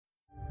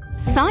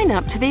Sign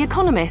up to The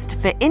Economist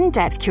for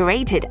in-depth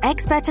curated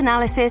expert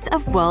analysis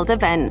of world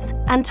events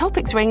and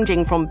topics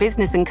ranging from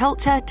business and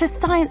culture to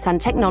science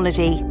and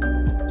technology.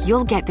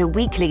 You'll get the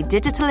weekly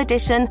digital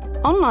edition,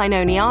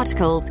 online-only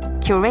articles,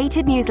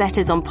 curated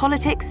newsletters on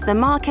politics, the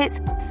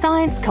markets,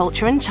 science,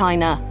 culture and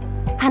China,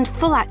 and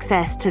full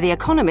access to The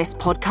Economist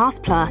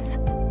Podcast Plus.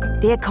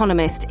 The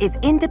Economist is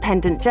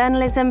independent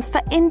journalism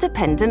for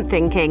independent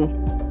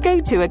thinking.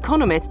 Go to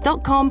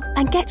economist.com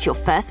and get your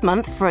first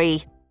month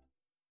free.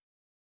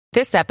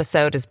 This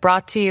episode is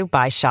brought to you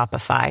by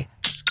Shopify.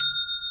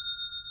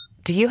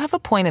 Do you have a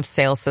point of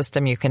sale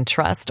system you can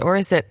trust, or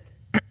is it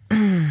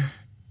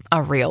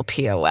a real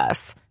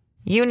POS?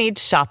 You need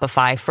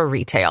Shopify for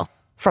retail.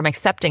 From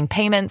accepting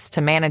payments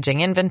to managing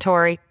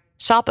inventory,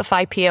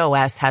 Shopify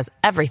POS has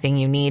everything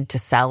you need to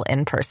sell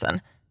in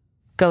person.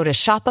 Go to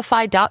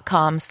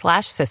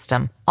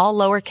shopify.com/system, all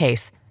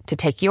lowercase, to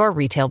take your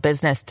retail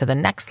business to the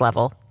next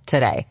level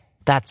today.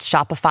 That's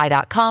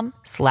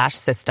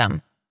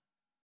shopify.com/system.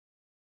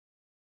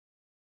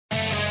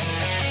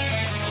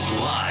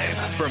 Live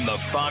from the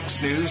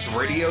Fox News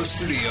radio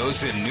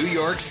studios in New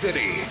York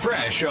City,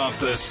 fresh off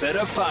the set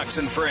of Fox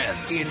and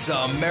Friends, it's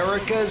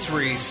America's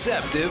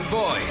receptive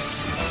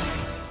voice,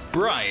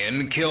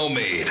 Brian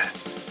Kilmeade.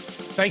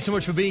 Thanks so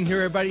much for being here,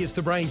 everybody. It's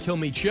the Brian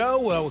Kilmeade Show.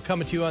 We're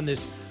coming to you on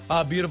this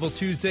beautiful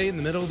Tuesday in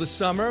the middle of the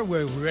summer.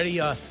 We're already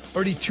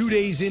 2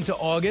 days into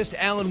August.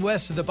 Alan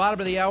West at the bottom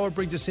of the hour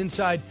brings us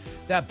inside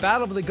that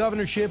battle for the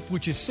governorship,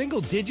 which is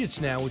single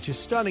digits now, which is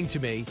stunning to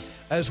me,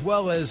 as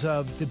well as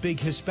the big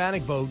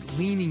Hispanic vote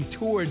leaning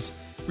towards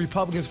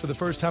Republicans for the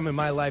first time in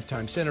my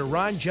lifetime. Senator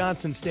Ron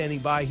Johnson standing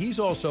by. He's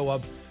also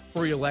up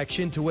for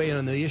re-election to weigh in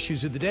on the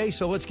issues of the day.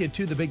 So let's get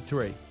to the big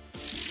three.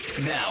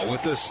 Now,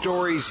 with the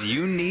stories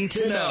you need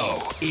to know,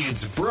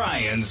 it's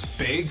Brian's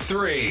Big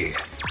Three.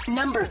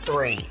 Number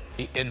 3.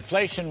 The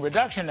Inflation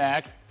Reduction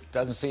Act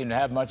doesn't seem to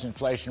have much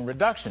inflation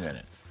reduction in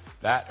it.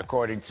 That,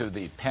 according to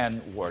the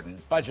Penn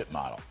Wharton budget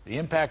model. The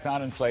impact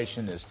on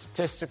inflation is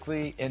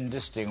statistically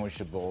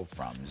indistinguishable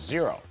from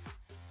zero.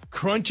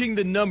 Crunching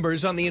the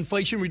numbers on the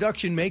Inflation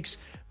Reduction makes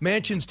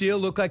Manchin's deal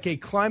look like a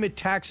climate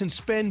tax and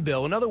spend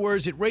bill. In other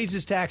words, it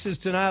raises taxes,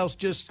 denials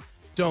just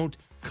don't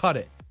cut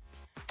it.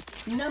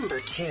 Number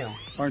 2.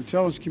 Our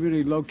intelligence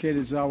community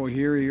located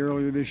Zawahiri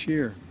earlier this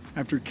year.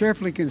 After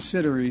carefully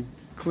considering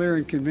clear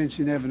and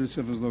convincing evidence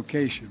of his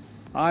location,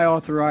 I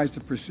authorized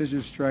a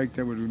precision strike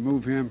that would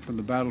remove him from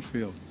the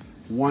battlefield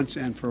once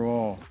and for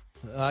all.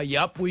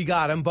 Yep, we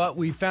got him, but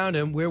we found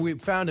him. Where we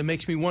found him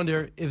makes me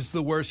wonder if it's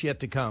the worst yet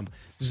to come.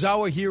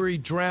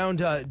 Zawahiri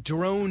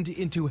droned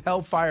into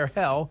hellfire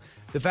hell.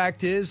 The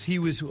fact is, he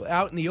was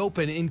out in the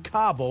open in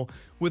Kabul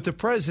with the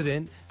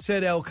president,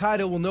 said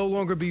Al-Qaeda will no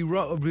longer be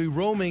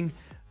roaming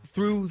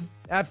through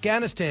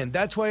Afghanistan.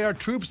 That's why our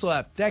troops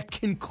left. That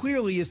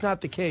clearly is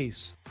not the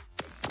case.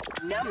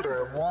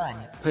 Number 1.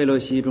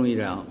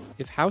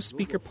 If House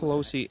Speaker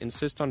Pelosi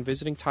insists on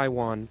visiting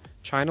Taiwan,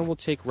 China will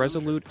take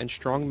resolute and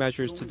strong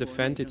measures to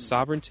defend its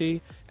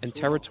sovereignty and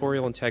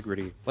territorial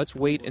integrity. Let's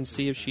wait and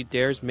see if she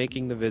dares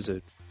making the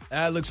visit.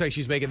 Looks like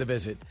she's making the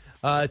visit.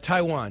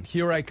 Taiwan,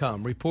 here I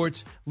come.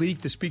 Reports leak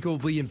the speaker will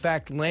be, in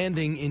fact,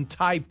 landing in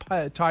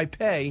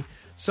Taipei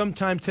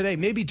sometime today,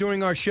 maybe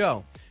during our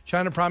show.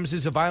 China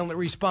promises a violent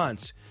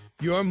response.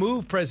 Your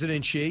move,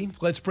 President Xi.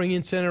 Let's bring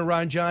in Senator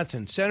Ron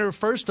Johnson. Senator,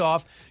 first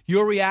off,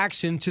 your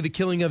reaction to the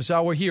killing of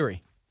Zawahiri.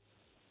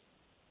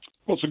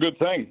 Well, it's a good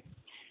thing.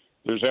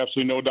 There's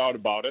absolutely no doubt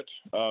about it.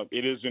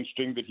 It is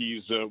interesting that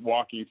he's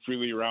walking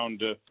freely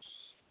around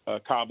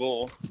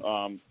Kabul.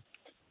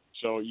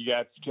 So you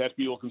have to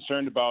be a little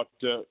concerned about,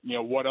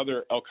 what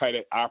other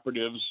al-Qaeda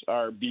operatives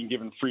are being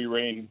given free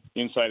rein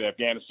inside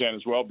Afghanistan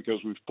as well,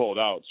 because we've pulled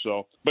out.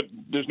 So, but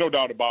there's no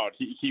doubt about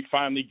it. He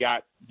finally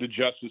got the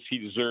justice he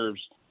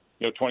deserves,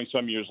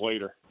 20-some years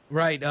later.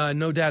 Right,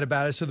 no doubt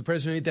about it. So the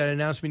president made that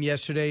announcement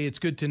yesterday. It's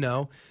good to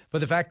know. But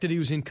the fact that he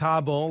was in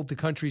Kabul, the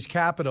country's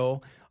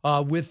capital,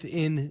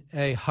 within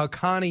a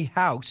Haqqani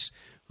house,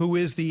 who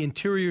is the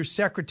interior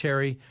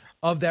secretary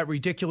of that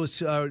ridiculous,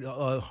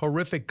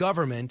 horrific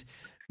government,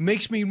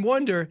 makes me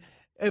wonder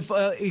if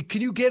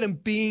can you get him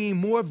being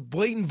more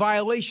blatant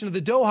violation of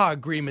the Doha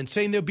Agreement,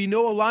 saying there'll be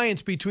no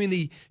alliance between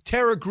the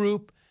terror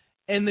group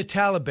and the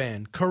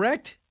Taliban,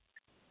 correct?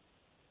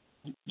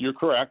 You're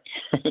correct.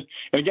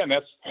 And again,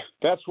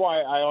 that's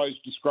why I always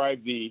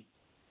describe the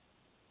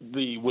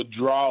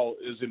withdrawal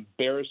as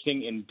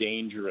embarrassing and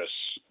dangerous.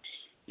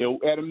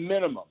 At a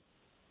minimum,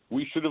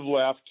 we should have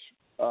left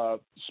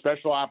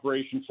Special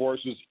Operation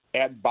Forces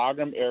at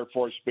Bagram Air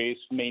Force Base,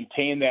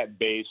 maintain that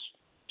base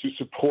to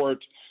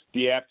support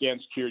the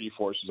Afghan security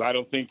forces. I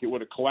don't think it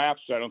would have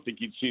collapsed. I don't think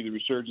you'd see the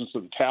resurgence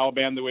of the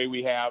Taliban the way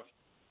we have.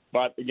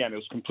 But again, it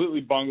was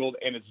completely bungled,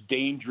 and it's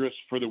dangerous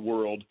for the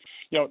world.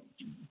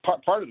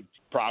 Part of the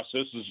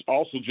process is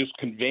also just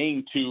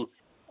conveying to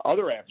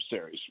other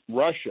adversaries,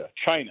 Russia,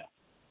 China,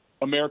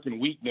 American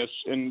weakness.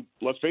 And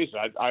let's face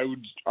it, I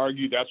would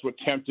argue that's what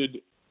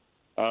tempted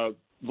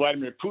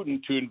Vladimir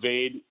Putin to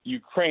invade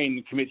Ukraine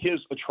and commit his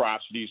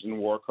atrocities and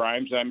war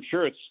crimes. And I'm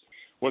sure it's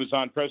what is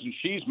on President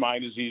Xi's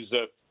mind as he's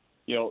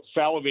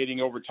salivating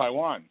over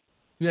Taiwan.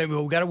 Yeah,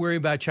 we've got to worry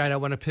about China. I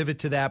want to pivot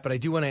to that, but I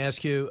do want to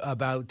ask you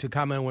to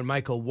comment on what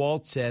Michael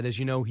Waltz said. As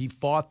you know, he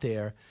fought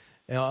there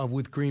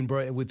with Green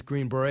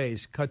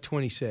Berets, cut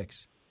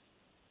 26.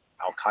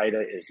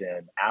 Al-Qaeda is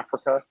in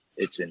Africa.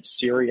 It's in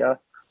Syria.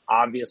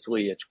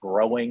 Obviously, it's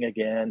growing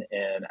again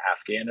in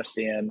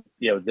Afghanistan.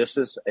 This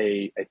is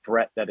a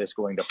threat that is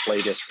going to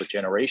plague us for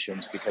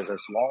generations, because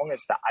as long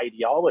as the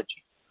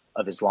ideology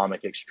of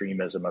Islamic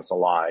extremism is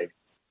alive,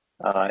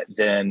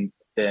 then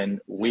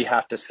we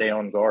have to stay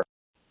on guard.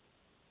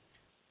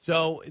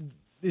 So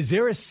is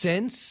there a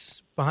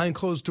sense behind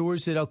closed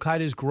doors that Al-Qaeda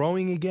is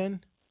growing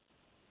again?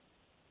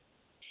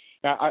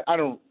 Now, I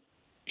don't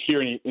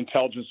hear any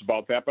intelligence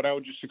about that, but I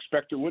would just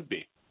expect it would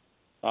be.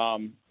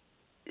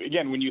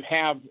 Again, when you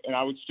have, and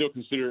I would still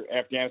consider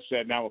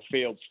Afghanistan now a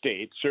failed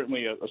state,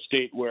 certainly a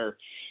state where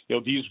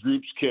these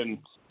groups can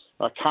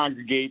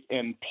congregate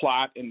and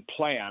plot and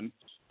plan,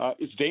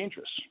 it's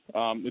dangerous.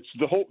 It's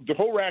the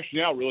whole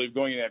rationale really of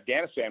going to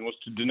Afghanistan was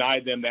to deny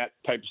them that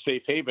type of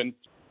safe haven.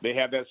 They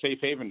have that safe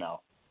haven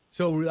now.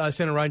 So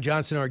Senator Ron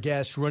Johnson, our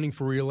guest, running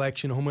for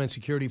re-election, Homeland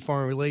Security,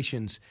 Foreign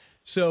Relations.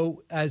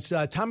 So as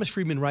Thomas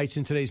Friedman writes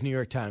in today's New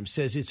York Times,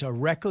 says it's a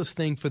reckless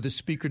thing for the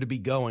speaker to be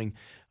going.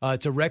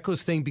 It's a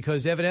reckless thing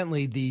because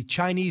evidently the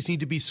Chinese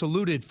need to be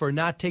saluted for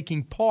not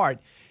taking part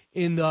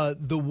in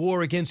the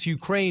war against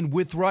Ukraine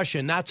with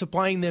Russia, not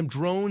supplying them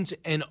drones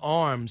and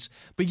arms.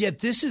 But yet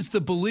this is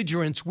the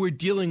belligerence we're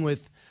dealing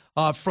with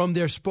from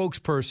their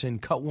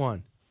spokesperson, Cut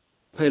One.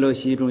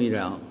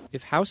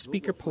 If House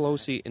Speaker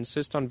Pelosi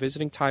insists on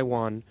visiting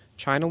Taiwan,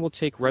 China will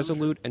take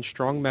resolute and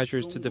strong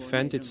measures to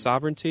defend its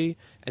sovereignty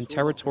and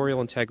territorial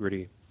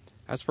integrity.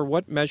 As for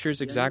what measures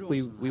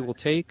exactly we will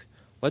take,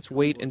 let's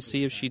wait and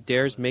see if she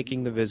dares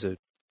making the visit.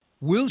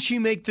 Will she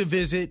make the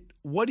visit?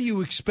 What do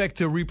you expect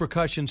the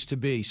repercussions to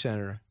be,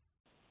 Senator?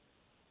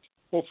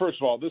 Well, first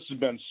of all, this has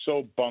been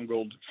so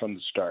bungled from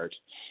the start.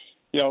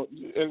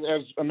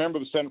 As a member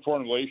of the Senate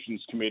Foreign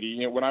Relations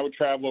Committee, when I would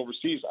travel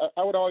overseas,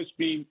 I would always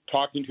be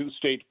talking to the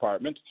State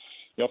Department,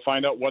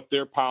 find out what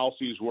their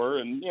policies were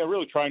and,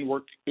 really try and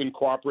work in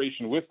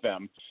cooperation with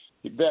them.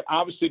 That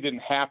obviously didn't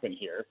happen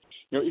here.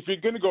 If you're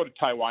going to go to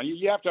Taiwan,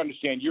 you have to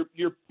understand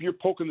you're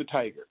poking the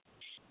tiger.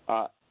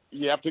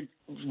 You have to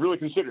really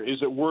consider,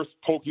 is it worth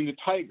poking the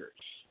tiger?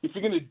 If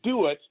you're going to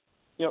do it,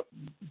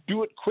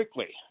 do it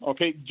quickly,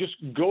 okay? Just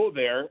go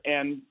there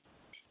and,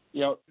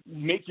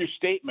 make your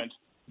statement.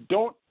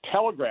 Don't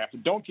telegraph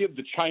it. Don't give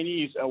the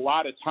Chinese a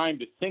lot of time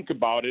to think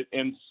about it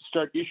and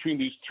start issuing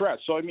these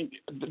threats. So,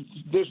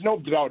 there's no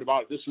doubt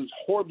about it. This is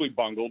horribly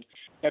bungled.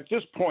 At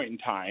this point in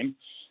time,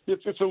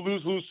 it's a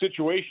lose-lose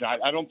situation.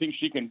 I don't think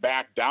she can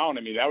back down.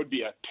 That would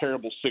be a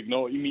terrible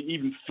signal.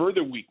 Even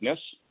further weakness.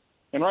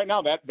 And right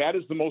now, that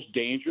is the most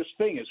dangerous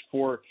thing, is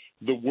for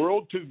the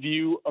world to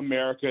view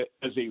America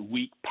as a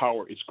weak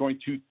power. It's going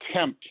to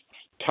tempt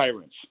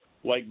tyrants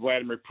like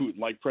Vladimir Putin,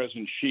 like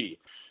President Xi.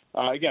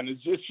 Again,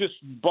 it's just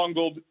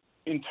bungled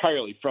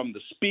entirely from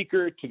the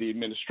speaker to the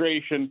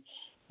administration.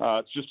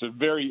 It's just a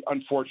very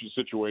unfortunate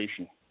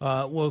situation.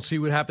 We'll see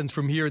what happens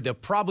from here. They're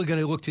probably going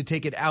to look to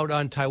take it out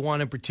on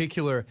Taiwan in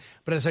particular.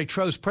 But as I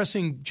was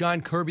pressing John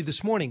Kirby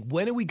this morning,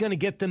 when are we going to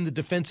get them the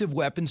defensive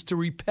weapons to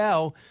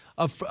repel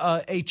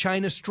a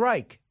China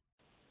strike?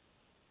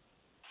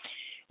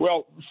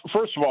 Well,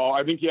 first of all,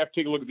 I think you have to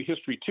take a look at the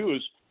history, too,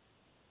 is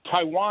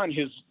Taiwan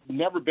has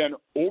never been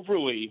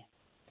overly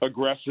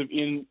aggressive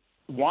in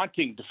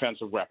wanting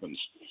defensive weapons,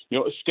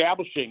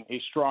 establishing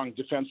a strong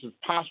defensive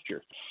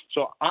posture.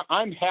 So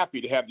I'm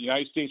happy to have the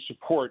United States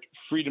support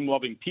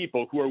freedom-loving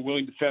people who are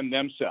willing to defend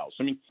themselves.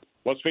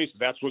 Let's face it,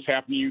 that's what's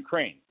happening in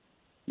Ukraine.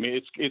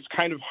 It's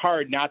kind of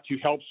hard not to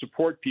help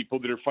support people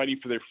that are fighting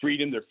for their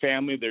freedom, their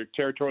family, their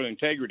territorial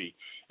integrity.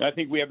 And I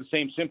think we have the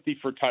same sympathy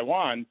for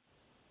Taiwan,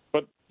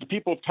 but the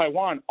people of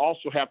Taiwan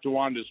also have to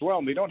want it as well.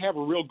 And they don't have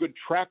a real good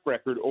track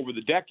record over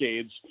the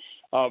decades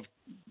of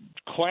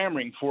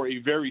clamoring for a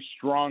very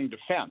strong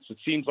defense. It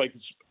seems like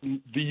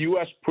it's the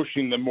U.S.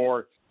 pushing them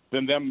more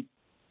than them,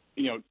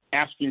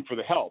 asking for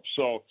the help.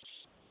 So,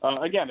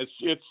 again,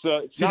 it's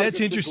so that's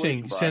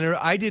interesting, Senator.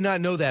 I did not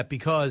know that,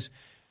 because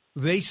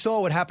they saw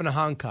what happened to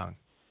Hong Kong,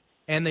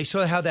 and they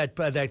saw how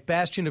that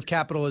bastion of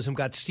capitalism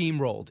got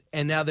steamrolled,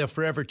 and now they're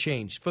forever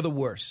changed for the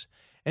worse.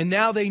 And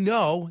now they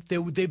know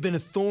they've been a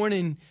thorn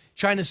in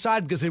China's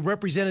side because they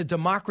represented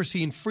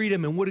democracy and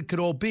freedom and what it could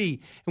all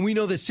be. And we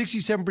know that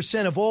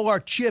 67% of all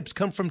our chips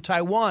come from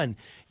Taiwan.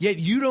 Yet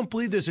you don't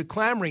believe there's a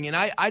clamoring, and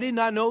I did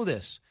not know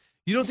this.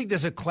 You don't think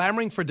there's a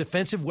clamoring for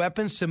defensive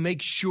weapons to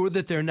make sure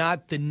that they're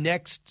not the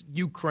next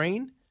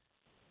Ukraine?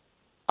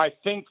 I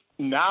think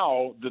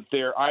now that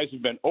their eyes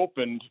have been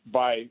opened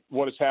by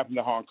what has happened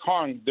to Hong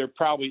Kong, there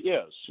probably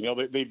is.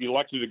 They've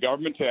elected a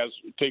government that has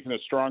taken a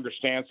stronger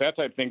stance, that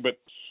type of thing. But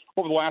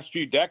over the last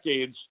few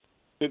decades,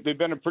 they've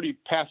been a pretty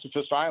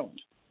pacifist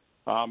island,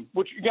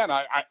 which, again,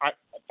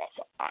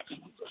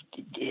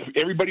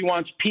 everybody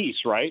wants peace,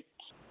 right?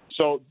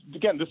 So,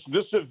 again, this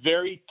is a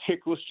very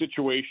ticklish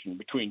situation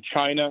between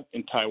China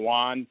and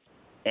Taiwan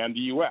and the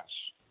U.S.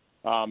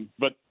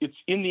 But it's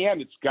in the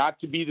end, it's got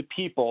to be the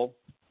people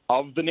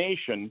of the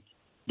nation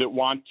that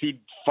want to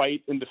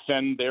fight and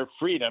defend their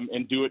freedom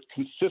and do it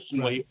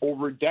consistently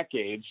over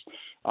decades.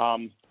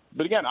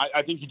 But again,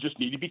 I think you just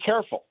need to be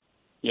careful.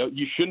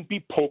 You shouldn't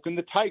be poking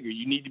the tiger.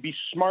 You need to be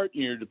smart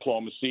in your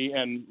diplomacy.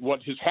 And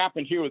what has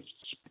happened here with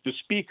the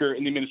speaker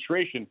and the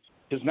administration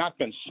has not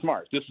been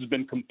smart. This has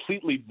been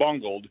completely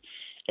bungled.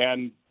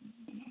 And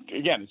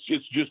again,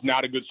 it's just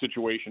not a good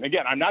situation.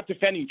 Again, I'm not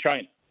defending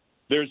China.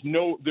 There's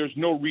no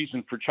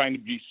reason for China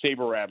to be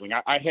saber-rattling.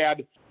 I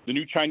had the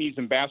new Chinese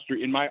ambassador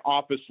in my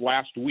office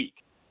last week.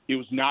 It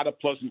was not a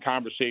pleasant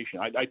conversation.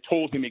 I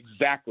told him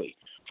exactly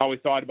how I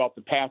thought about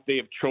the path they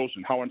have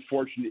chosen, how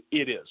unfortunate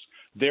it is,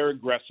 their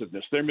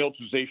aggressiveness, their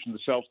militarization of the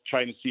South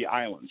China Sea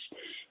Islands,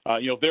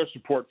 their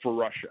support for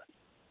Russia.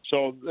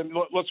 So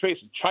let's face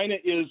it, China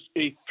is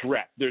a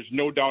threat. There's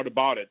no doubt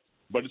about it,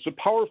 but it's a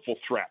powerful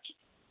threat,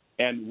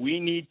 and we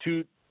need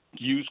to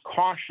use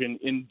caution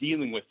in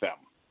dealing with them.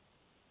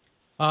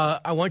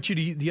 I want you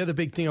to. The other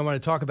big thing I want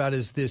to talk about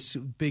is this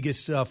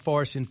biggest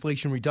farce,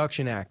 Inflation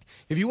Reduction Act.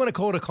 If you want to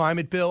call it a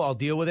climate bill, I'll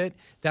deal with it.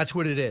 That's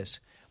what it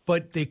is.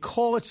 But they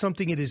call it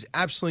something it is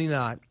absolutely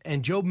not.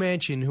 And Joe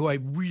Manchin, who I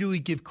really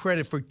give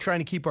credit for trying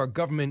to keep our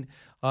government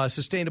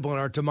sustainable and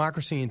our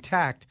democracy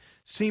intact,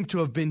 seemed to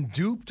have been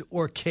duped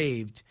or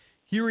caved.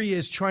 Here he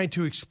is trying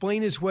to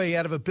explain his way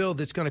out of a bill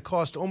that's going to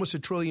cost almost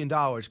 $1 trillion.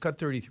 Cut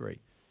 33.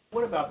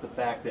 What about the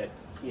fact that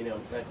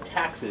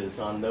taxes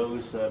on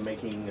those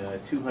making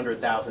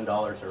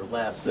 $200,000 or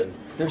less?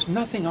 There's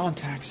nothing on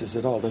taxes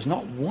at all. There's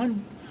not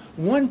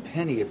one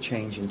penny of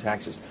change in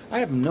taxes. I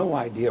have no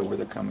idea where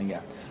they're coming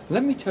at.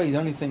 Let me tell you the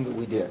only thing that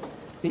we did.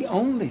 The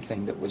only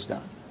thing that was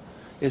done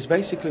is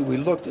basically we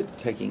looked at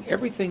taking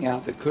everything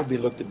out that could be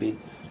looked to be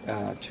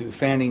to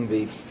fanning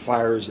the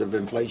fires of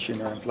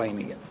inflation or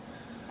inflaming it.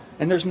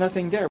 And there's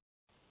nothing there.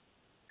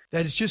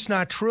 That is just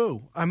not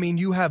true. I mean,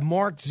 you have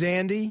Mark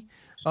Zandi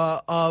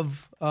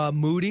of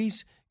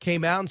Moody's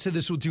came out and said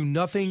this will do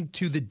nothing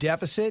to the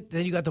deficit.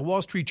 Then you got the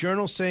Wall Street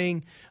Journal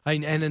saying,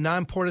 and a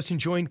nonpartisan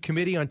joint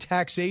committee on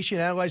taxation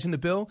analyzing the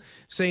bill,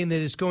 saying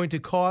that it's going to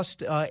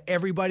cost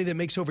everybody that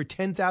makes over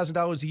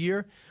 $10,000 a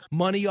year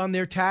money on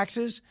their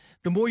taxes.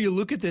 The more you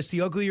look at this,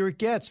 the uglier it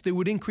gets. They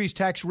would increase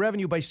tax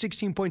revenue by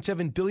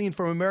 $16.7 billion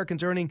from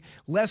Americans earning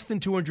less than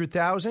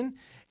 $200,000.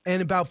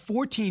 And about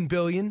 $14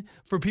 billion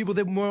for people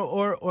that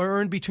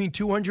earn between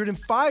 $200,000 and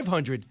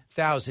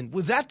 $500,000.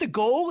 Was that the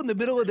goal in the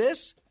middle of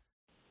this?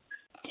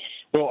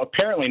 Well,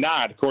 apparently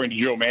not, according to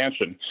Joe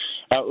Manchin.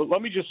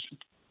 Let me just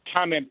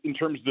comment in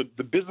terms of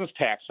the business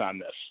tax on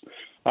this.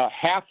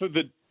 Half of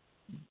the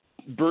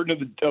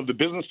burden of the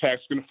business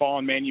tax is going to fall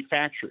on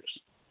manufacturers.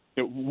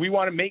 We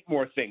want to make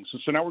more things,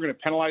 so now we're going to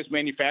penalize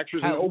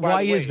manufacturers.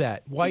 Why is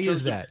that? Why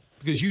is that?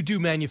 Because you do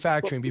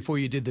manufacturing before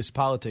you did this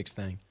politics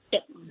thing.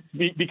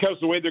 Because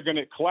the way they're going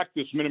to collect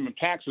this minimum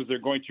tax is they're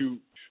going to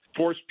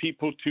force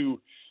people to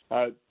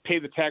pay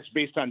the tax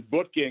based on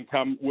book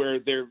income where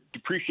they're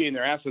depreciating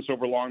their assets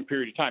over a long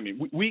period of time. I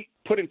mean, we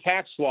put in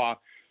tax law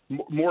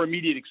more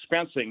immediate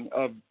expensing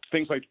of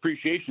things like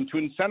depreciation to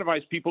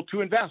incentivize people to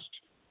invest,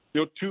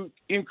 to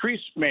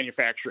increase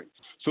manufacturing.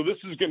 So this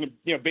is going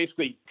to,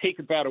 basically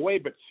take that away.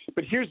 But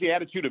here's the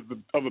attitude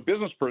of a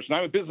business person.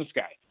 I'm a business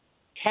guy.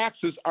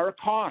 Taxes are a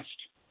cost.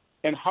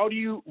 And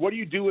what do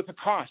you do with the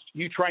cost?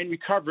 You try and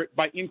recover it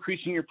by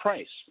increasing your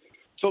price.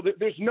 So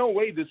there's no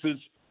way this is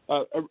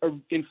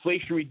an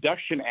Inflation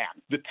Reduction Act.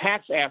 The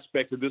tax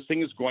aspect of this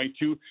thing is going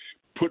to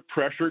put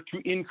pressure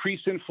to increase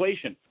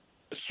inflation.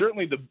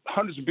 Certainly the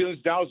hundreds of billions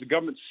of dollars of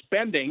government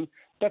spending,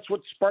 that's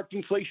what sparked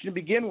inflation to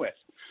begin with.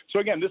 So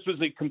again, this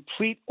is a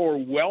complete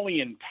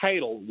Orwellian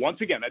title.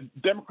 Once again,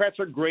 Democrats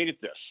are great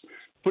at this,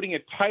 putting a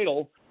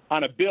title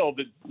on a bill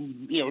that,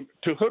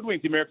 to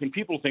hoodwink the American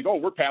people to think, oh,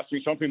 we're passing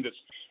something that's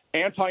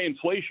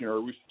anti-inflation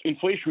or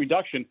inflation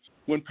reduction,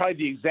 when probably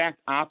the exact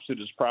opposite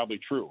is probably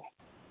true.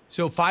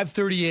 So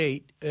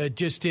 538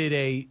 just did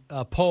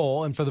a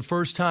poll, and for the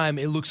first time,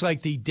 it looks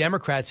like the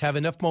Democrats have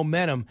enough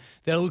momentum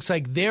that it looks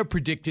like they're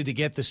predicted to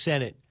get the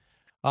Senate.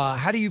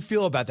 How do you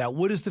feel about that?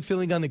 What is the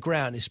feeling on the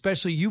ground?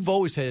 Especially, you've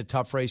always had a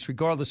tough race,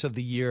 regardless of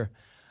the year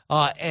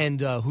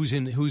and who's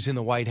in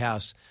the White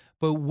House.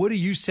 But what are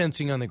you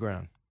sensing on the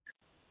ground?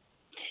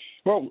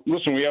 Well,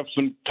 listen, we have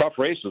some tough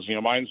races.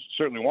 Mine's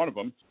certainly one of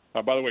them.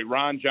 By the way,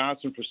 Ron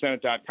Johnson for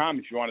Senate.com,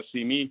 if you want to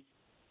see me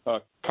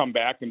come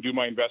back and do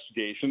my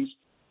investigations.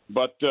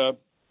 But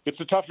it's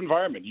a tough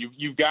environment.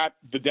 You've got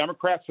the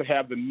Democrats that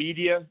have the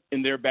media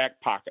in their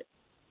back pocket.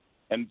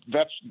 And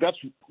that's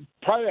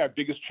probably our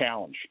biggest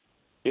challenge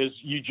is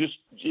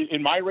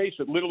in my race,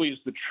 it literally is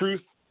the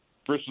truth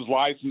versus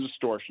lies and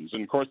distortions.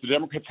 And, of course, the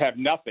Democrats have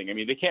nothing. I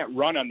mean, they can't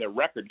run on their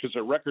record because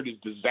their record is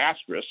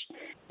disastrous.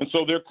 And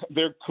so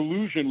their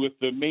collusion with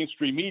the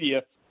mainstream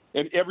media,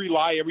 and every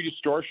lie, every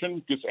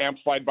distortion gets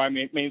amplified by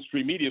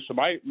mainstream media. So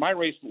my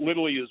race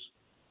literally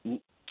is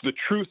the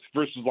truth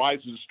versus lies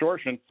and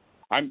distortion.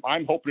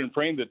 I'm hoping and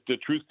praying that the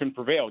truth can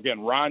prevail. Again,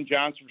 Ron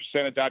Johnson for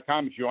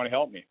Senate.com if you want to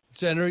help me.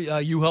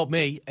 Senator, you help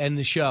me and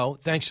the show.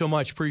 Thanks so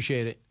much.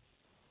 Appreciate it.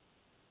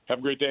 Have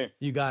a great day.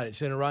 You got it.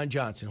 Senator Ron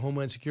Johnson,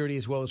 Homeland Security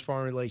as well as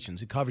Foreign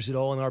Relations. It covers it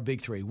all in our big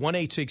three.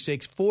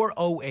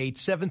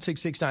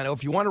 1-866-408-7669.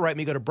 If you want to write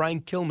me, go to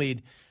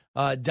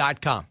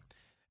briankilmeade.com.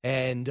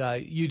 And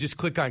you just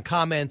click on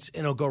comments,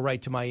 and it'll go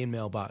right to my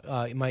email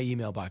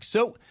box.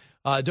 So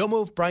don't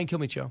move. Brian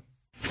Kilmeade Show.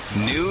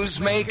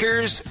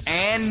 Newsmakers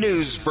and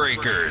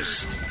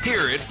newsbreakers.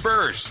 Hear it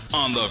first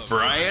on the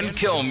Brian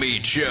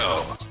Kilmeade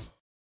Show.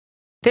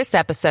 This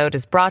episode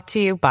is brought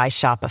to you by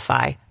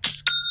Shopify.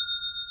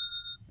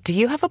 Do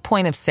you have a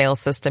point of sale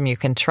system you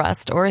can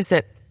trust, or is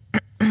it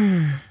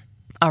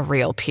a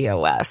real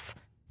POS?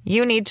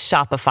 You need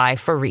Shopify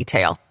for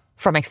retail.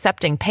 From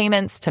accepting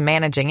payments to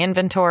managing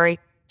inventory,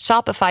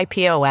 Shopify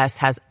POS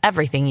has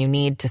everything you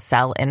need to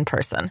sell in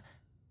person.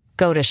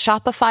 Go to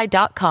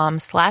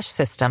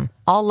shopify.com/system,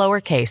 all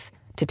lowercase,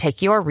 to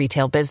take your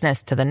retail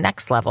business to the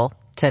next level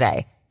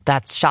today.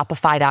 That's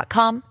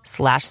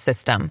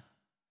shopify.com/system.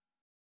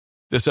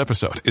 This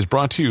episode is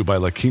brought to you by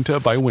La Quinta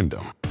by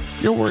Wyndham.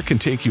 Your work can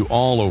take you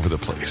all over the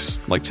place,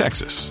 like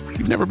Texas.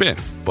 You've never been,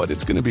 but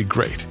it's going to be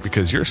great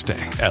because you're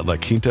staying at La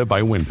Quinta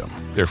by Wyndham.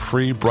 Their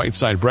free Bright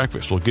Side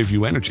breakfast will give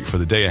you energy for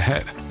the day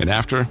ahead. And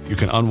after, you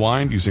can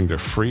unwind using their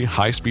free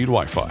high-speed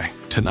Wi-Fi.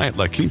 Tonight,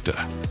 La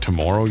Quinta.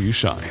 Tomorrow, you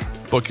shine.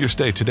 Book your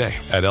stay today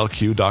at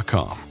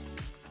LQ.com.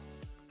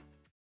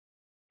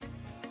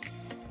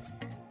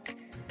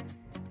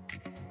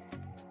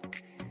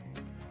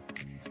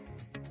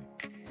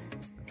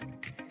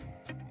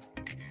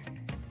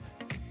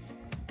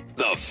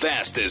 The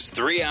fastest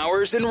 3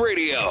 hours in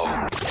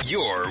radio.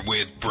 You're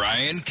with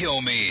Brian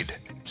Kilmeade.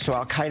 So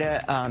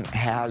Al-Qaeda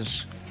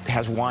has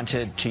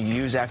wanted to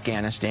use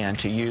Afghanistan,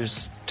 to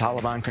use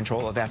Taliban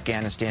control of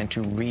Afghanistan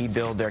to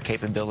rebuild their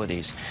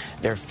capabilities.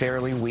 They're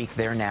fairly weak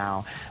there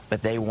now,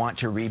 but they want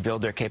to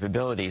rebuild their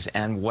capabilities.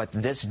 And what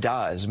this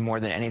does, more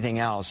than anything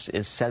else,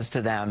 is says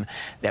to them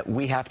that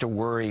we have to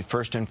worry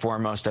first and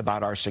foremost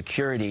about our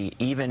security,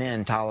 even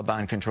in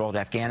Taliban-controlled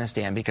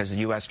Afghanistan, because the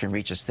U.S. can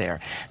reach us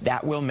there.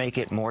 That will make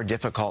it more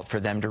difficult for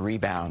them to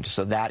rebound.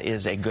 So that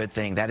is a good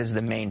thing. That is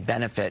the main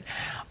benefit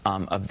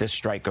of this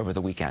strike over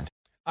the weekend.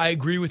 I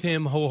agree with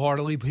him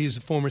wholeheartedly. He's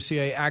a former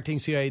acting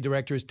CIA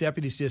director, is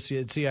deputy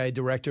CIA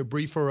director,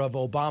 briefer of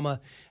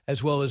Obama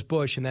as well as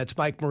Bush, and that's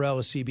Mike Morell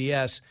of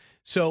CBS.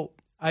 So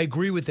I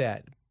agree with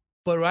that.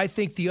 But I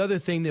think the other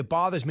thing that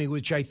bothers me,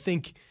 which I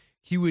think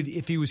he would,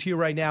 if he was here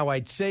right now,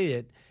 I'd say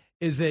it,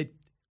 is that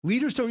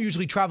leaders don't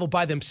usually travel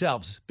by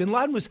themselves. Bin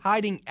Laden was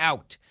hiding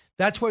out.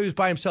 That's why he was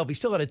by himself. He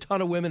still had a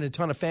ton of women and a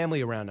ton of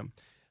family around him.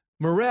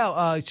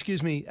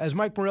 As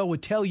Mike Morell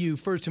would tell you,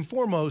 first and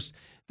foremost,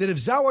 that if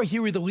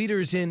Zawahiri, the leader,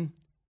 is in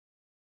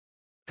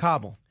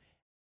Kabul,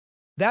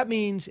 that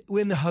means we're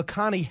in the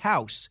Haqqani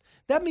house.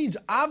 That means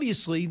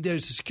obviously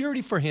there's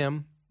security for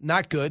him.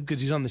 Not good, because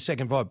he's on the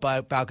second floor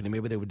balcony.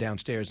 Maybe they were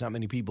downstairs, not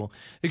many people.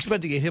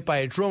 Expect to get hit by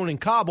a drone in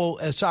Kabul,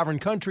 a sovereign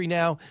country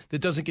now that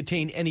doesn't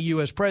contain any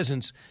U.S.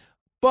 presence.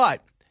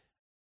 But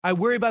I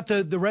worry about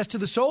the rest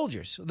of the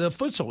soldiers, the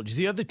foot soldiers,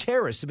 the other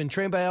terrorists have been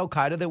trained by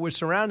al-Qaeda that were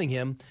surrounding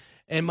him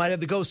and might have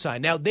the ghost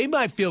sign. Now, they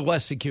might feel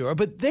less secure,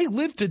 but they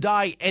live to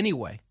die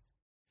anyway.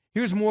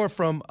 Here's more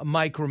from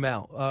Mike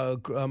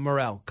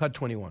Morell, Cut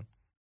 21.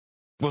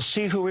 We'll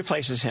see who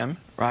replaces him,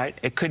 right?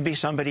 It could be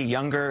somebody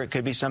younger. It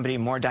could be somebody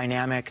more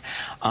dynamic,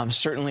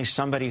 certainly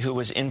somebody who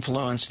was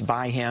influenced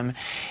by him.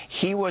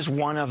 He was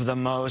one of the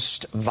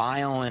most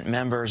violent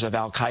members of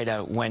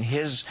al-Qaeda. When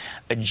his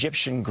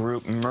Egyptian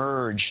group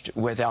merged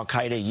with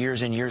al-Qaeda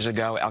years and years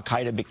ago,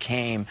 al-Qaeda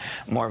became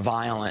more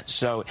violent.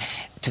 So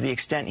to the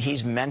extent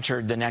he's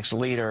mentored the next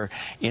leader,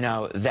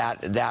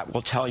 that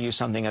will tell you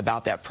something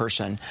about that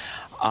person.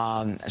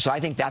 So I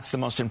think that's the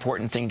most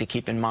important thing to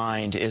keep in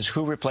mind is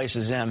who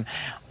replaces him,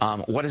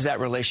 what does that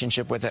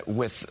relationship with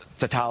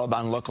the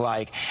Taliban look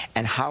like,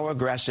 and how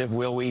aggressive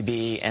will we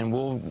be, and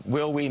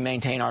will we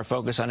maintain our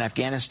focus on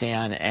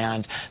Afghanistan?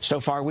 And so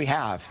far we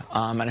have,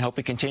 and I hope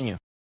we continue.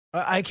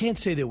 I can't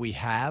say that we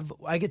have.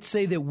 I could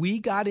say that we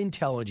got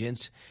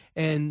intelligence,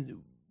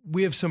 and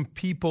we have some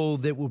people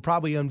that will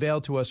probably unveil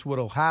to us what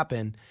will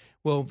happen,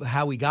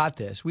 how we got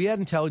this. We had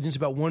intelligence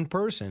about one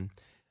person.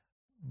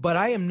 But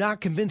I am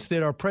not convinced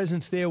that our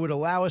presence there would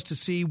allow us to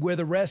see where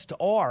the rest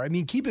are. I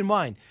mean, keep in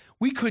mind,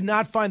 we could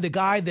not find the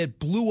guy that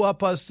blew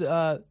up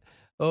our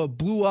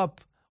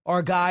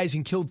guys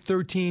and killed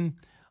 13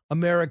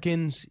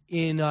 Americans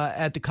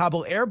at the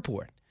Kabul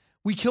airport.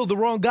 We killed the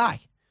wrong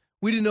guy.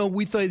 We didn't know.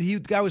 We thought the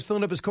guy was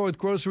filling up his car with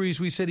groceries.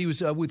 We said he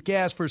was with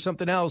gas for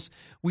something else.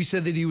 We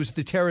said that he was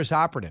the terrorist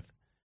operative.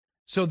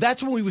 So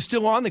that's when we were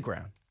still on the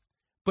ground.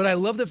 But I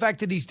love the fact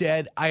that he's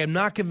dead. I am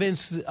not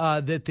convinced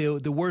that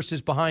the worst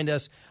is behind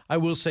us. I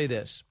will say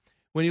this.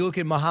 When you look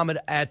at Mohammed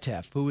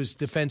Attaf, who is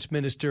defense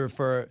minister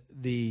for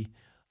the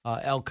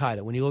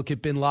al-Qaeda, when you look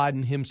at bin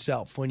Laden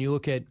himself, when you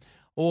look at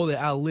all the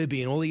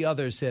al-Libi and all the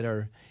others that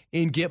are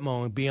in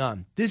Gitmo and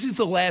beyond, this is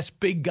the last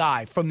big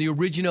guy from the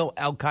original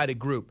al-Qaeda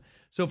group.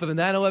 So for the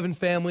 9/11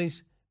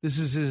 families, this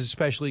is an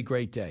especially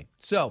great day.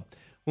 So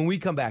when we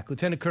come back,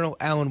 Lieutenant Colonel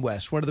Allen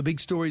West, one of the big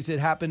stories that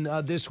happened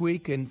this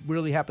week and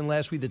really happened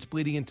last week that's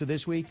bleeding into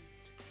this week,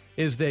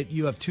 is that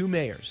you have two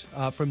mayors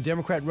from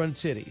Democrat-run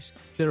cities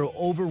that are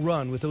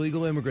overrun with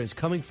illegal immigrants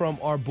coming from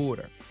our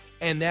border.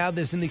 And now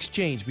there's an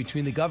exchange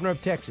between the governor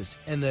of Texas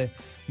and the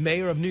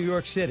mayor of New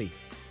York City.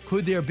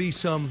 Could there be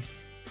some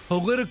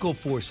political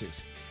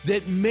forces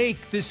that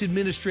make this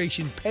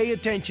administration pay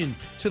attention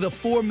to the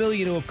 4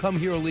 million who have come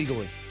here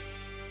illegally?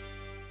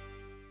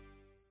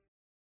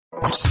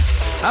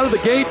 Out of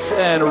the gates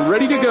and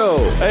ready to go.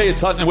 Hey,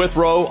 it's Hutton and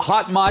Withrow.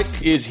 Hot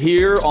Mike is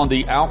here on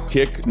the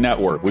Outkick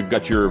Network. We've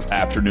got your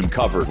afternoon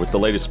covered with the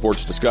latest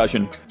sports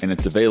discussion, and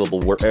it's available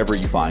wherever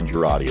you find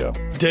your audio.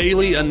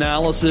 Daily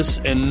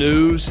analysis and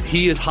news.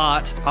 He is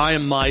hot. I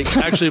am Mike.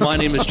 Actually, my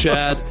name is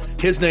Chad.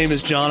 His name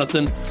is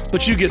Jonathan,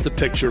 but you get the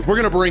picture. We're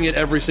going to bring it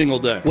every single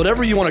day.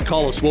 Whatever you want to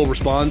call us, we'll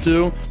respond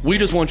to. We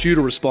just want you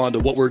to respond to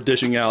what we're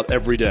dishing out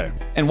every day.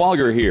 And while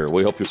you're here,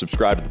 we hope you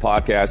subscribe to the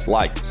podcast,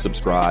 like,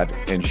 subscribe,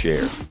 and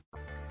share.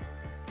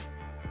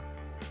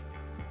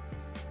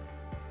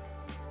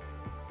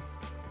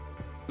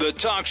 The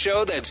talk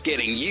show that's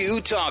getting you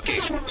talking.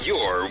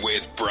 You're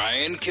with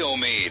Brian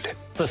Kilmeade.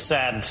 The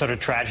sad sort of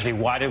tragedy.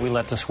 Why did we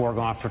let this war go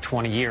on for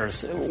 20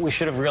 years? We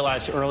should have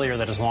realized earlier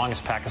that as long as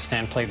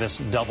Pakistan played this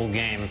double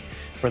game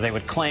where they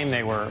would claim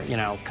they were,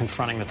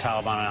 confronting the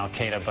Taliban and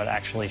al-Qaeda, but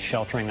actually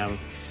sheltering them,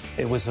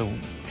 it was,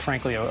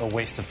 frankly, a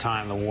waste of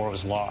time. The war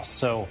was lost.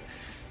 So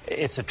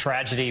it's a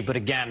tragedy. But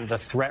again, the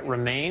threat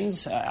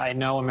remains. I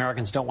know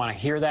Americans don't want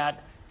to hear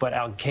that, but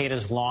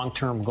al-Qaeda's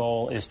long-term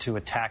goal is to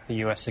attack the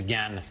U.S.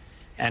 again.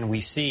 And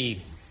we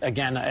see,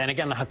 again, the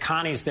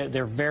Haqqanis,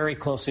 they're very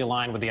closely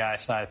aligned with the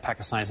ISI,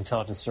 Pakistan's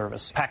intelligence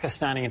service.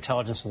 Pakistani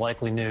intelligence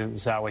likely knew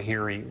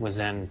Zawahiri was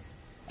in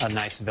a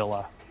nice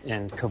villa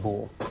in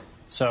Kabul.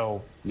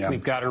 So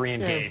we've got to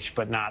reengage,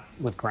 but not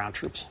with ground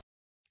troops.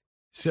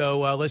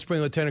 So let's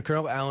bring Lieutenant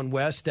Colonel Alan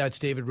West. That's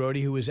David Rode,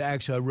 who was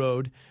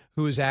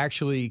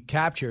actually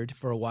captured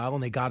for a while,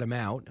 and they got him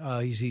out.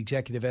 He's the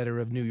executive editor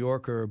of New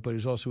Yorker, but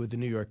is also with the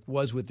New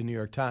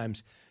York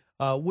Times.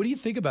 What do you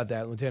think about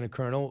that, Lieutenant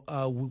Colonel?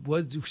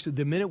 Was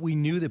the minute we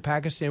knew that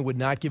Pakistan would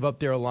not give up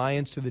their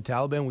alliance to the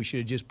Taliban, we should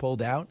have just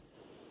pulled out?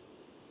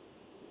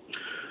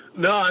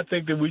 No, I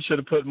think that we should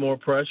have put more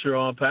pressure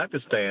on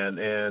Pakistan,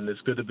 and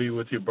it's good to be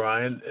with you,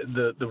 Brian.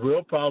 The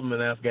real problem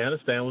in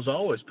Afghanistan was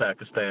always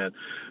Pakistan.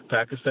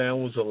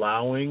 Pakistan was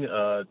allowing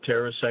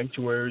terrorist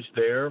sanctuaries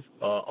there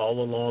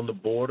all along the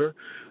border.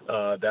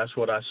 That's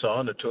what I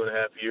saw in the 2.5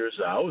 years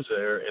I was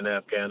there in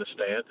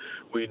Afghanistan.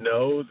 We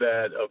know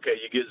that,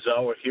 you get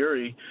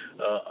Zawahiri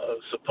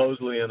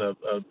supposedly in a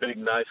big,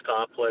 nice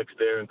complex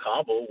there in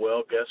Kabul.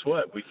 Well, guess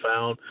what? We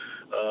found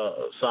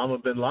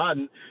Osama bin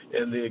Laden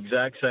in the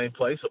exact same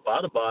place,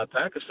 Abbottabad,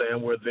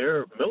 Pakistan, where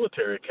their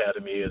military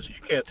academy is.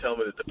 You can't tell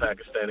me that the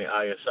Pakistani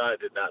ISI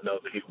did not know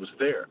that he was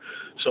there.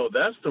 So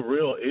that's the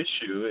real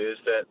issue, is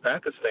that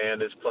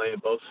Pakistan is playing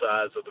both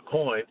sides of the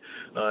coin,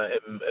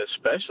 and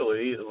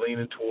especially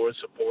leaning towards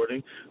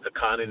supporting the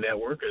Haqqani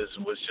network, as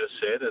was just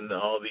said, and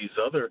all these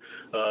other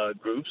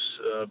groups,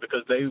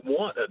 because they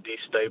want a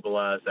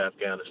destabilized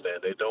Afghanistan.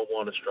 They don't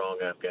want a strong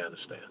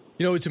Afghanistan.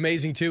 What's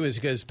amazing, too, is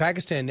because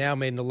Pakistan now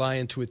made an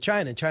alliance with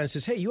China, and China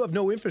says, hey, you have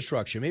no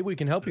infrastructure. Maybe we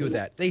can help you with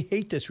that. They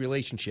hate this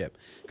relationship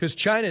because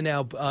China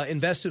now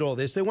invested all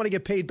this. They want to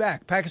get paid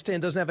back. Pakistan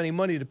doesn't have any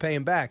money to pay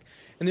them back.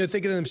 And they're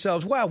thinking to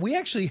themselves, wow, we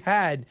actually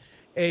had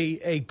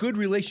a good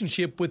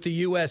relationship with the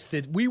U.S.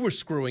 that we were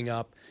screwing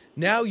up.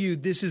 Now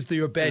this is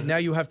your bed. Now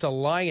you have to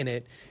lie in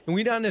it. And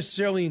we're not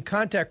necessarily in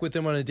contact with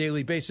them on a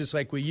daily basis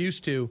like we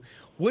used to.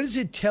 What does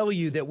it tell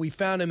you that we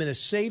found them in a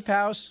safe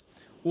house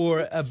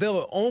or a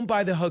villa owned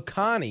by the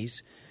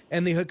Haqqanis?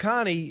 And the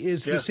Haqqani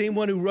is the same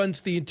one who runs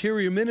the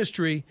interior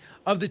ministry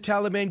of the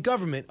Taliban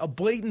government, a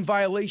blatant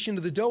violation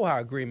of the Doha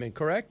Agreement,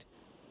 correct?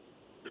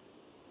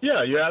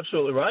 Yeah, you're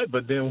absolutely right.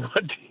 But then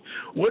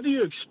what do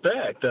you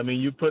expect? I mean,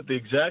 you put the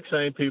exact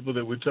same people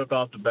that we took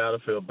off the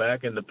battlefield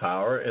back into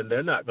power, and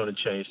they're not going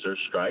to change their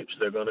stripes.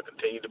 They're going to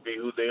continue to be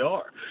who they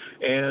are.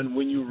 And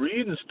when you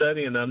read and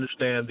study and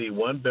understand the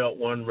One Belt,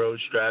 One Road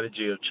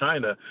strategy of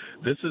China,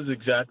 this is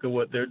exactly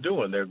what they're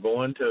doing. They're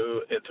going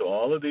into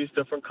all of these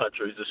different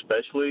countries,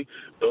 especially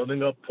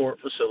building up port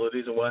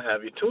facilities and what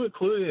have you, to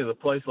including in a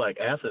place like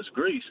Athens,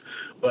 Greece,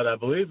 but I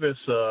believe it's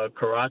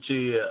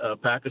Karachi,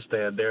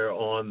 Pakistan, there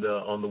on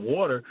the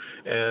water,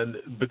 and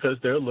because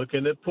they're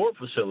looking at port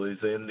facilities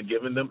and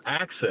giving them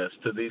access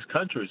to these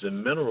countries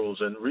and minerals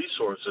and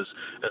resources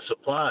and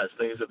supplies,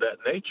 things of that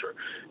nature.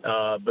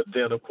 But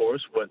then, of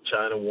course, what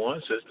China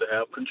wants is to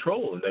have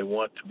control, and they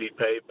want to be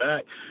paid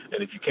back.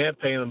 And if you can't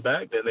pay them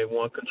back, then they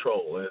want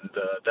control. And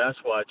that's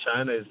why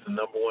China is the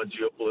number one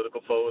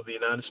geopolitical foe of the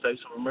United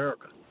States of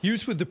America.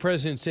 Here's what the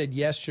president said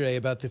yesterday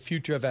about the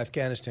future of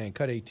Afghanistan.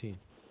 Cut 18.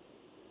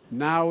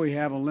 Now we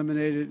have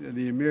eliminated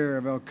the emir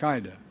of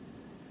al-Qaeda.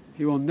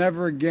 He will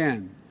never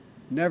again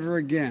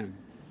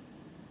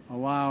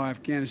allow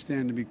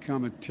Afghanistan to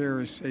become a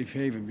terrorist safe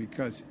haven,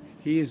 because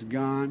he is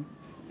gone,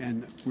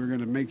 and we're going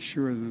to make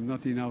sure that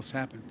nothing else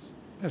happens.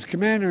 As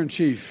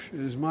Commander-in-Chief, it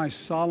is my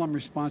solemn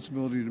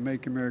responsibility to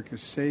make America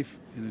safe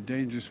in a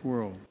dangerous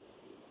world.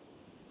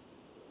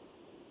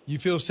 You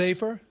feel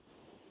safer?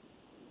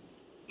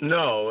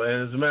 No,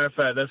 and as a matter of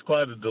fact, that's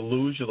quite a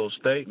delusional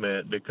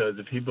statement, because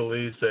if he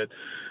believes that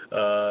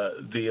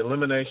the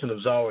elimination of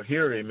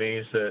Zawahiri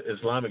means that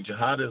Islamic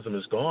jihadism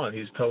is gone,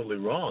 he's totally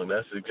wrong.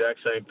 That's the exact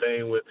same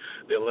thing with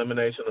the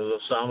elimination of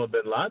Osama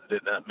bin Laden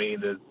did not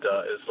mean that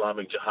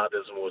Islamic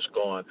jihadism was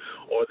gone,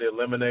 or the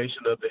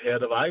elimination of the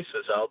head of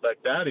ISIS,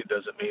 al-Baghdadi,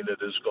 doesn't mean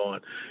that it's gone.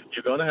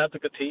 You're going to have to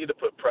continue to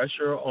put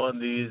pressure on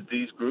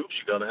these groups.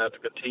 You're going to have to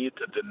continue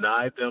to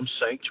deny them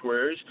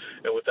sanctuaries,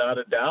 and without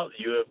a doubt,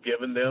 you have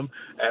given them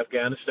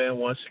Afghanistan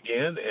once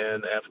again,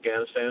 and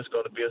Afghanistan is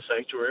going to be a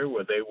sanctuary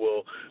where they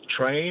will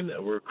train,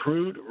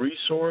 recruit,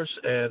 resource,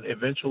 and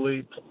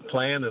eventually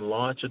plan and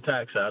launch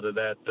attacks out of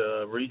that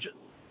region.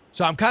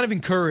 So I'm kind of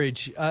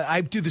encouraged.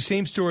 I do the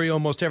same story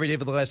almost every day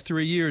for the last 2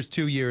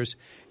 years,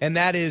 and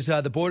that is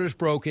the border's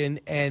broken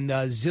and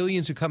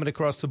zillions are coming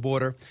across the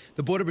border.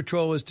 The Border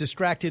Patrol is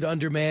distracted,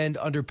 undermanned,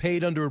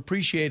 underpaid,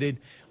 underappreciated,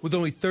 with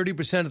only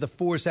 30% of the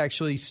force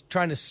actually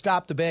trying to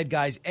stop the bad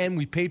guys, and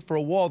we paid for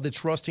a wall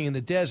that's rusting in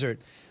the desert.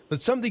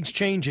 But something's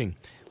changing.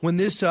 When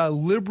this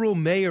liberal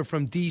mayor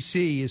from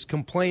D.C. is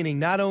complaining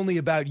not only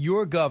about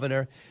your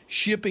governor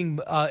shipping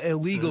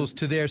illegals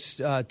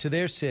to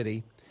their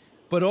city,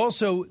 but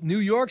also New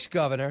York's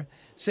governor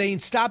saying,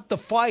 stop the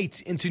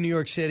fight into New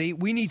York City.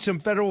 We need some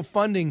federal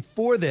funding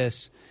for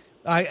this.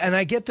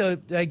 I get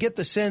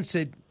the sense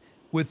that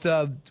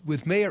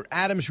with Mayor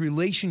Adams'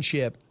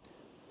 relationship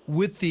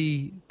with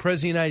the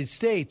President of the United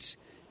States,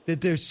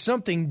 that there's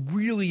something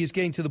really is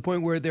getting to the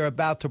point where they're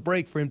about to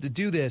break for him to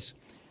do this.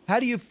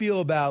 How do you feel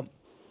about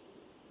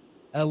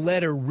a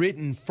letter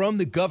written from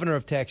the governor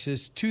of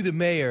Texas to the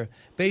mayor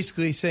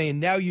basically saying,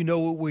 now you know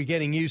what we're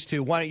getting used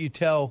to. Why don't you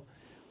tell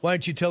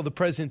the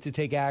president to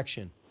take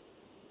action?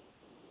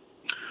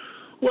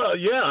 Well,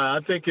 yeah, I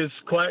think it's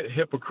quite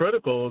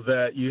hypocritical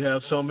that you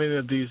have so many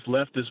of these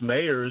leftist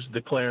mayors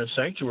declaring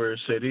sanctuary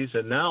cities,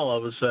 and now all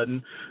of a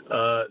sudden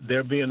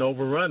they're being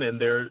overrun in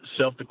their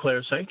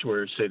self-declared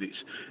sanctuary cities.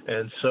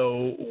 And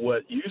so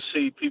what you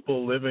see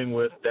people living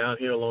with down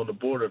here along the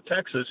border of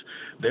Texas,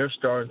 they're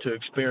starting to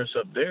experience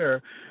up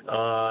there.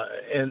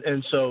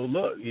 And so,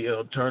 look,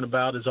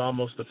 turnabout is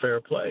almost a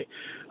fair play.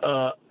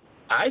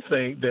 I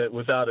think that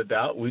without a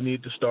doubt we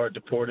need to start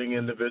deporting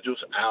individuals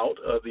out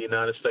of the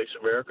United States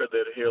of America that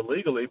are here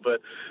legally. But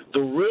the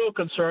real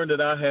concern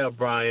that I have,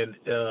 Brian,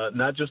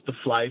 not just the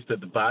flights that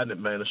the Biden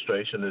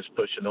administration is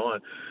pushing on,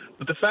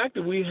 but the fact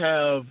that we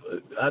have,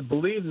 I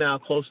believe now,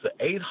 close to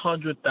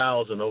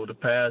 800,000 over the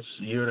past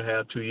year and a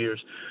half, 2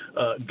 years,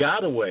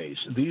 gotaways.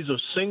 These are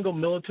single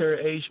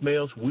military-aged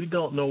males. We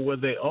don't know where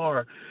they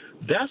are.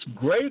 That's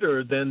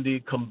greater than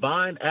the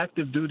combined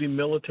active duty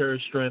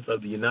military strength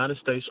of the United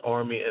States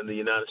Army and the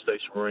United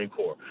States Marine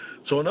Corps.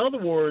 So in other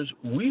words,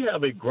 we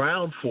have a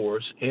ground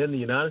force in the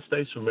United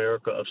States of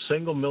America of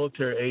single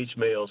military-aged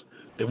males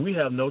that we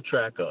have no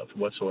track of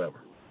whatsoever.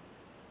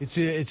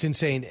 It's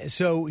insane.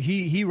 So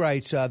he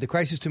writes, the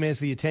crisis demands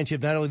the attention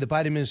of not only the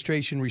Biden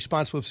administration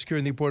responsible for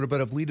securing the border, but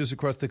of leaders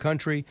across the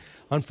country.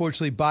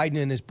 Unfortunately, Biden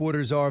and his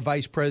border czar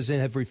vice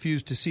president have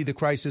refused to see the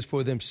crisis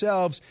for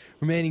themselves,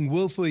 remaining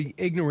willfully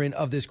ignorant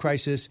of this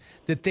crisis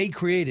that they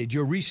created.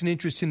 Your recent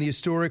interest in the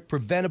historic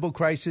preventable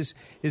crisis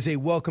is a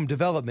welcome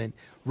development.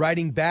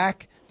 Writing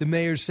back, the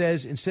mayor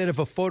says, instead of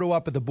a photo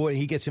op at the border,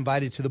 he gets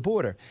invited to the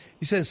border.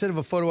 He said, instead of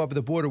a photo op at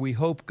the border, we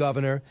hope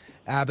Governor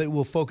Abbott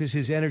will focus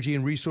his energy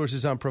and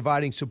resources on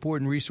providing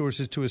support and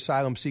resources to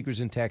asylum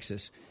seekers in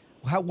Texas.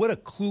 What a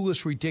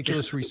clueless,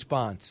 ridiculous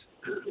response.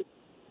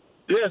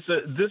 Yes,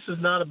 this is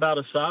not about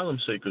asylum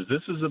seekers.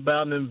 This is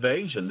about an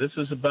invasion. This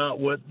is about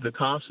what the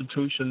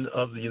Constitution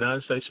of the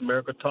United States of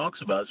America talks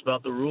about. It's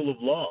about the rule of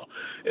law.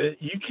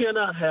 You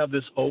cannot have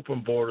this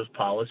open borders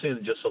policy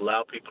and just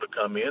allow people to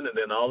come in, and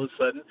then all of a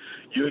sudden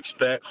you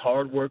expect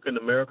hardworking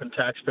American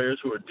taxpayers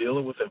who are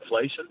dealing with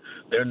inflation,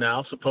 they're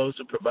now supposed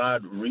to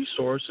provide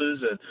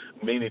resources and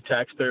meaning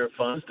taxpayer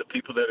funds to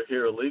people that are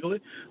here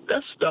illegally.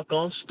 That's stuck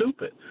on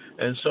stupid.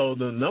 And so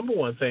the number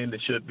one thing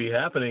that should be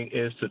happening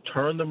is to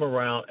turn them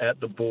around at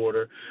the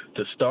border,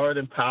 to start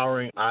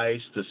empowering ICE,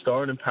 to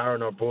start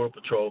empowering our Border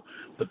Patrol.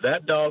 But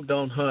that dog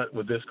don't hunt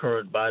with this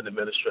current Biden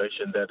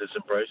administration that is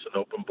embracing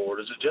open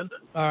borders agenda.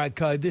 All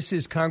right, this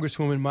is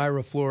Congresswoman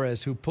Mayra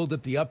Flores, who pulled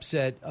up the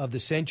upset of the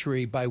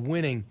century by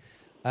winning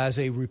as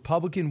a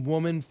Republican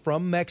woman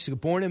from Mexico,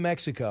 born in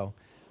Mexico,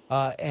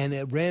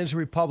 and ran as a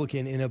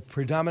Republican in a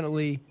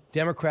predominantly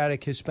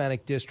Democratic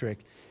Hispanic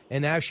district.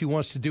 And now she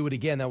wants to do it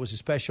again. That was a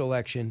special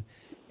election.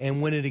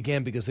 And win it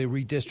again because they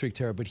redistrict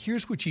her. But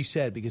here's what she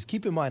said, because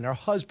keep in mind, her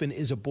husband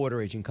is a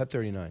border agent, cut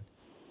 39.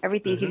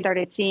 Everything he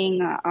started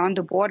seeing on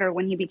the border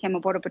when he became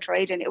a Border Patrol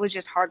agent, it was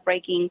just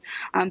heartbreaking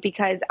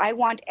because I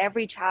want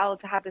every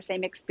child to have the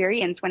same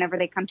experience whenever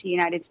they come to the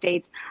United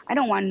States. I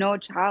don't want no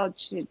child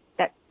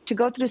to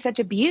go through such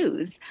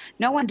abuse.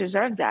 No one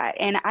deserves that.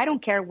 And I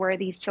don't care where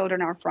these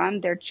children are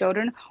from. They're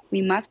children.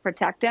 We must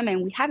protect them.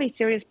 And we have a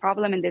serious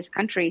problem in this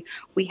country.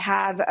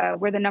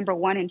 We're the number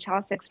one in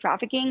child sex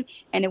trafficking.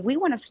 And if we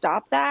want to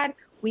stop that,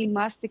 we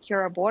must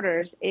secure our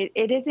borders.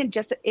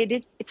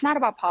 It's not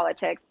about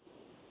politics.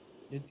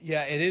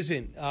 It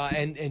isn't.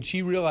 And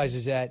she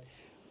realizes that.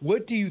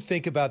 What do you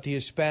think about the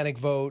Hispanic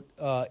vote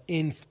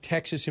in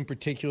Texas in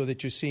particular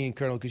that you're seeing,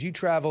 Colonel? Because you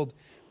traveled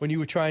when you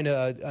were trying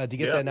to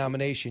get that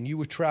nomination. You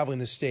were traveling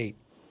the state.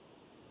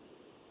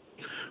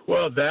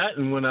 Well, that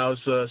and when I was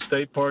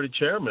state party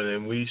chairman,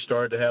 and we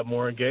started to have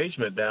more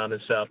engagement down in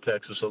South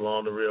Texas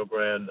along the Rio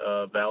Grande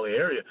Valley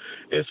area,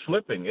 it's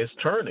flipping, it's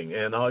turning,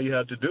 and all you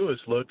have to do is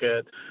look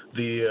at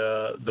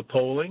the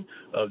polling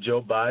of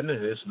Joe Biden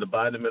and the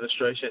Biden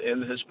administration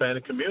in the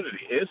Hispanic community.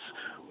 It's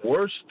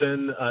worse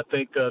than, I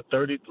think,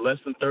 less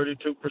than 32%,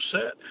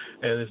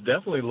 and it's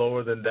definitely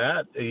lower than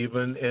that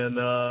even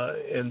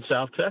in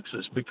South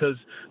Texas, because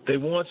they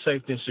want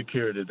safety and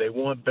security. They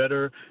want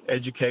better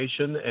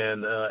education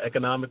and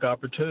economic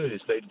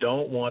opportunities. They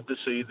don't want to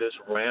see this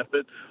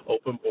rampant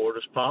open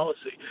borders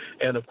policy.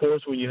 And, of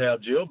course, when you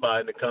have Jill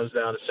Biden that comes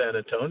down to San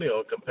Antonio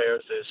and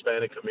compares the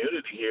Hispanic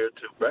community here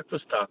to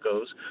breakfast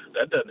tacos,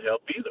 that doesn't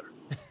help either.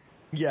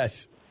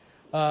 Yes.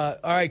 All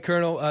right,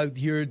 Colonel,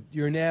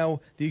 you're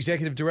now the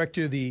executive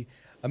director of the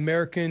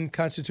American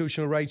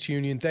Constitutional Rights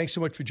Union. Thanks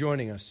so much for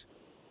joining us.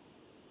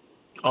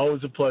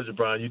 Always a pleasure,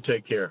 Brian. You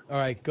take care. All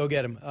right, go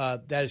get him.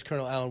 That is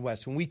Colonel Allen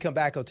West. When we come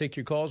back, I'll take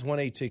your calls,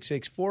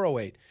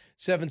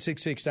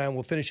 1-866-408-7669.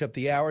 We'll finish up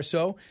the hour.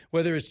 So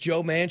whether it's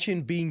Joe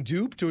Manchin being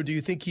duped or do you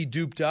think he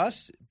duped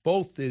us,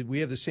 both, we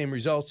have the same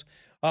results.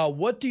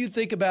 What do you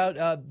think about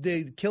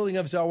the killing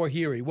of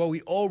Zawahiri? Well,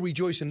 we all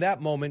rejoice in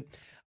that moment.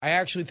 I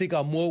actually think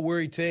I'm more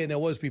worried today than I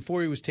was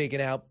before he was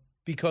taken out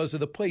because of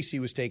the place he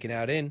was taken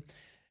out in.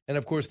 And,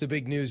 of course, the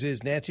big news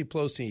is Nancy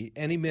Pelosi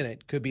any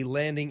minute could be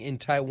landing in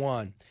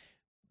Taiwan.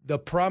 The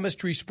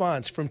promised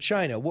response from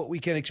China, what we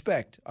can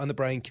expect on the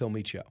Brian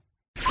Kilmeade Show.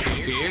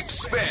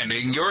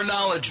 Expanding your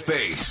knowledge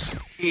base.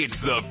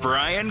 It's the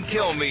Brian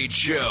Kilmeade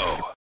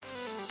Show.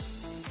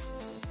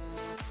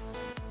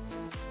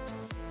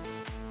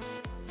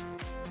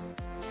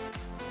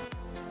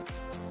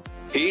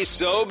 He's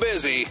so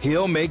busy,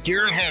 he'll make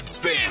your head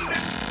spin.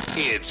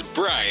 It's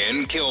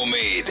Brian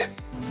Kilmeade.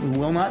 We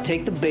will not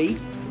take the bait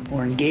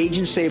or engage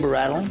in saber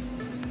rattling.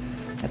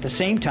 At the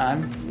same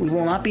time, we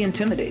will not be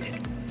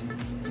intimidated.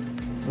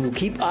 We will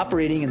keep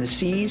operating in the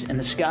seas and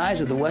the skies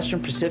of the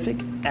Western Pacific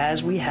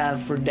as we have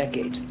for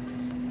decades.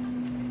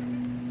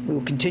 We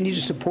will continue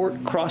to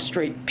support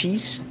cross-strait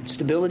peace,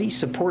 stability,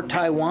 support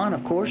Taiwan,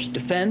 of course,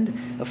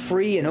 defend a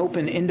free and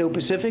open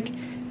Indo-Pacific,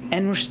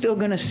 and we're still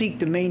going to seek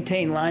to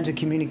maintain lines of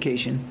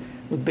communication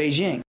with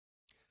Beijing.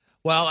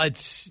 Well,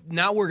 it's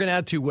not working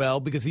out too well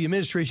because the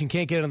administration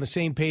can't get on the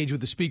same page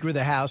with the Speaker of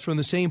the House from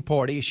the same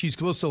party. She's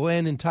supposed to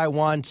land in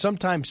Taiwan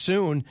sometime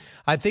soon,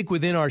 I think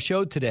within our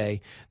show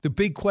today. The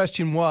big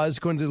question was,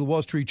 according to the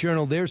Wall Street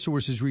Journal, their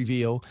sources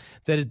reveal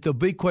that the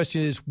big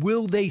question is,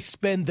 will they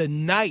spend the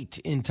night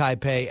in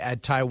Taipei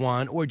at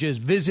Taiwan or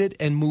just visit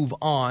and move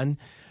on?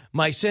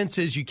 My sense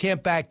is you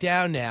can't back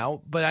down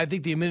now, but I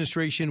think the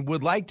administration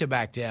would like to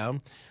back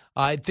down.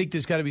 I think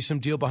there's got to be some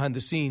deal behind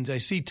the scenes. I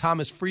see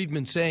Thomas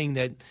Friedman saying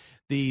that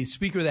the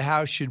Speaker of the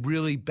House should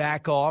really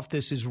back off.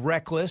 This is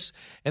reckless,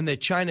 and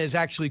that China has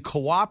actually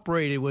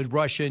cooperated with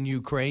Russia and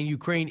Ukraine.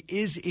 Ukraine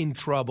is in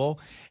trouble,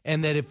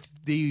 and that if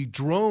the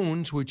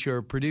drones, which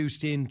are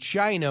produced in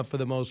China for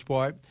the most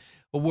part,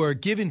 were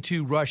given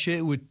to Russia,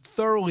 it would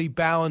thoroughly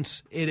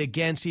balance it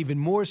against, even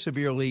more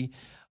severely,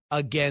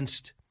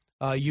 against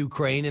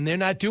Ukraine, and they're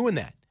not doing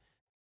that.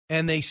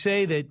 And they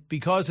say that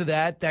because of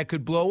that, that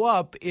could blow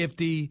up if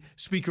the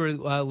Speaker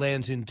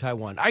lands in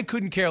Taiwan. I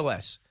couldn't care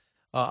less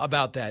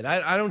about that.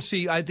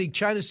 I think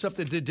China's stuff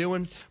that they're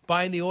doing,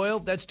 buying the oil,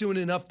 that's doing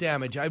enough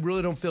damage. I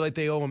really don't feel like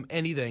they owe them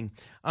anything.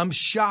 I'm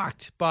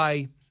shocked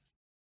by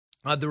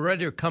the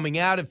rhetoric coming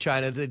out of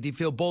China that they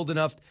feel bold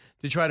enough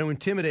to try to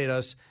intimidate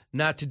us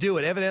not to do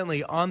it.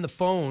 Evidently, on the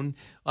phone,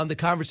 on the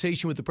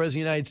conversation with the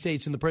President of the United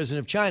States and the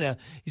President of China,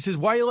 he says,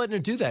 why are you letting her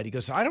do that? He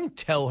goes, I don't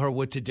tell her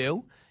what to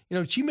do. You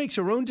know, she makes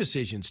her own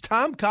decisions.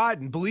 Tom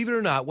Cotton, believe it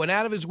or not, went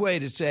out of his way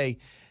to say,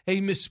 hey,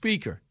 Ms.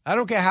 Speaker, I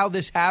don't care how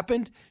this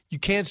happened. You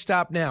can't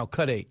stop now.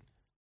 Cut 8.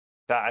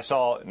 I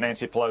saw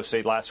Nancy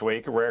Pelosi last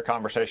week, a rare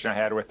conversation I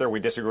had with her. We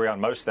disagree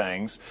on most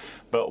things.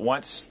 But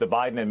once the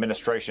Biden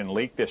administration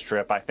leaked this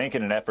trip, I think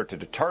in an effort to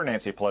deter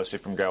Nancy Pelosi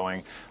from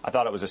going, I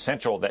thought it was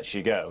essential that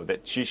she go,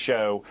 that she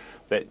show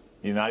that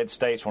the United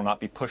States will not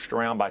be pushed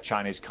around by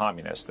Chinese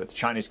communists, that the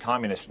Chinese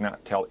communists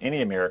not tell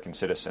any American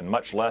citizen,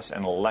 much less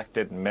an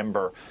elected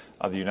member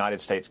of the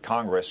United States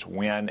Congress,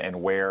 when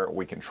and where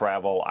we can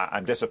travel.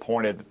 I'm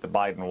disappointed that the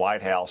Biden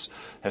White House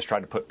has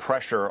tried to put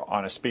pressure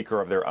on a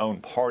speaker of their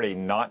own party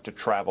not to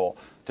travel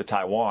to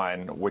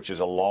Taiwan, which is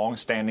a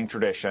long-standing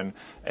tradition,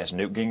 as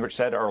Newt Gingrich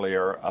said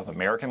earlier, of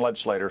American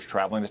legislators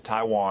traveling to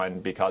Taiwan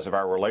because of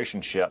our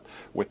relationship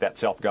with that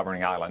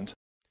self-governing island.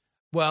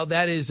 Well,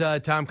 that is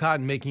Tom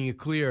Cotton making it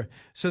clear.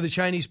 So the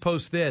Chinese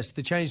post this.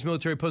 The Chinese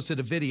military posted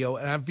a video,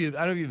 and I don't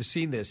know if you've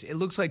seen this. It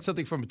looks like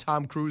something from a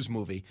Tom Cruise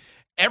movie.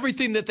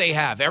 Everything that they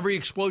have, every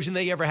explosion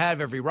they ever had,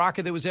 every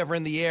rocket that was ever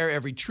in the air,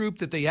 every troop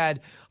that they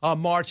had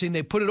marching,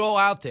 they put it all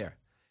out there.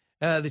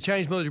 The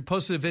Chinese military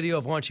posted a video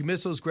of launching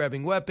missiles,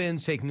 grabbing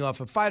weapons, taking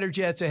off of fighter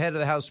jets ahead of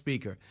the House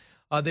Speaker.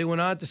 They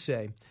went on to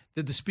say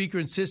that the speaker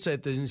insists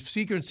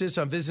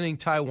on visiting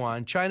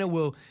Taiwan, China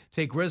will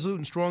take resolute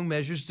and strong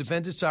measures to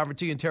defend its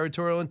sovereignty and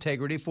territorial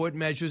integrity. For what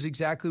measures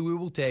exactly we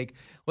will take,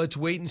 let's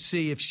wait and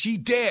see. If she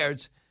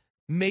dares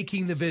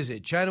making the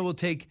visit, China will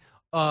take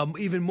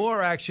even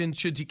more action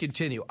should she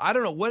continue. I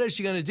don't know. What is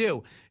she going to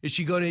do?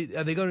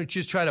 Are they going to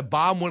just try to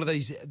bomb one of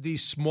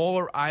these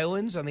smaller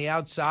islands on the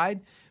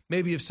outside?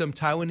 Maybe if some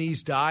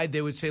Taiwanese died,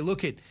 they would say,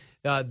 look,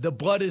 the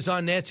blood is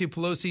on Nancy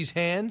Pelosi's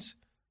hands.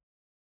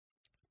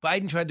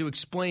 Biden tried to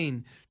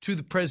explain to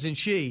the President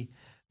Xi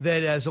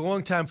that as a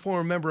longtime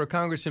former member of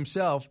Congress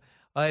himself,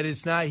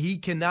 he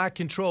cannot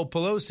control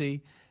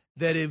Pelosi,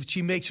 that if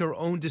she makes her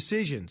own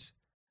decisions.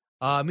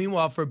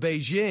 Meanwhile, for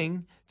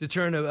Beijing to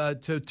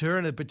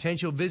turn a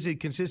potential visit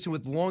consistent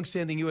with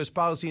longstanding U.S.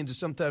 policy into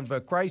some type of a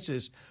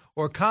crisis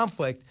or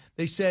conflict,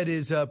 they said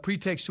is a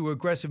pretext to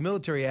aggressive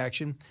military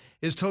action,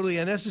 is totally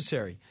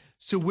unnecessary.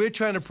 So we're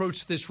trying to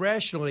approach this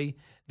rationally.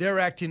 They're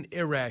acting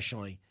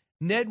irrationally.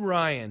 Ned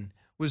Ryan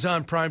was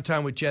on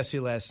Primetime with Jesse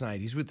last night.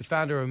 He's with the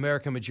founder of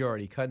American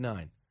Majority, Cut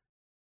 9.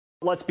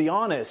 Let's be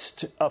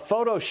honest, a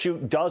photo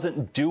shoot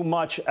doesn't do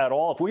much at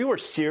all. If we were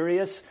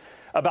serious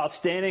about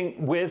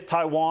standing with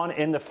Taiwan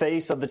in the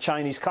face of the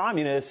Chinese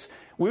communists,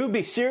 we would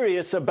be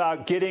serious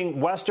about getting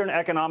Western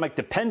economic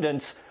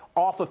dependence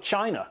off of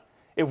China.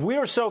 If we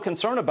were so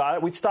concerned about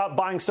it, we'd stop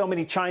buying so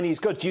many Chinese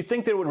goods. Do you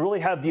think they would really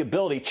have the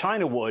ability,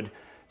 China would,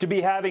 to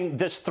be having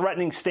this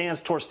threatening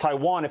stance towards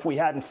Taiwan if we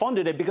hadn't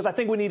funded it? Because I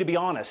think we need to be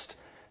honest.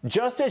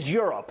 Just as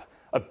Europe,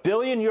 €1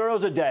 billion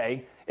a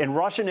day in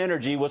Russian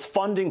energy was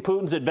funding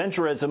Putin's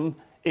adventurism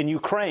in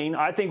Ukraine,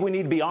 I think we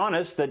need to be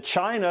honest that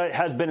China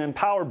has been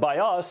empowered by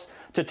us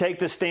to take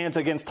this stance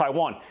against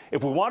Taiwan.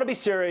 If we want to be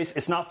serious,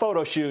 it's not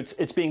photo shoots.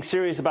 It's being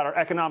serious about our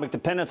economic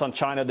dependence on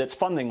China that's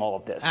funding all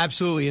of this.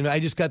 Absolutely. And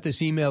I just got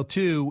this email,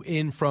 too,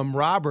 in from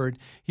Robert.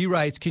 He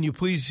writes, can you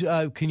please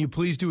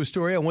do a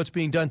story on what's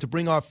being done to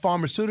bring our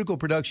pharmaceutical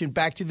production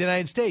back to the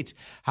United States?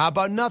 How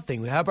about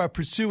nothing? How about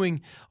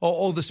pursuing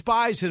all the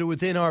spies that are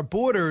within our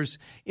borders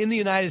in the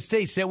United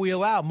States that we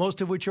allow, most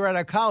of which are at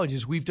our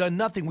colleges? We've done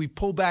nothing. We've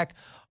pulled back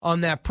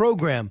on that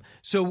program.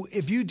 So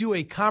if you do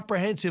a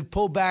comprehensive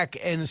pullback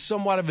and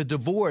somewhat of a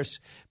divorce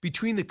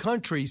between the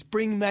countries,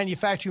 bring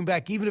manufacturing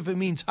back, even if it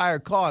means higher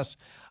costs,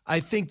 I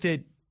think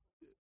that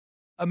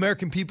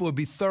American people would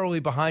be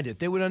thoroughly behind it.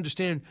 They would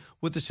understand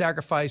what the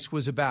sacrifice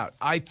was about.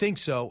 I think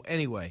so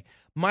anyway.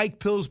 Mike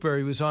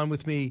Pillsbury was on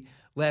with me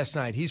last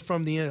night. He's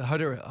from the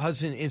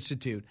Hudson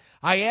Institute.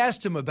 I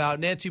asked him about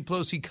Nancy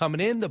Pelosi coming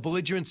in, the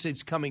belligerence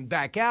that's coming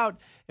back out,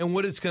 and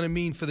what it's going to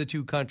mean for the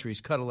two countries.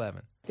 Cut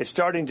 11. It's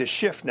starting to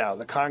shift now.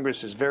 The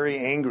Congress is very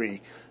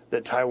angry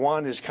that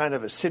Taiwan is kind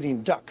of a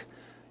sitting duck.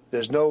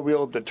 There's no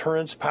real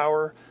deterrence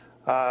power.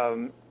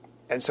 And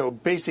so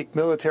basic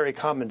military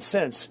common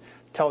sense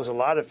tells a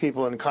lot of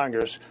people in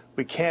Congress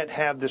we can't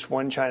have this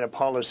one China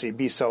policy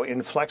be so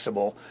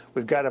inflexible.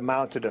 We've got to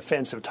mount a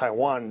defense of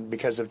Taiwan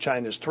because of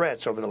China's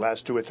threats over the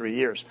last 2 or 3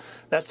 years.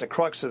 That's the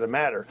crux of the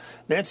matter.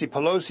 Nancy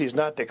Pelosi has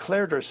not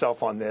declared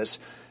herself on this.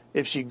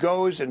 If she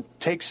goes and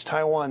takes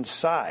Taiwan's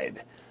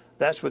side,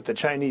 that's what the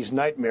Chinese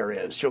nightmare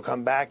is. She'll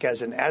come back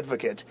as an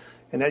advocate.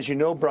 And as you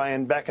know,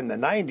 Brian, back in the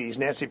 90s,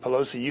 Nancy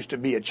Pelosi used to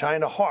be a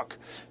China hawk.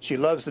 She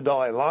loves the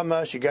Dalai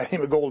Lama. She got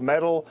him a gold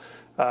medal.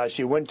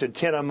 She went to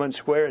Tiananmen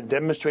Square and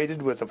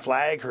demonstrated with a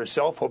flag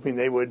herself, hoping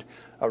they would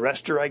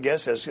arrest her, I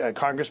guess, as a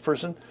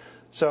congressperson.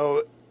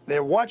 So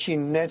they're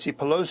watching Nancy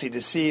Pelosi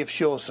to see if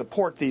she'll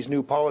support these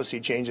new policy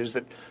changes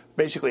that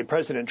basically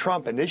President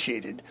Trump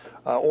initiated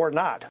or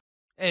not.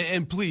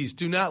 And please,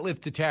 do not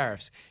lift the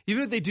tariffs.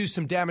 Even if they do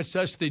some damage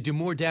to us, they do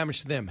more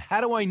damage to them.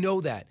 How do I know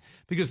that?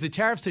 Because the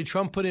tariffs that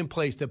Trump put in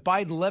place, that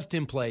Biden left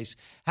in place,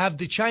 have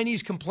the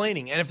Chinese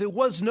complaining. And if it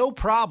was no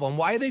problem,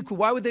 why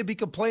would they be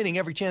complaining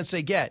every chance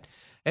they get?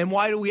 And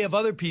why do we have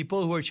other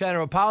people who are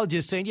China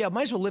apologists saying, yeah,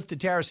 might as well lift the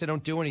tariffs, they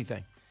don't do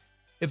anything?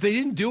 If they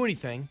didn't do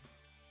anything,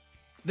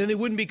 then they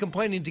wouldn't be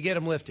complaining to get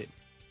them lifted.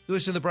 You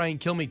listen to the Brian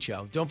Kilmeade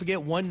Show. Don't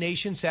forget One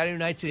Nation, Saturday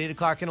nights at 8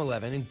 o'clock and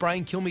 11. And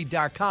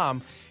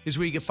BrianKilmeade.com is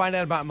where you can find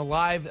out about my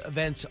live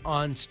events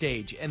on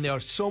stage. And they are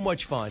so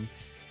much fun.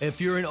 If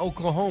you're in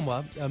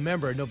Oklahoma,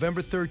 remember,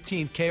 November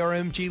 13th,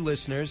 KRMG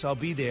listeners, I'll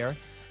be there.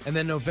 And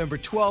then November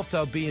 12th,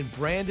 I'll be in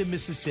Brandon,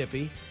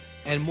 Mississippi.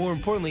 And more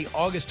importantly,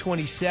 August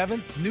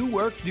 27th,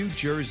 Newark, New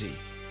Jersey.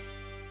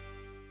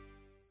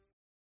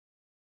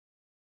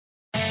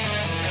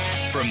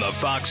 From the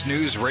Fox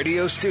News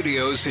radio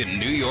studios in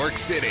New York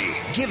City,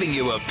 giving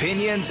you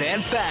opinions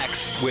and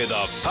facts with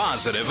a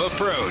positive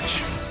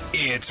approach.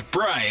 It's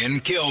Brian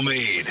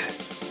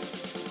Kilmeade.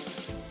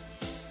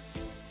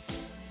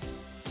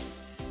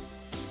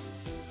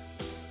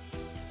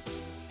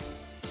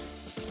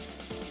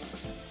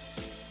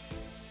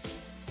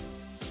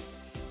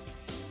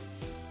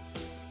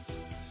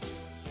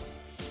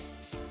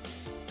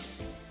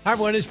 Hi,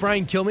 everyone. It's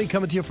Brian Kilmeade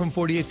coming to you from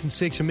 48th and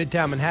 6th in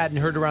Midtown Manhattan.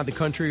 Heard around the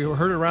country,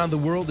 heard around the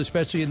world,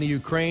 especially in the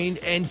Ukraine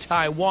and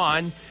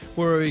Taiwan,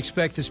 where we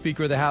expect the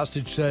Speaker of the House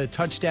to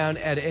touch down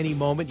at any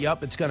moment.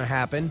 Yep, it's going to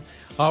happen.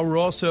 We're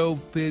also,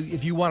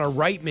 if you want to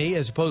write me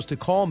as opposed to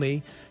call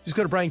me, just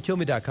go to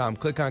BrianKilmeade.com,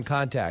 click on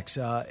contacts,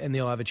 and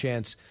they'll have a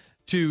chance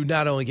to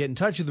not only get in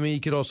touch with me, you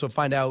could also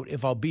find out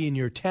if I'll be in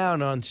your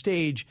town on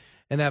stage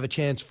and have a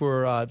chance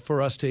for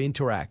us to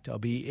interact. I'll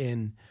be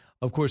in,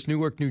 of course,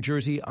 Newark, New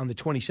Jersey on the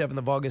 27th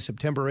of August,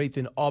 September 8th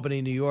in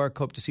Albany, New York.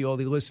 Hope to see all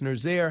the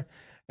listeners there.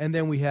 And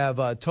then we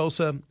have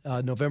Tulsa,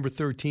 November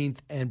 13th,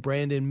 and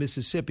Brandon,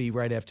 Mississippi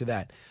right after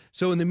that.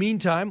 So in the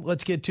meantime,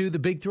 let's get to the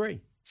big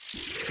three.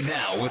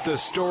 Now with the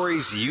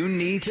stories you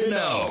need to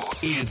know,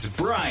 it's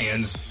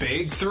Brian's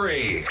Big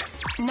Three.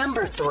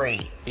 Number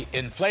 3. The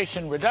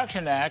Inflation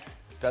Reduction Act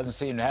doesn't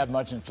seem to have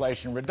much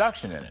inflation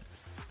reduction in it.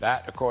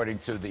 That, according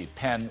to the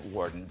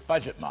Penn-Wharton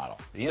budget model.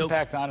 The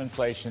impact on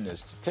inflation is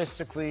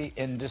statistically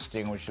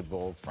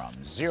indistinguishable from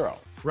zero.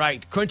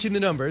 Right. Crunching the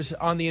numbers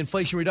on the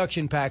Inflation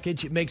Reduction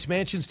Package, it makes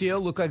Manchin's deal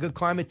look like a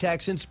climate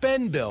tax and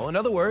spend bill. In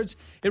other words,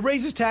 it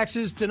raises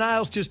taxes,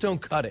 denials just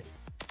don't cut it.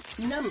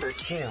 Number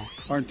 2.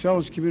 Our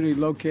intelligence community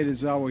located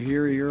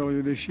Zawahiri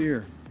earlier this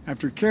year.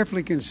 After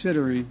carefully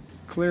considering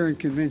clear and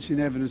convincing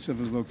evidence of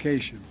his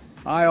location,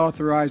 I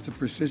authorized a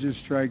precision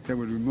strike that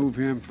would remove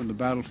him from the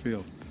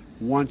battlefield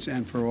once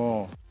and for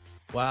all.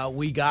 Wow,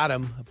 we got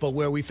him, but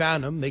where we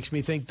found him makes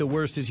me think the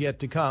worst is yet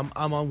to come.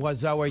 Amon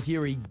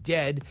Zawahiri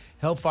dead.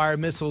 Hellfire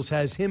Missiles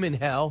has him in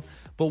hell.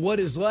 But what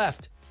is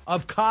left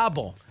of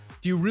Kabul?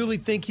 Do you really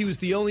think he was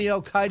the only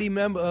Al-Qaeda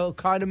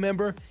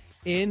member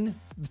in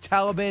the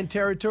Taliban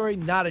territory?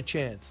 Not a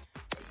chance.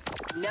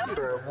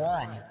 Number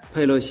 1.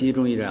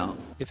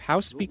 If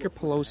House Speaker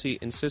Pelosi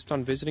insists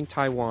on visiting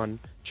Taiwan,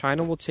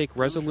 China will take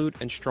resolute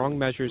and strong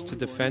measures to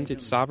defend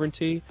its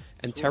sovereignty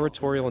and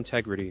territorial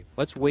integrity.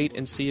 Let's wait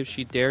and see if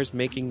she dares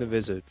making the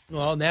visit.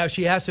 Well, now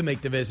she has to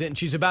make the visit, and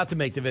she's about to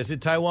make the visit.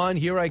 Taiwan,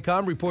 here I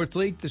come. Reports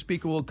leak. The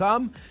Speaker will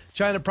come.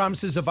 China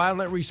promises a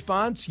violent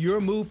response.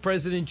 Your move,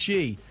 President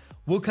Xi.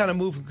 What kind of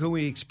move can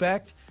we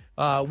expect?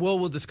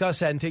 We'll discuss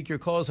that and take your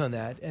calls on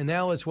that. And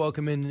now let's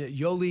welcome in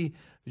Yoli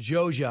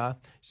Joja,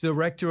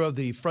 Director of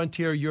the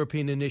Frontier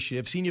European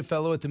Initiative, Senior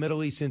Fellow at the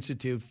Middle East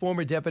Institute,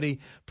 former Deputy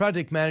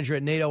Project Manager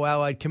at NATO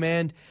Allied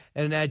Command,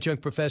 and an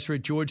Adjunct Professor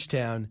at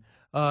Georgetown.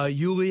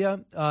 Yulia,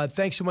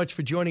 thanks so much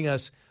for joining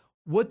us.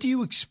 What do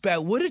you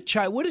expect? What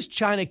is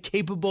China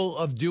capable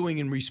of doing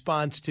in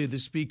response to the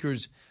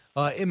Speaker's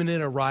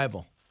imminent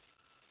arrival?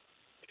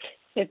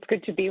 It's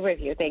good to be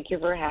with you. Thank you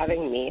for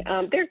having me.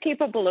 They're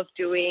capable of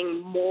doing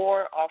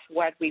more of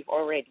what we've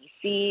already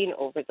seen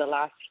over the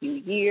last few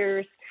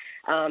years.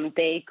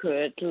 They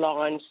could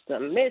launch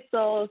some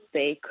missiles.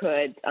 They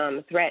could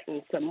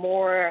threaten some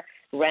more,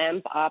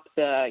 ramp up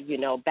the,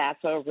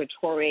 battle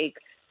rhetoric,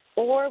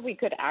 or we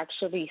could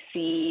actually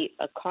see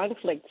a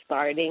conflict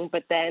starting.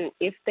 But then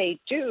if they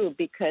do,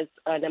 because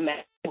an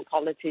American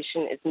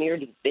politician is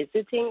merely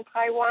visiting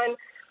Taiwan,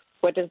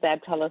 what does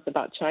that tell us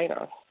about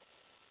China?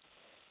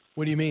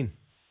 What do you mean?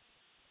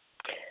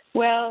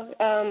 Well,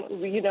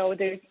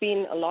 there's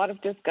been a lot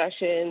of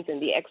discussions in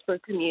the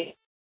expert community.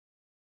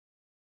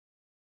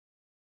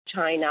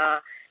 China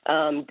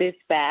this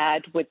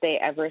bad? Would they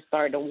ever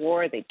start a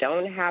war? They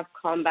don't have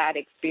combat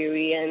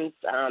experience,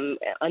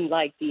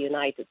 unlike the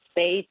United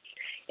States.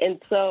 And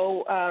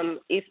so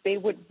if they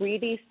would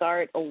really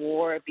start a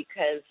war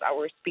because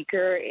our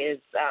speaker is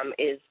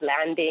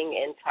landing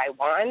in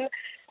Taiwan,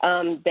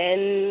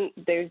 then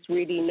there's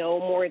really no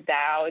more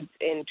doubt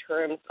in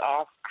terms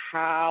of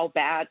how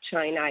bad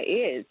China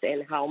is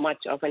and how much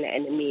of an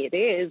enemy it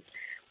is.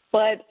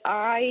 But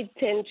I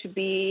tend to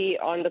be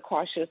on the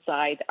cautious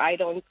side. I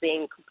don't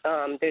think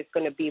there's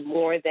going to be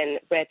more than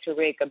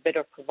rhetoric, a bit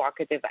of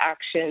provocative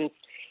actions.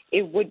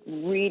 It would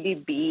really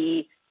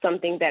be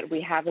something that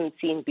we haven't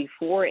seen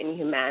before in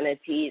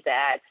humanity,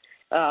 that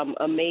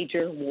a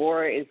major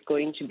war is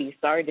going to be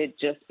started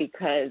just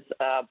because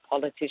a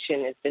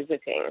politician is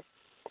visiting.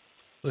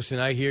 Listen,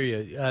 I hear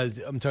you.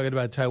 I'm talking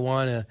about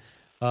Taiwan,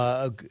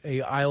 a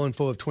island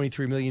full of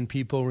 23 million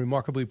people,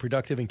 remarkably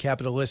productive and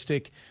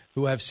capitalistic,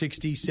 who have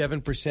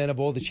 67% of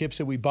all the chips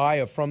that we buy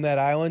are from that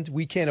island.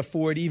 We can't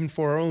afford, even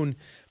for our own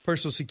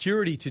personal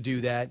security, to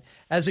do that.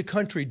 As a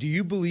country, do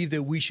you believe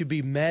that we should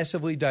be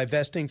massively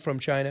divesting from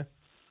China?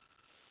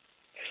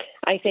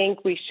 I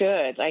think we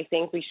should. I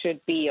think we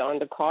should be on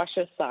the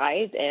cautious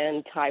side,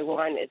 and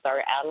Taiwan is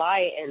our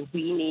ally, and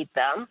we need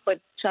them. But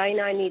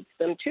China needs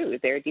them, too.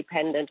 They're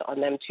dependent on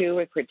them,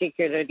 too,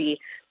 particularly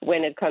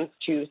when it comes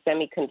to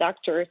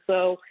semiconductors.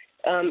 So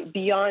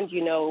beyond,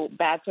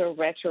 battle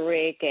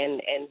rhetoric and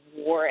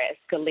war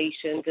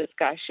escalation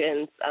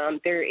discussions,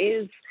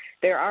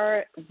 there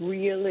are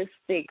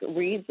realistic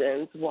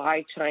reasons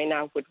why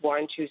China would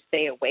want to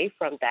stay away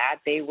from that.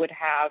 They would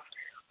have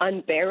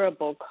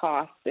unbearable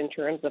costs in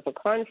terms of a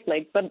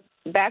conflict. But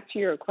back to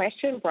your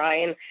question,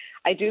 Brian,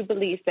 I do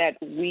believe that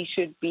we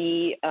should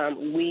be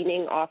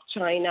weaning off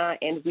China,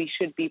 and we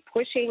should be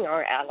pushing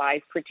our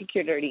allies,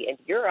 particularly in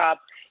Europe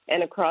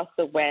and across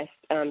the West,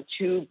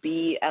 to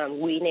be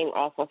weaning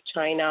off of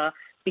China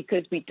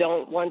because we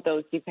don't want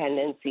those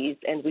dependencies,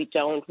 and we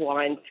don't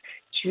want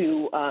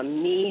to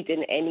need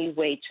in any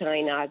way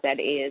China that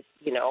is,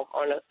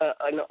 on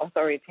an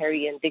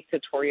authoritarian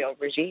dictatorial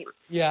regime.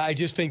 Yeah, I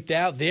just think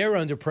that they're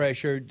under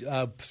pressure.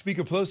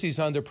 Speaker Pelosi is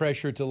under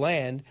pressure to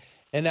land,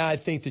 and now I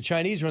think the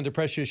Chinese are under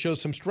pressure to show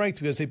some strength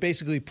because they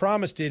basically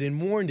promised it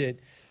and warned it.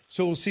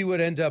 So we'll see what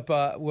ends up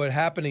what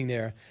happening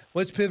there.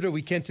 Let's pivot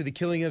we can to the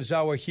killing of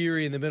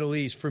Zawahiri in the Middle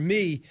East. For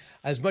me,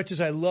 as much as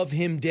I love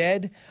him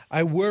dead,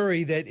 I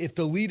worry that if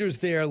the leaders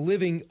there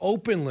living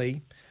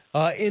openly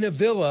in a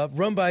villa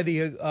run by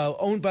the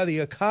owned by the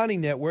Haqqani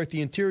network,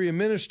 the interior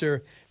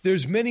minister,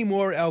 there's many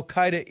more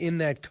al-Qaeda in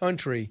that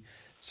country.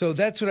 So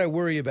that's what I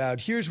worry about.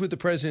 Here's what the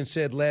president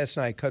said last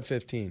night, cut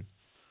 15.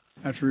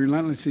 After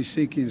relentlessly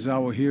seeking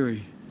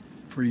Zawahiri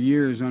for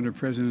years under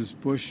Presidents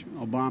Bush,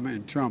 Obama,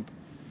 and Trump,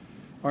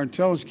 our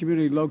intelligence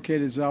community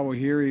located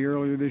Zawahiri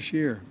earlier this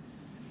year.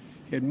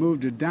 He had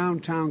moved to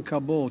downtown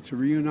Kabul to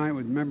reunite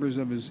with members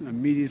of his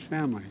immediate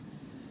family.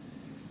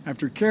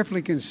 After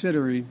carefully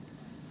considering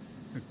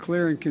the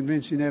clear and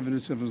convincing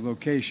evidence of his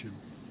location,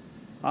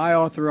 I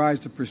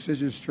authorized a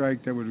precision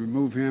strike that would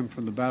remove him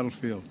from the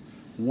battlefield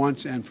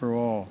once and for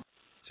all.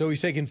 So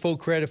he's taking full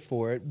credit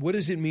for it. What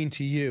does it mean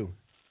to you?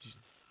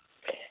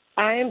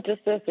 I am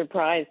just as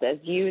surprised as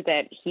you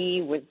that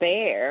he was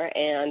there,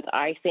 and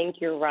I think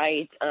you're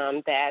right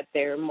that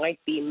there might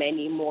be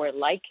many more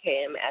like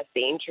him, as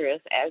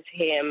dangerous as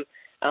him,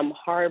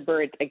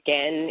 harbored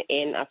again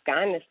in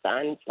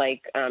Afghanistan. It's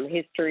like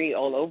history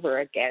all over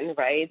again,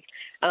 right?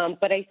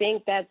 But I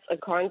think that's a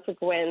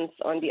consequence.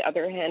 On the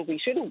other hand, we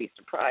shouldn't be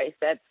surprised.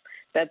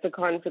 That's a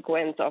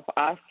consequence of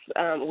us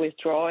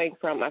withdrawing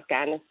from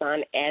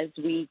Afghanistan as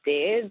we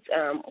did,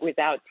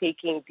 without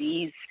taking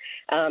these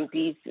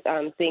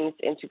things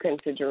into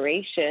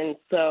consideration.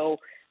 So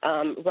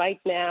right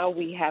now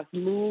we have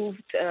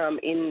moved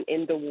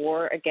in the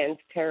war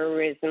against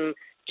terrorism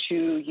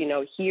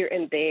to, here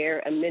and there,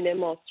 a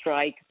minimal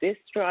strike. This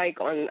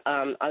strike on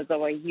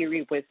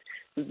al-Zawahiri was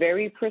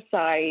very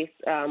precise.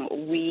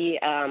 We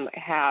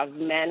have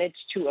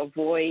managed to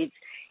avoid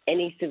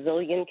any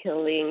civilian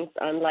killings,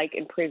 unlike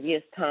in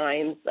previous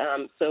times.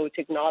 So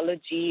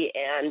technology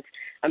and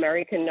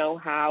American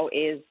know-how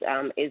is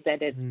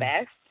at its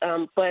best.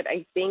 But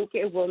I think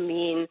it will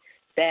mean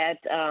that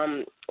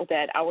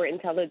our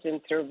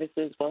intelligence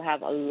services will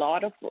have a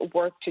lot of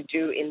work to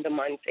do in the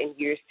months and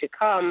years to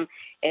come,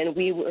 and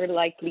we will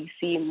likely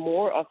see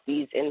more of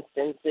these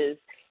instances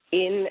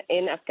in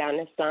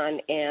Afghanistan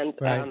and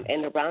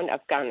around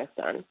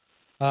Afghanistan.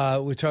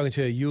 We're talking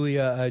to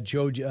Yulia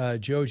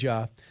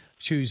Joja.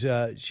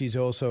 She's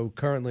also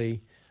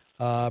currently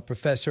a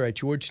professor at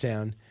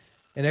Georgetown,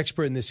 an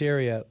expert in this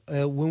area.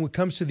 When it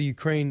comes to the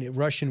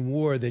Ukraine-Russian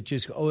war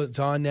it's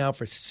on now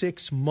for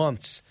 6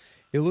 months,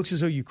 it looks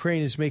as though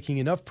Ukraine is making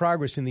enough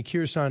progress in the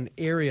Kherson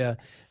area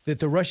that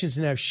the Russians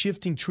are now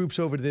shifting troops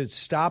over to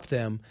stop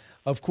them.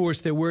 Of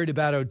course, they're worried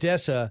about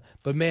Odessa,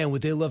 but man,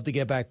 would they love to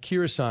get back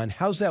Kherson.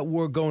 How's that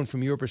war going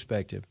from your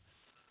perspective?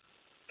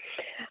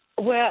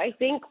 Well, I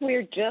think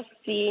we're just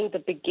seeing the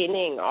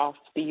beginning of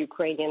the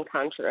Ukrainian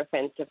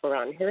counteroffensive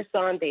around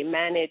Kherson. They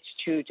managed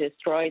to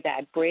destroy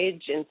that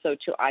bridge, and so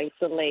to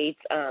isolate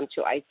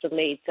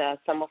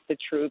some of the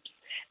troops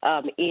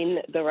in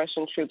the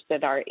Russian troops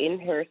that are in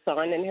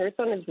Kherson. And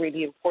Kherson is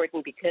really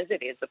important because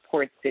it is a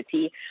port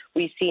city.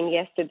 We've seen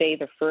yesterday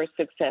the first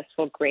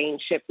successful grain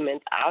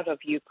shipment out of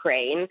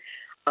Ukraine.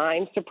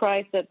 I'm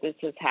surprised that this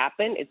has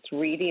happened. It's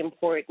really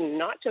important,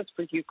 not just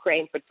for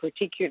Ukraine, but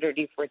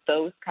particularly for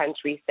those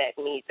countries that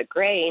need the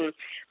grain.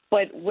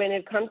 But when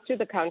it comes to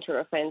the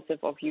counteroffensive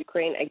of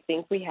Ukraine, I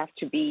think we have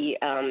to be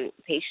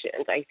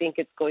patient. I think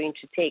it's going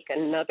to take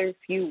another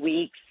few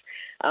weeks.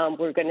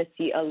 We're going to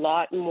see a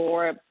lot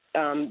more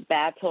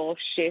battle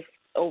shifts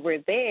over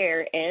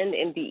there and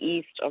in the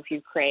east of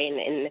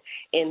Ukraine,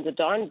 in the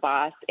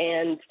Donbass.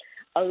 And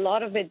a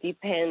lot of it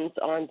depends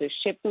on the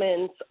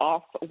shipments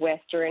of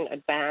Western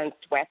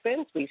advanced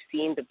weapons. We've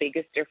seen the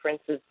biggest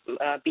differences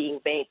being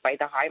made by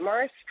the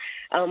HIMARS,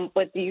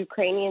 but the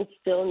Ukrainians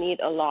still need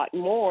a lot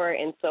more.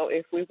 And so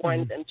if we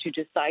want them to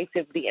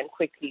decisively and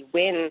quickly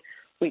win,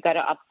 we got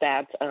to up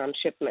that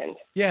shipment.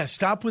 Yeah,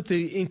 stop with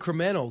the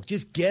incremental.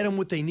 Just get them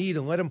what they need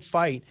and let them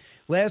fight.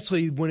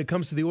 Lastly, when it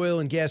comes to the oil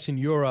and gas in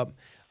Europe,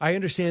 I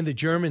understand the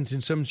Germans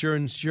in some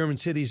German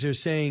cities are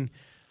saying,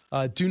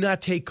 do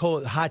not take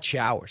hot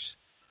showers.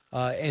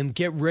 And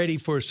get ready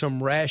for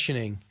some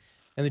rationing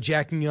and the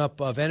jacking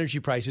up of energy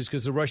prices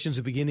because the Russians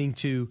are beginning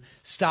to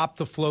stop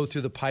the flow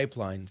through the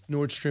pipeline,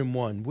 Nord Stream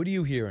 1. What are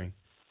you hearing?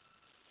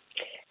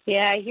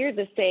 Yeah, I hear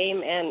the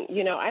same. And,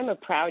 I'm a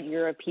proud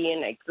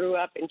European. I grew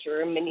up in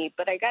Germany.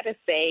 But I got to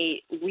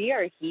say, we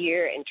are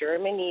here and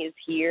Germany is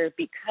here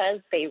because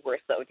they were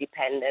so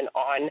dependent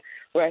on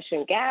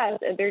Russian gas.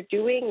 And they're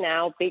doing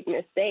now big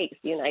mistakes.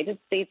 The United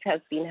States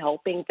has been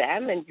helping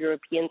them and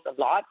Europeans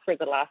a lot for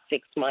the last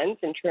 6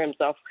 months in terms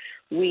of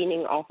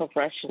weaning off of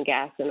Russian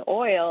gas and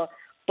oil.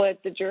 But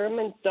the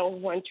Germans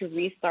don't want to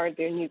restart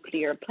their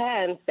nuclear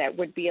plants. That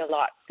would be a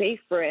lot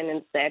safer and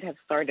instead have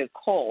started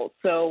coal.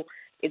 So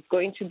it's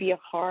going to be a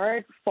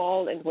hard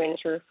fall and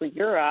winter for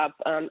Europe,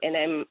 and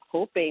I'm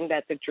hoping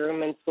that the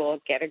Germans will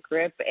get a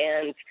grip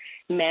and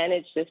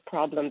manage this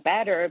problem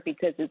better,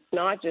 because it's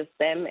not just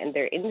them and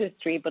their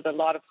industry, but a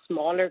lot of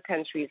smaller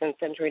countries in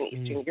Central and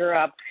Eastern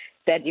Europe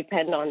that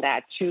depend on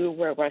that too,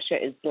 where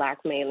Russia is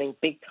blackmailing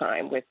big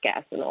time with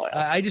gas and oil.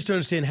 I just don't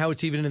understand how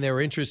it's even in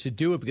their interest to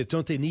do it, because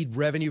don't they need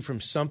revenue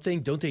from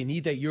something? Don't they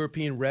need that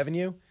European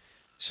revenue?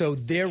 So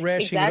they're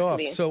rationing it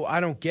off. So I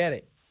don't get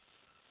it.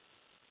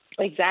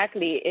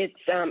 Exactly.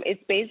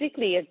 It's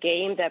basically a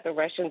game that the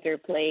Russians are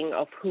playing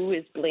of who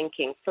is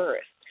blinking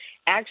first.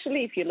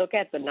 Actually, if you look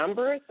at the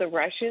numbers, the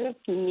Russians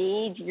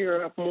need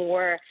Europe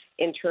more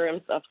in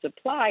terms of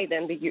supply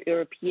than the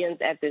Europeans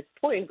at this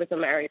point, with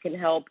American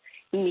help,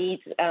 need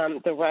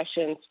the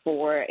Russians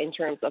in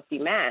terms of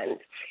demand.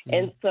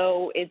 And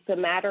so it's a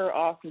matter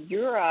of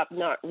Europe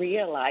not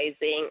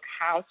realizing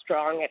how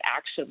strong it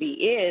actually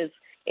is.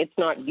 It's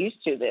not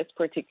used to this,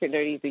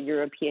 particularly the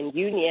European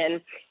Union.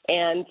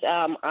 And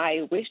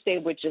I wish they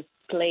would just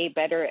play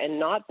better and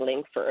not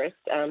blink first,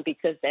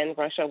 because then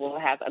Russia will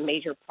have a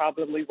major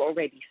problem. We've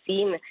already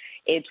seen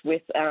it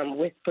with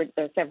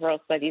several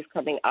studies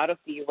coming out of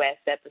the U.S.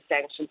 that the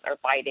sanctions are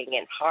biting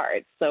in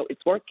hard. So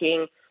it's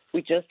working.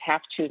 We just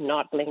have to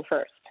not blink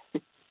first.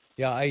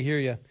 Yeah, I hear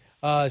you.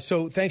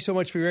 So thanks so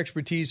much for your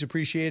expertise.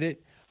 Appreciate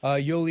it.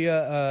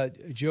 Yulia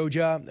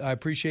Joja, I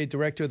appreciate,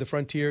 Director of the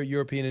Frontier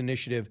European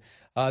Initiative.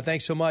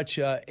 Thanks so much.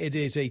 It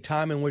is a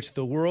time in which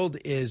the world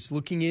is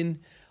looking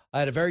in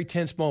at a very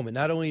tense moment,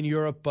 not only in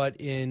Europe, but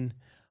in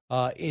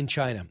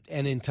China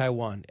and in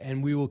Taiwan.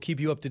 And we will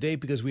keep you up to date,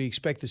 because we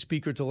expect the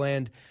speaker to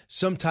land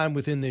sometime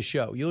within this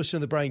show. You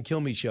listen to The Brian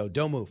Kilmeade Show.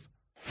 Don't move.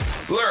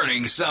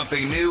 Learning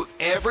something new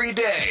every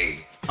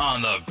day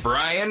on The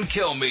Brian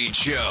Kilmeade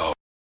Show.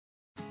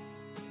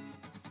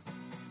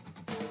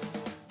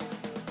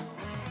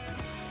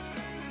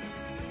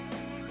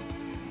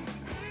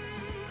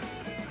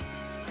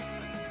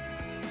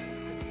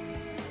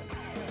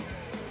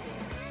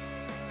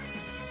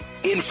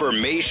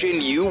 Information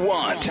you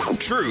want,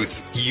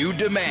 truth you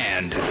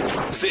demand.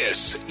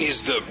 This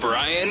is The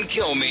Brian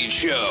Kilmeade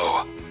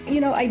Show.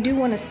 You know, I do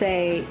want to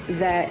say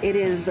that it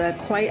is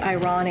quite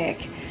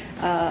ironic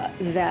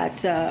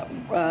that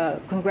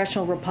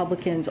congressional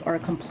Republicans are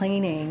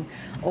complaining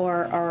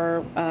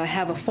or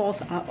have a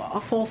false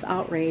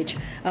outrage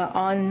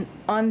on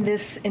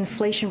this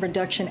Inflation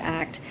Reduction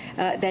Act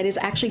that is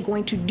actually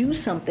going to do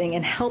something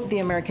and help the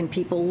American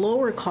people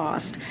lower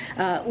cost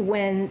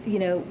when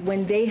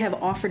they have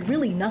offered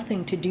really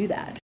nothing to do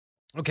that.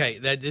 Okay,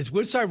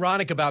 what's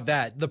ironic about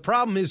that? The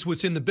problem is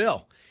what's in the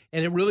bill.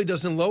 And it really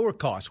doesn't lower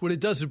costs. What it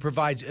does is it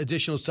provides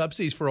additional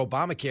subsidies for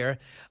Obamacare.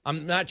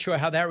 I'm not sure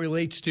how that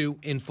relates to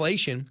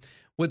inflation.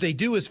 What they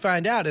do is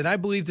find out, and I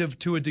believe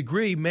that to a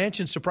degree,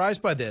 Manchin's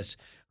surprised by this.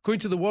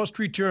 According to the Wall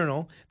Street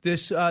Journal,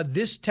 this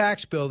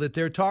tax bill that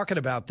they're talking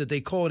about, that they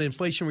call an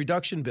Inflation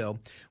Reduction Bill,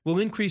 will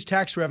increase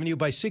tax revenue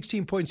by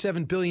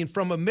 $16.7 billion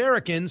from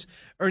Americans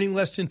earning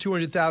less than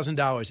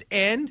 $200,000.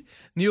 And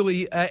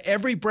nearly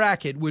every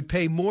bracket would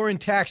pay more in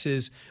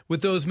taxes,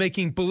 with those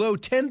making below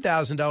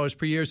 $10,000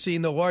 per year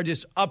seeing the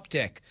largest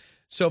uptick.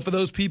 So for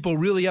those people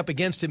really up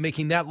against it,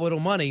 making that little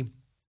money,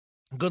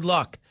 good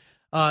luck.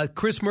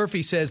 Chris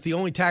Murphy says the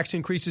only tax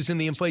increases in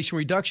the Inflation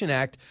Reduction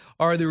Act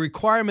are the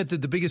requirement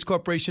that the biggest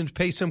corporations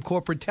pay some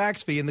corporate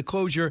tax fee and the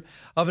closure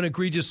of an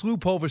egregious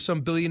loophole for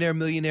some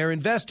millionaire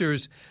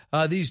investors.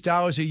 These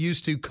dollars are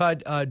used to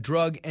cut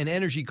drug and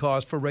energy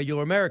costs for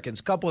regular Americans.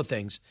 Couple of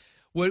things.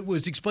 What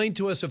was explained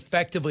to us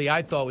effectively,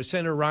 I thought, was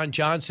Senator Ron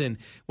Johnson.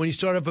 When you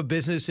start up a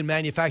business in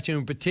manufacturing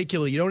in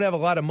particular, you don't have a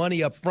lot of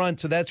money up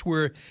front, so that's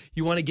where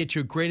you want to get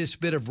your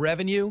greatest bit of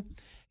revenue.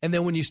 And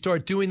then when you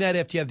start doing that,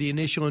 after you have the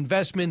initial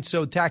investment,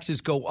 so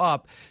taxes go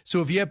up. So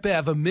if you have to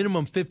have a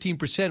minimum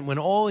 15%, when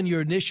all in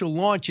your initial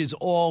launch is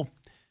all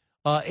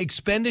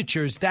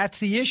expenditures, that's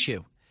the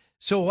issue.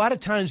 So a lot of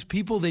times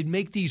people that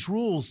make these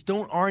rules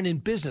aren't in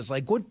business.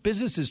 Like, what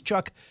business has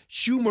Chuck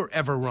Schumer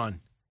ever run?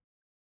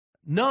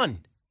 None.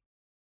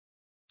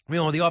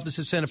 The Office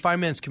of Senate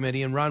Finance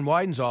Committee and Ron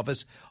Wyden's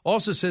office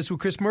also says what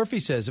Chris Murphy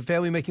says. A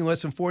family making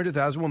less than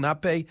 $400,000 will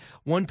not pay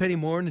 1 penny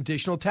more in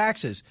additional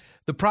taxes.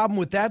 The problem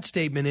with that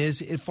statement is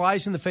it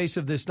flies in the face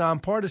of this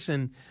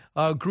nonpartisan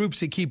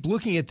groups that keep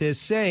looking at this,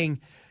 saying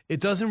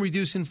it doesn't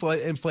reduce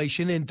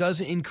inflation and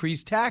doesn't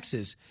increase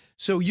taxes.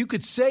 So you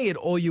could say it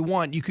all you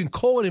want. You can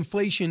call it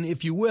inflation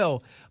if you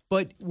will.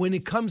 But when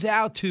it comes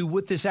out to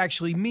what this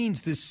actually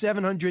means, this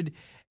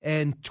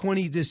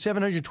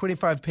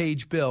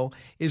 725-page bill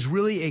is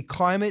really a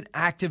climate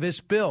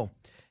activist bill.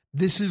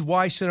 This is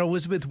why Senator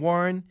Elizabeth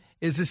Warren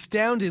is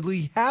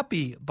astoundingly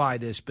happy by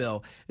this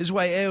bill. This is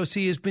why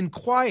AOC has been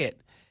quiet.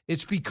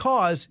 It's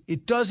because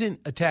it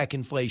doesn't attack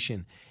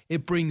inflation.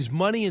 It brings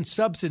money and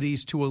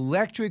subsidies to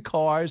electric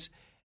cars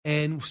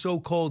and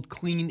so-called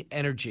clean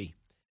energy.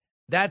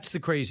 That's the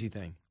crazy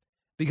thing,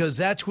 because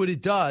that's what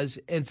it does,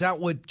 and it's not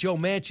what Joe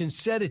Manchin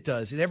said it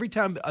does. And every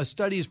time a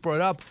study is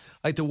brought up,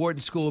 like the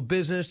Wharton School of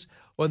Business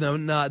or the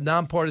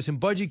Nonpartisan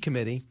Budget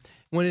Committee,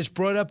 when it's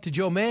brought up to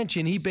Joe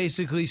Manchin, he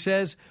basically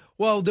says,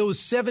 well, those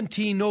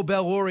 17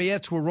 Nobel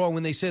laureates were wrong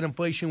when they said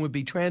inflation would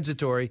be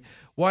transitory.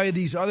 Why are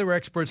these other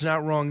experts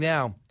not wrong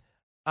now?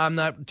 I'm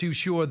not too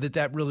sure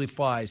that really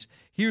flies.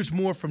 Here's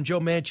more from Joe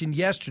Manchin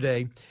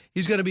yesterday.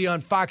 He's going to be on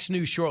Fox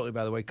News shortly,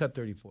 by the way. Cut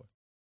 34.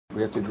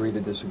 We have to agree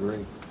to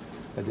disagree,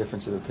 a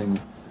difference of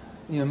opinion.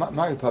 You know,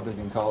 my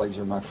Republican colleagues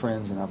are my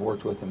friends, and I've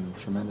worked with them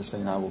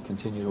tremendously, and I will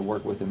continue to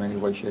work with them any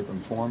way, shape,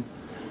 and form.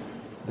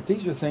 But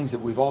these are things that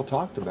we've all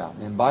talked about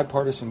in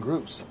bipartisan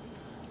groups.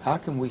 How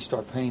can we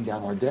start paying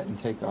down our debt and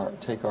take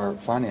our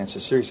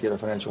finances seriously, get our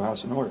financial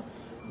house in order?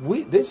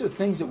 These are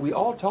things that we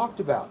all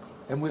talked about,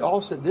 and we all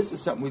said this is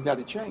something we've got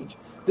to change.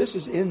 This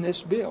is in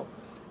this bill.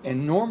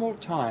 In normal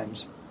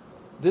times,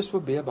 this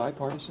would be a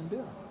bipartisan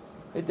bill.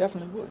 It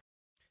definitely would.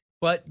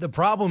 But the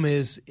problem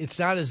is it's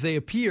not as they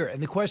appear.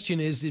 And the question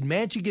is, did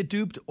Manchin get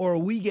duped, or are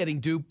we getting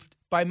duped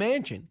by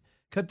Manchin?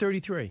 Cut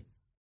 33.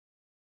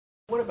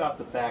 What about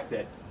the fact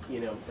that,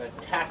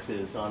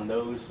 taxes on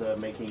those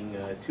making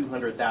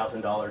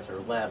 $200,000 or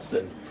less?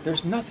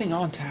 There's nothing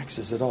on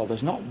taxes at all.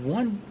 There's not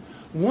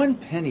one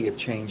penny of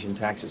change in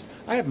taxes.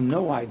 I have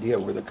no idea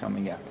where they're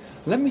coming at.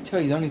 Let me tell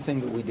you the only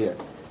thing that we did.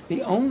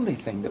 The only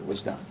thing that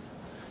was done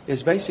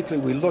is basically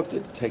we looked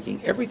at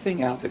taking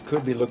everything out that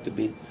could be looked to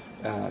be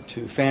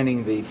to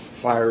fanning the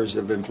fires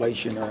of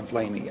inflation or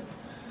inflaming it.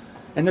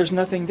 And there's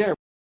nothing there.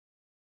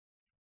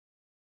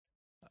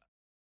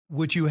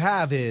 What you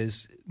have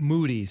is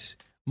Moody's,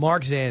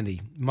 Mark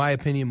Zandi, in my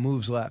opinion,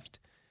 moves left.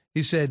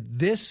 He said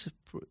this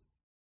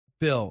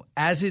bill,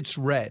 as it's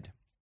read,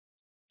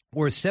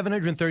 worth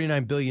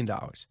 $739 billion,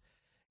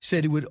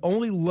 said it would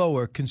only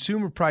lower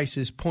consumer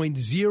prices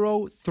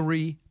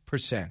 0.03%.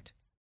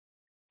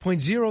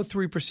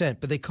 0.03%,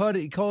 but they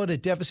call it a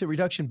deficit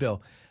reduction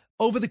bill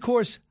over the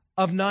course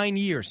of 9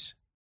 years.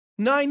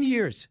 9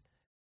 years.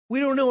 We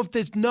don't know if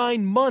this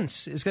 9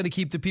 months is going to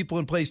keep the people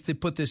in place to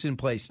put this in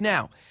place.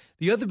 Now,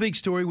 the other big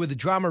story where the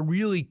drama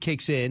really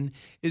kicks in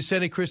is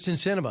Senator Kristen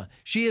Sinema.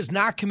 She is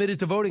not committed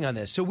to voting on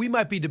this. So we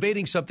might be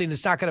debating something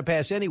that's not going to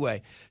pass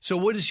anyway. So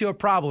what is your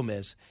problem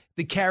is?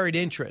 The carried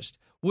interest.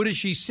 What has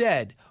she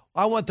said?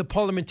 I want the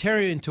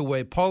parliamentarian to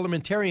weigh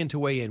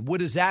in.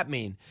 What does that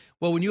mean?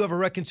 Well, when you have a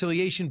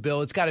reconciliation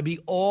bill, it's got to be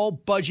all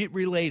budget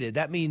related.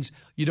 That means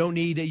you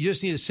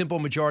just need a simple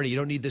majority. You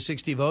don't need the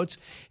 60 votes.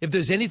 If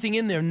there's anything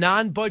in there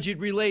non-budget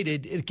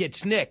related, it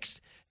gets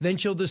nixed. Then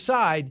she'll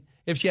decide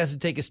if she has to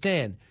take a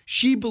stand.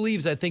 She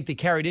believes, I think, the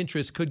carried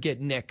interest could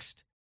get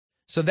nixed.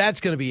 So that's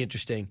going to be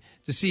interesting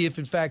to see if,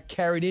 in fact,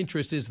 carried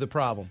interest is the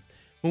problem.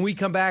 When we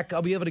come back,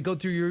 I'll be able to go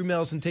through your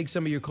emails and take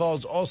some of your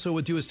calls. Also,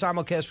 we'll do a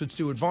simulcast with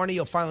Stuart Varney.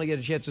 You'll finally get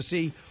a chance to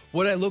see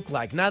what I look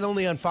like, not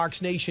only on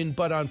Fox Nation,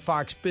 but on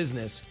Fox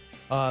Business.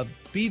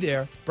 Be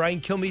there,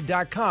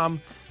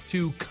 BrianKilmeade.com,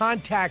 to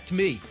contact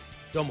me.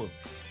 Don't move.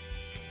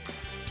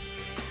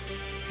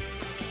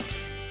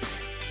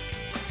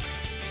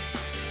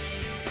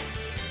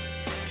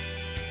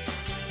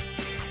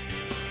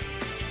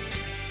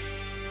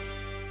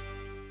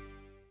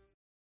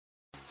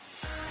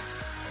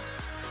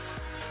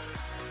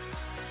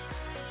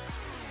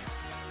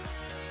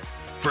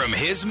 From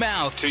his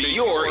mouth to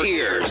your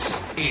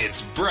ears,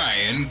 it's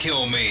Brian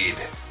Kilmeade.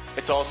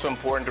 It's also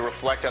important to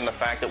reflect on the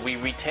fact that we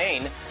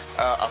retain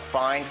a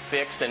find,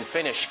 fix, and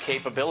finish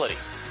capability.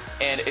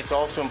 And it's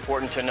also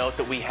important to note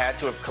that we had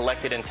to have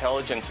collected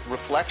intelligence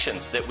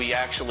reflections that we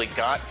actually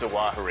got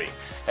Zawahiri.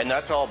 And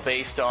that's all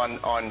based on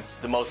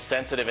the most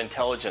sensitive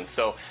intelligence.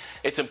 So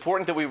it's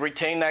important that we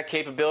retain that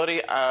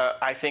capability.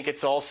 I think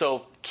it's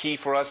also key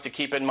for us to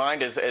keep in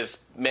mind, as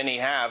many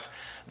have,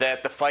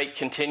 that the fight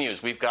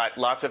continues. We've got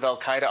lots of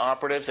al-Qaeda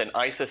operatives and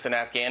ISIS in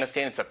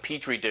Afghanistan. It's a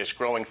petri dish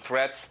growing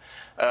threats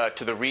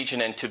to the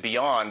region and to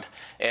beyond.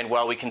 And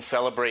while we can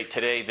celebrate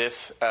today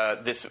this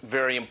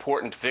very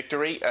important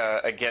victory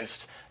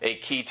against a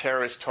key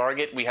terrorist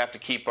target, we have to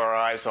keep our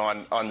eyes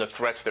on the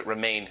threats that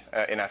remain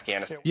in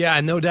Afghanistan.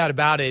 Yeah, no doubt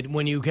about it.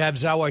 When you have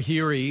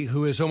Zawahiri,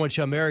 who has so much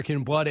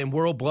American blood and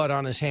world blood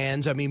on his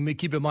hands, I mean,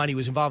 keep in mind he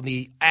was involved in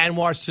the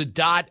Anwar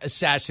Sadat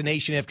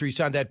assassination after he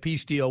signed that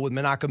peace deal with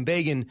Menachem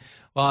Begin,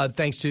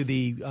 thanks to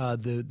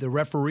the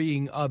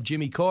refereeing of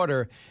Jimmy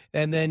Carter.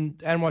 And then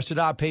Anwar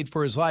Sadat paid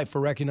for his life for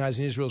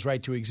recognizing Israel's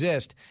right to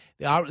exist.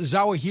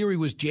 Zawahiri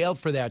was jailed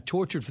for that,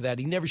 tortured for that.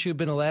 He never should have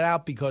been let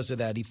out because of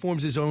that. He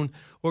forms his own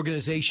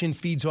organization,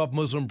 feeds off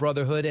Muslim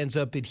Brotherhood, ends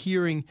up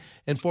adhering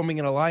and forming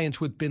an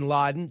alliance with bin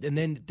Laden. And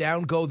then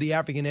down go the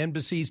African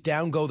embassies,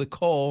 down go the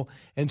coal,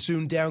 and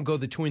soon down go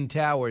the Twin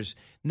Towers.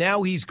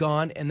 Now he's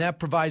gone, and that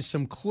provides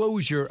some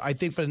closure, I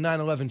think, for the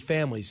 9/11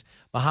 families.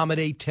 Mohammed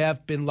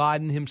Atef, bin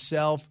Laden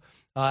himself,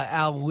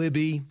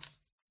 al-Libi,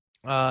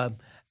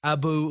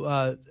 Abu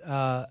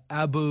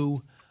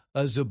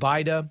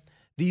Zubaydah.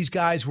 These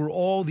guys were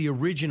all the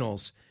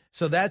originals.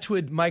 So that's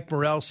what Mike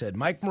Morrell said.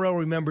 Mike Morrell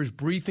remembers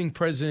briefing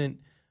President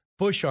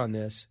Bush on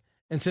this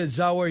and said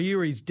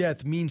Zawahiri's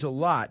death means a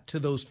lot to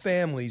those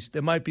families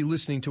that might be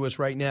listening to us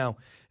right now,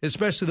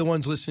 especially the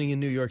ones listening in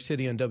New York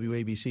City on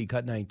WABC,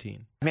 Cut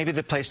 19. Maybe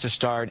the place to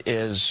start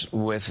is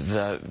with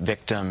the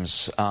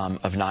victims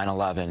of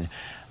 9/11.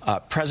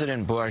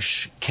 President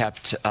Bush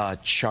kept a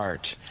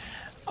chart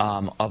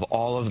of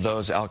all of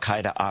those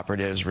al-Qaeda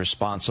operatives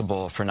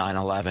responsible for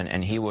 9/11,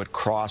 and he would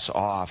cross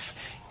off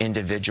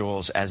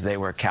individuals as they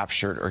were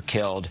captured or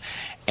killed.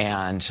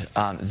 And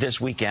this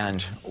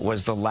weekend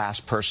was the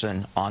last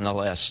person on the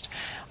list,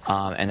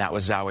 and that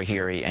was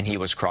Zawahiri, and he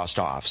was crossed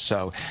off.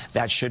 So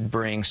that should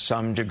bring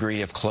some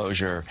degree of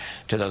closure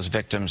to those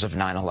victims of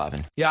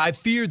 9/11. Yeah, I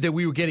feared that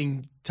we were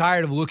getting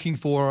tired of looking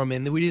for him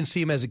and that we didn't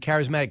see him as a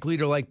charismatic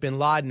leader like bin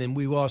Laden, and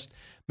we lost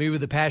maybe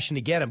the passion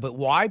to get him. But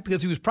why?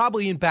 Because he was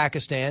probably in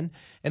Pakistan,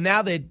 and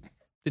now that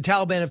the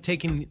Taliban have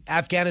taken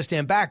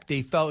Afghanistan back,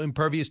 they felt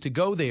impervious to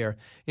go there,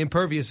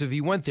 impervious if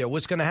he went there.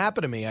 What's going to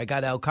happen to me? I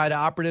got al-Qaeda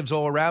operatives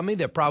all around me.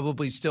 They're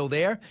probably still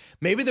there.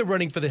 Maybe they're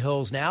running for the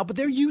hills now, but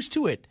they're used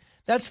to it.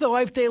 That's the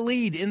life they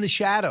lead in the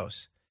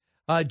shadows.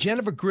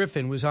 Jennifer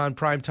Griffin was on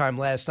primetime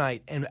last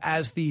night, and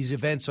as these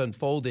events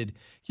unfolded,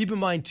 keep in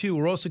mind, too,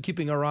 we're also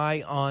keeping our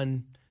eye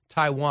on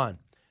Taiwan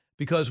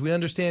because we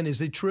understand,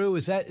 is it true?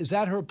 Is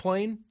that her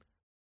plane?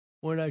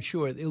 We're not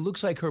sure. It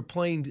looks like a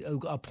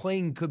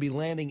plane could be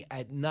landing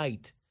at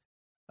night.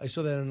 I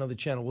saw that on another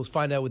channel. We'll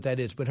find out what that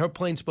is. But her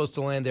plane's supposed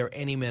to land there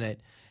any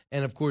minute.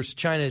 And, of course,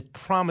 China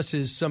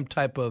promises some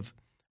type of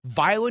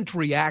violent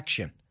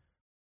reaction.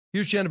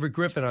 Here's Jennifer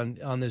Griffin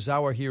on the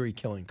Zawahiri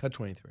killing. Cut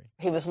 23.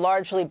 He was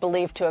largely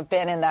believed to have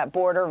been in that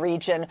border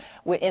region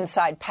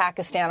inside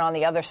Pakistan on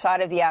the other side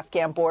of the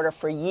Afghan border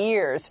for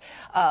years.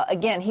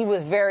 Again, he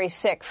was very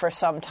sick for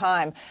some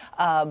time,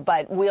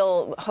 but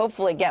we'll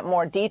hopefully get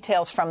more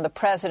details from the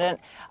president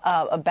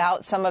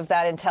about some of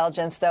that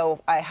intelligence,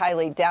 though I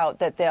highly doubt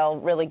that they'll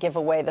really give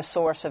away the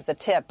source of the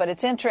tip. But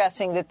it's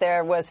interesting that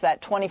there was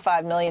that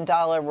 $25 million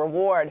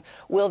reward.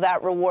 Will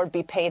that reward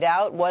be paid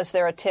out? Was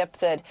there a tip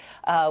that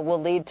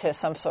will lead to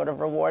some sort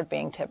of reward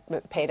being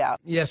paid out?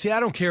 Yeah, see,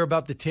 I don't care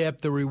about the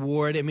tip, the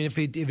reward. I mean, if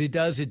it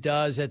does, it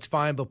does. That's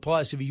fine. But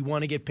plus, if you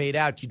want to get paid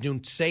out, you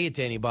don't say it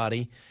to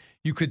anybody.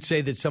 You could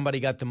say that somebody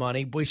got the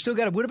money. But we still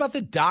got it. What about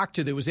the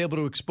doctor that was able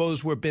to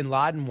expose where bin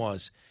Laden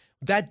was?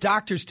 That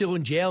doctor's still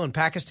in jail in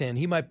Pakistan.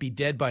 He might be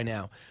dead by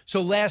now.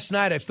 So last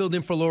night I filled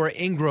in for Laura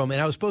Ingraham,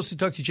 and I was supposed to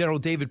talk to General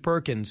David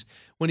Perkins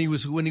when he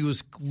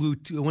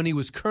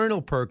was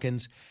Colonel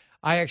Perkins.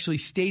 I actually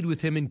stayed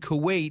with him in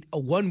Kuwait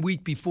 1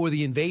 week before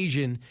the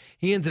invasion.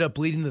 He ended up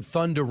leading the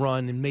Thunder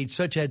Run and had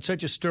such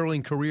a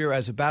sterling career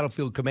as a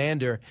battlefield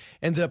commander,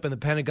 ended up in the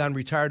Pentagon,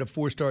 retired a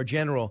 4-star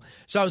general.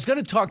 So I was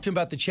going to talk to him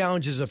about the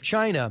challenges of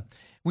China.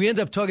 We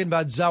ended up talking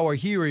about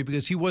Zawahiri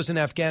because he was in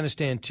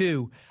Afghanistan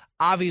too.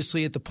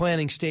 Obviously at the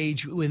planning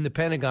stage in the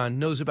Pentagon,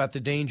 knows about the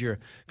danger.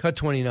 Cut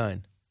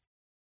 29.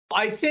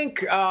 I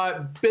think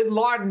bin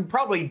Laden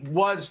probably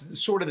was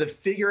sort of the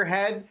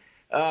figurehead.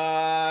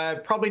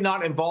 Probably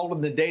not involved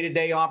in the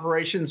day-to-day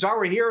operations.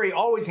 Zawahiri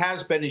always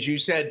has been, as you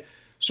said,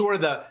 sort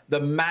of the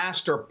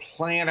master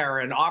planner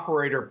and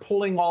operator,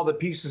 pulling all the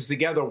pieces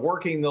together,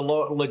 working the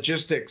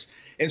logistics.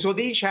 And so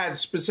they each had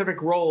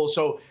specific roles.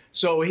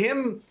 So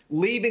him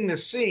leaving the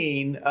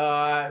scene,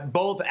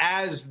 both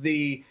as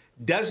the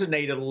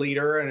designated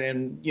leader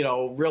and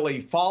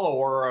really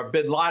follower of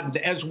bin Laden,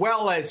 as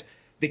well as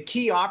the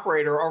key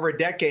operator over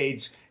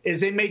decades,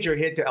 is a major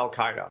hit to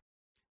al-Qaeda.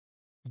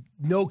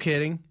 No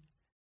kidding.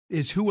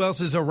 Is who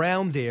else is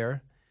around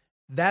there.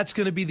 That's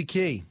going to be the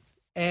key.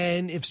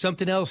 And if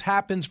something else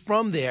happens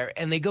from there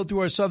and they go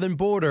through our southern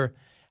border,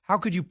 how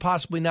could you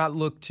possibly not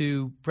look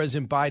to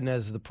President Biden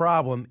as the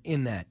problem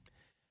in that?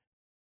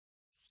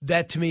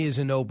 That, to me, is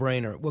a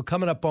no-brainer. We're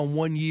coming up on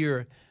 1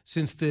 year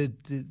since the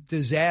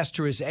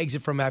disastrous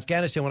exit from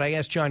Afghanistan. When I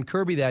asked John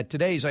Kirby that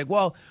today, he's like,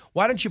 well,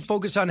 why don't you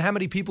focus on how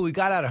many people we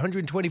got out,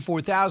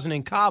 124,000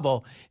 in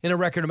Kabul in a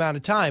record amount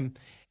of time?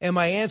 And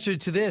my answer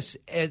to this,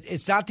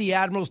 it's not the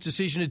admiral's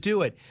decision to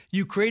do it.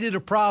 You created a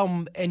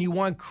problem and you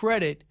want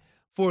credit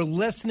for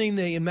lessening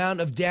the amount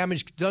of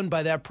damage done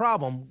by that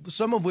problem,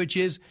 some of which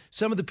is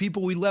some of the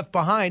people we left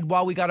behind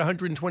while we got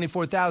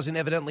 124,000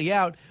 evidently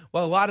out,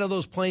 while a lot of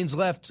those planes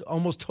left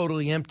almost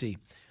totally empty.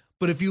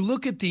 But if you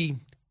look at the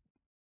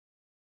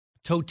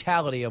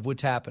totality of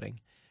what's happening,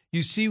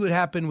 you see what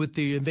happened with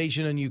the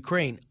invasion on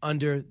Ukraine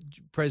under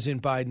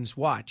President Biden's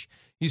watch.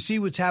 You see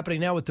what's happening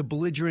now with the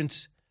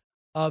belligerence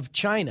of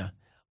China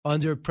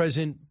under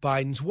President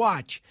Biden's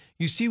watch.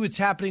 You see what's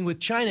happening with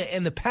China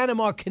and the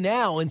Panama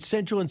Canal in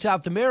Central and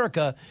South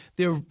America,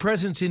 their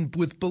presence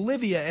with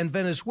Bolivia and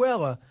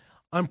Venezuela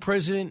on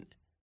President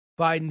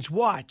Biden's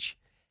watch.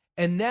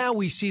 And now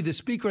we see the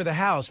Speaker of the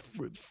House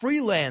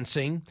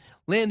freelancing,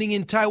 landing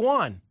in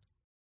Taiwan.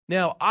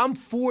 Now, I'm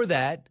for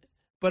that,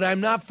 but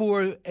I'm not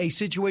for a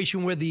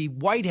situation where the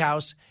White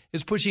House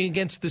is pushing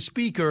against the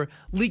Speaker,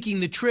 leaking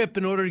the trip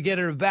in order to get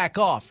her to back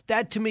off.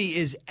 That, to me,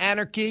 is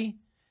anarchy.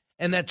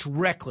 And that's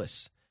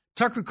reckless.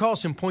 Tucker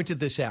Carlson pointed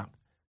this out.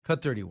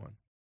 Cut 31.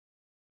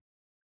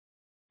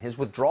 His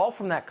withdrawal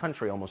from that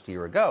country almost a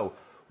year ago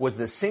was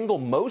the single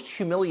most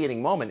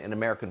humiliating moment in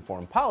American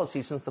foreign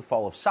policy since the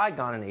fall of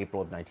Saigon in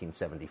April of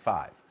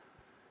 1975.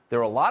 There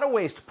are a lot of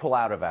ways to pull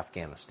out of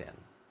Afghanistan.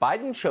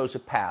 Biden chose a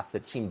path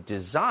that seemed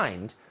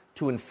designed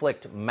to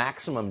inflict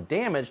maximum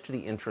damage to the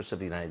interests of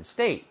the United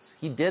States.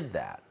 He did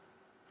that.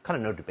 Kind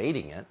of no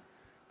debating it.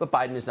 But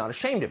Biden is not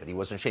ashamed of it. He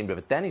wasn't ashamed of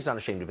it then. He's not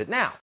ashamed of it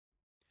now.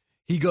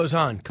 He goes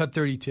on, cut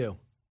 32.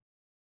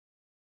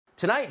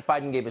 Tonight,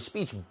 Biden gave a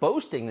speech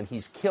boasting that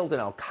he's killed an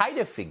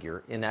al-Qaeda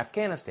figure in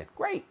Afghanistan.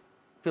 Great.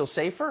 Feel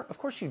safer? Of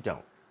course you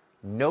don't.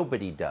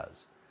 Nobody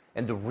does.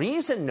 And the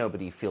reason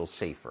nobody feels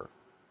safer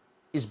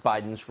is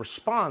Biden's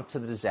response to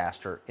the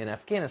disaster in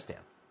Afghanistan.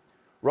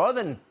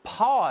 Rather than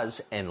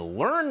pause and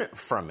learn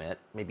from it,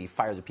 maybe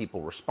fire the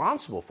people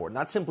responsible for it,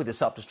 not simply the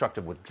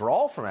self-destructive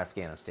withdrawal from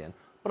Afghanistan,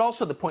 but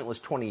also the pointless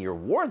 20-year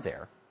war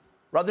there,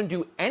 rather than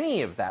do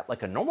any of that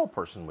like a normal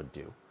person would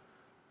do,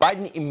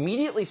 Biden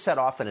immediately set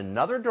off in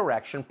another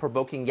direction,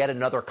 provoking yet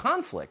another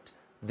conflict,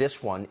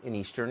 this one in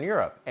Eastern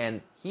Europe.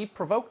 And he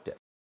provoked it.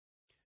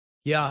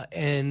 Yeah,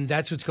 and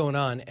that's what's going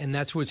on, and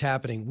that's what's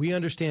happening. We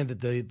understand that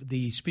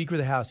the Speaker of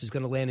the House is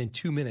going to land in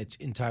 2 minutes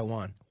in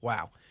Taiwan.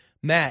 Wow.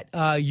 Matt,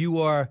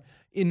 you are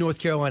in North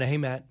Carolina. Hey,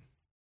 Matt.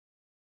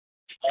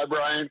 Hi,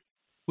 Brian.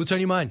 What's on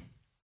your mind?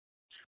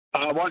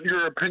 I want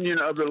your opinion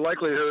of the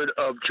likelihood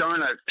of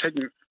China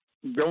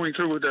going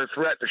through with their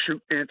threat to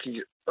shoot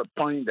Nancy's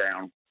plane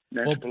down.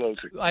 Nancy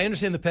Pelosi. I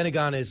understand the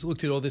Pentagon has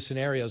looked at all the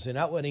scenarios and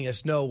not letting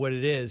us know what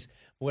it is.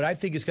 What I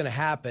think is going to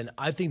happen,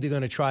 I think they're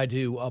going to try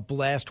to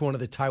blast one of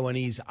the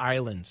Taiwanese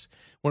islands,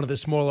 one of the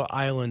smaller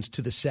islands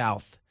to the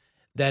south.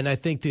 Then I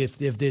think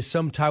that if there's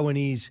some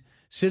Taiwanese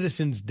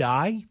citizens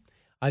die,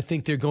 I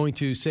think they're going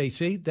to say,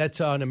 see, that's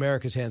on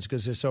America's hands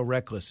because they're so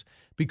reckless.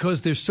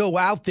 Because they're so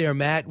out there,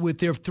 Matt, with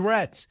their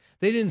threats.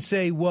 They didn't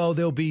say, well,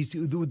 there'll be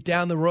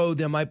down the road,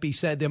 there might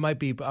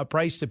be a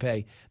price to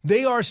pay.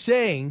 They are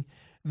saying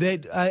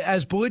that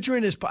as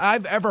belligerent as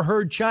I've ever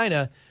heard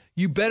China,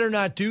 you better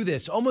not do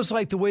this. Almost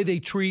like the way they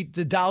treat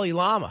the Dalai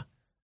Lama.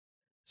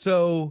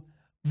 So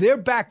they're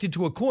backed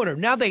into a corner.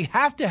 Now they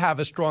have to have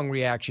a strong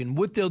reaction.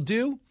 What they'll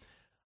do,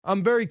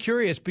 I'm very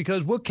curious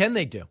because what can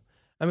they do?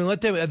 I mean,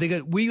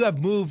 we have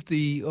moved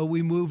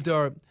we moved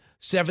our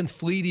 7th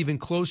Fleet even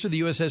closer.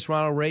 The USS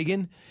Ronald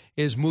Reagan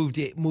is moved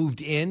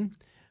in.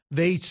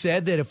 They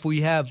said that if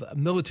we have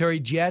military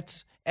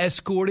jets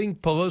escorting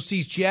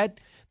Pelosi's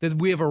jet, that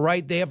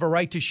they have a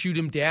right to shoot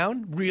him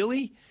down.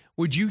 Really?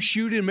 Would you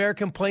shoot an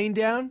American plane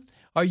down?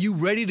 Are you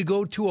ready to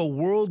go to a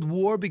world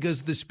war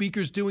because the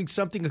speaker's doing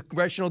something a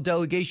congressional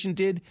delegation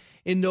did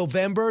in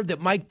November that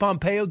Mike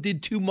Pompeo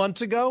did 2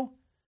 months ago?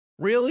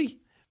 Really?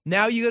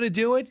 Now you're going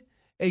to do it?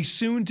 A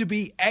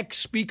soon-to-be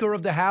ex-Speaker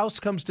of the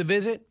House comes to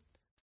visit?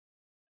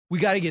 We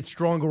got to get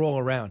stronger all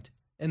around,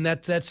 and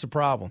that's the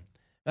problem.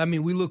 I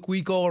mean, we look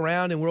weak all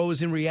around, and we're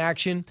always in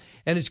reaction,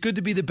 and it's good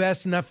to be the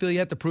best and not feel you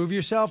have to prove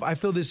yourself. I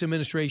feel this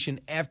administration,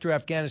 after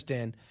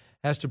Afghanistan,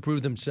 has to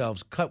prove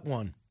themselves. Cut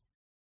one.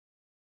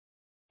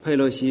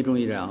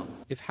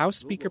 If House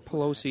Speaker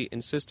Pelosi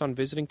insists on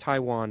visiting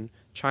Taiwan,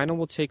 China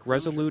will take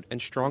resolute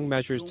and strong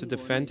measures to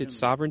defend its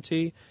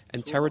sovereignty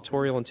and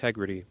territorial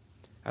integrity.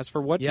 As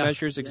for what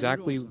measures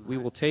exactly we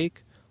will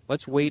take,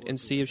 let's wait and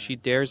see if she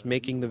dares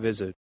making the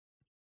visit.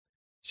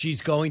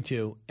 She's going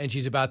to, and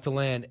she's about to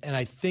land. And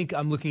I think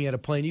I'm looking at a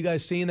plane. You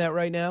guys seeing that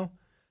right now?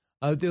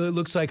 It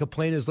looks like a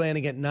plane is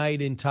landing at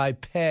night in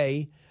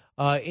Taipei,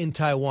 in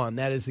Taiwan.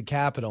 That is the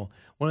capital.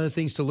 One of the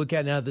things to look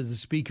at now that the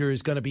speaker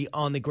is going to be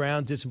on the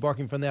ground,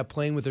 disembarking from that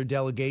plane with her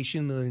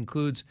delegation that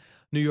includes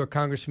New York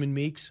Congressman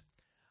Meeks.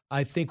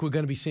 I think we're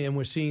going to be seeing,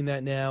 we're seeing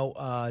that now,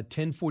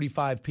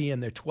 10:45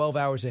 p.m. They're 12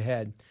 hours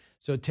ahead.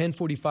 So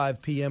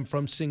 10:45 p.m.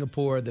 from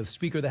Singapore, the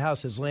Speaker of the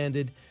House has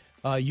landed.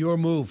 Your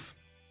move,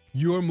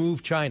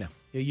 China.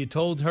 You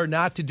told her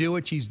not to do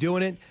it. She's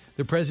doing it.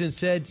 The president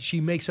said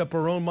she makes up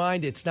her own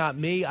mind. It's not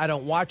me. I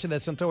don't watch it.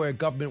 That's not the way our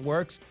government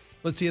works.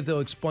 Let's see if they'll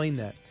explain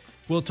that.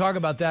 We'll talk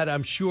about that,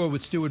 I'm sure,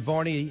 with Stuart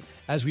Varney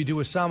as we do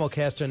a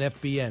simulcast on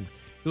FBN.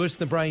 You listen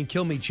to the Brian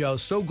Kilmeade Show.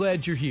 So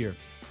glad you're here.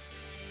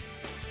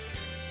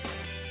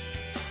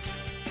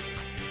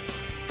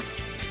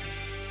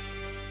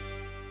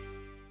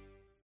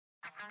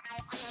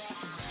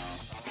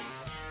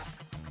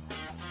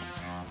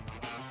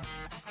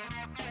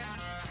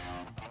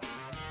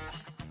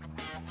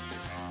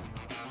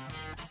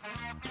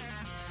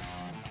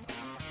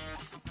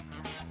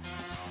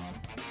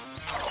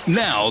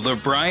 Now, the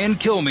Brian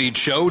Kilmeade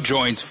Show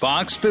joins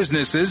Fox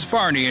Business's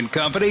Varney and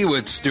Company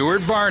with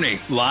Stuart Varney,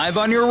 live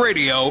on your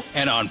radio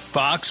and on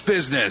Fox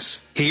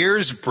Business.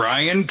 Here's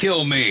Brian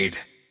Kilmeade.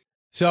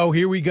 So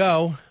here we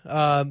go.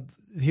 We're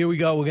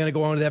going to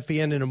go on to that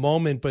FBN in a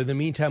moment. But in the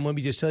meantime, let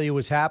me just tell you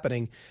what's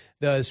happening.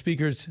 The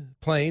Speaker's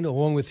plane,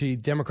 along with the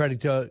Democratic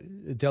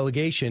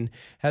delegation,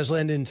 has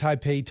landed in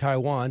Taipei,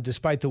 Taiwan,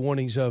 despite the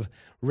warnings of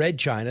Red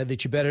China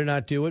that you better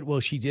not do it. Well,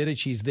 she did it.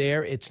 She's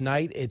there. It's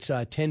night. It's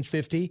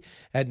 10:50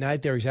 at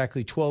night. They're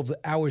exactly 12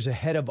 hours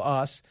ahead of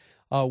us.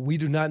 We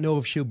do not know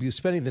if she'll be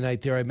spending the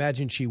night there. I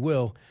imagine she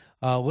will.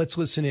 Let's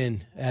listen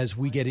in as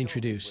we get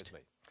introduced.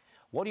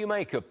 What do you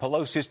make of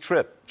Pelosi's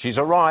trip? She's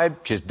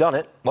arrived. She's done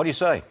it. What do you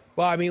say?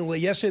 Well, I mean,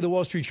 yesterday the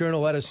Wall Street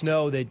Journal let us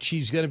know that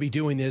she's going to be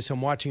doing this.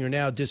 I'm watching her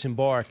now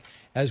disembark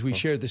as we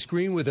shared the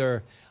screen with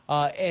her.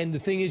 And the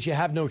thing is, you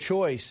have no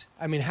choice.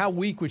 I mean, how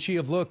weak would she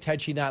have looked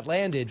had she not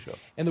landed? Sure.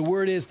 And the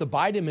word is the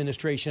Biden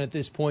administration at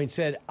this point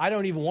said, I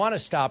don't even want to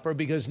stop her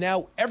because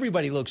now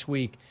everybody looks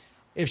weak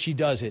if she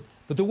does it.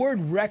 But the word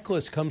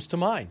reckless comes to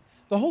mind.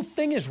 The whole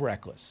thing is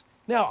reckless.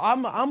 Now,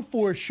 I'm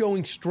for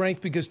showing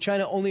strength because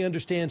China only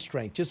understands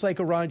strength, just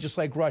like Iran, just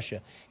like Russia.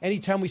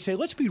 Anytime we say,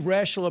 let's be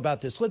rational about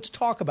this, let's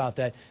talk about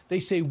that, they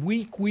say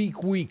weak,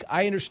 weak, weak.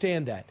 I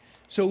understand that.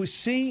 So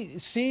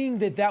seeing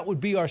that would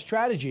be our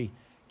strategy,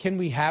 can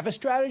we have a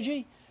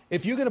strategy?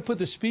 If you're going to put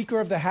the Speaker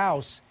of the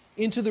House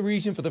into the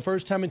region for the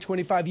first time in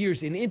 25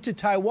 years and into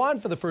Taiwan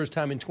for the first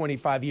time in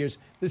 25 years,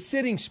 the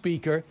sitting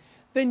Speaker,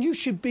 then you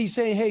should be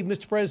saying, hey,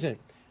 Mr. President,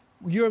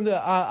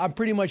 I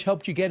pretty much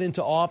helped you get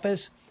into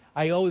office.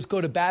 I always go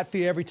to bat for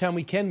you every time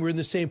we can. We're in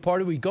the same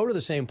party. We go to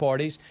the same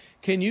parties.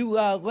 Can you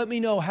let me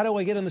know, how do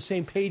I get on the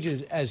same page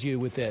as you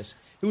with this?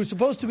 It was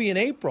supposed to be in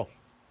April,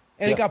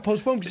 and it got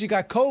postponed because you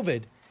got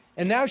COVID.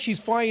 And now she's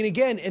flying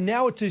again, and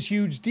now it's this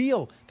huge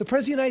deal. The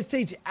President of the United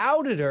States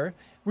outed her.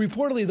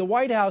 Reportedly, the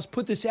White House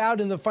put this out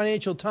in the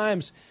Financial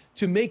Times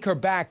to make her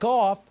back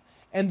off.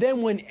 And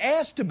then when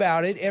asked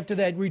about it after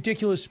that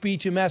ridiculous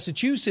speech in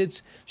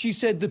Massachusetts, she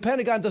said the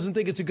Pentagon doesn't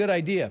think it's a good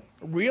idea.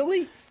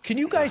 Really? Can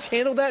you guys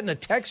handle that in a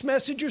text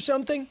message or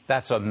something?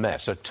 That's a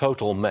mess, a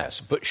total mess.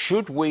 But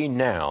should we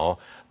now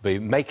be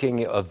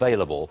making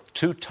available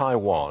to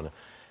Taiwan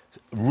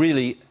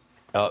really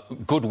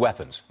good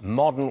weapons,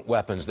 modern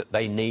weapons that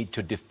they need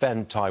to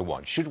defend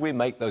Taiwan? Should we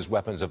make those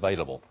weapons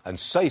available and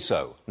say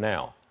so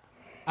now?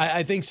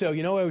 I think so.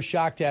 You know what I was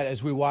shocked at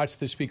as we watched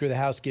the Speaker of the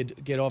House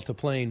get off the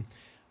plane?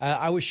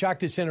 I was shocked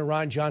that Senator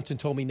Ron Johnson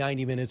told me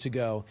 90 minutes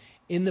ago,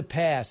 in the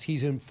past,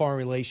 he's in foreign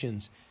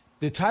relations,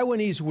 the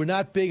Taiwanese were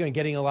not big on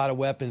getting a lot of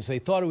weapons. They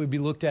thought it would be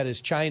looked at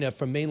as China,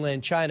 from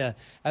mainland China,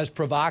 as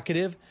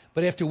provocative.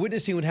 But after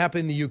witnessing what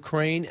happened in the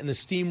Ukraine and the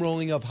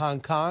steamrolling of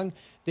Hong Kong,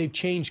 they've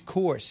changed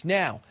course.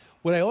 Now,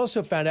 what I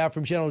also found out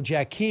from General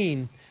Jack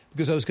Keane,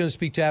 because I was going to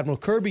speak to Admiral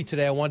Kirby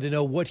today, I wanted to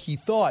know what he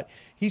thought.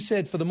 He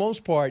said, for the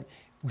most part,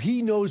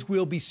 he knows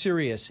we'll be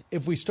serious.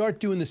 If we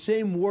start doing the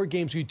same war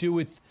games we do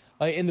with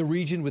in the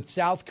region with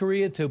South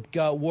Korea to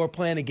war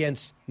plan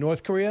against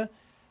North Korea,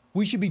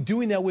 we should be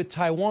doing that with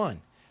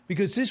Taiwan.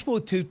 Because this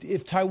will,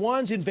 if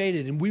Taiwan's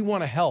invaded and we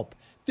want to help,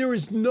 there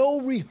is no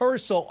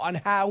rehearsal on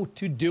how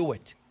to do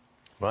it.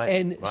 Right.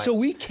 And so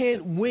we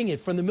can't wing it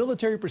from the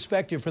military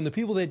perspective, from the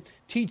people that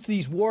teach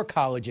these war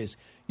colleges.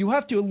 You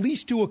have to at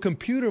least do a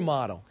computer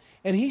model.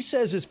 And he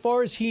says, as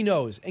far as he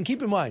knows, and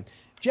keep in mind,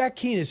 Jack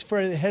Keane is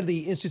head of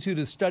the Institute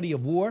of Study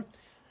of War.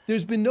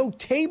 There's been no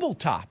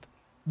tabletop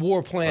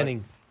war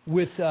planning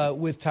with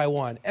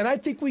Taiwan. And I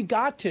think we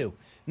got to.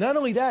 Not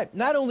only that,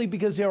 not only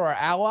because they're our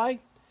ally,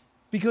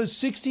 because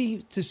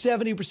 60 to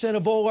 70%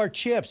 of all our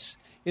chips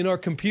in our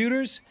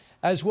computers,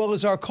 as well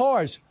as our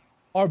cars,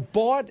 are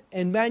bought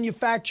and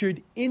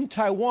manufactured in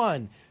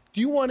Taiwan.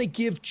 Do you want to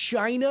give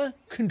China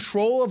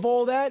control of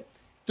all that?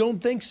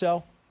 Don't think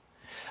so.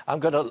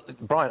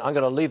 Brian, I'm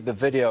going to leave the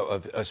video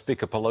of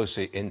Speaker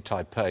Pelosi in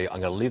Taipei. I'm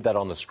going to leave that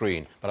on the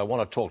screen. But I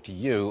want to talk to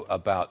you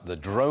about the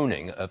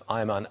droning of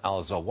Ayman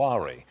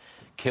al-Zawahiri,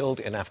 killed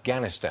in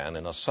Afghanistan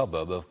in a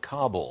suburb of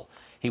Kabul.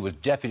 He was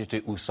deputy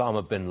to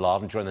Osama bin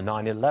Laden during the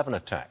 9/11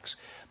 attacks.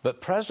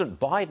 But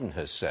President Biden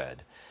has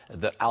said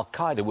that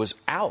al-Qaeda was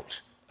out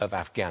of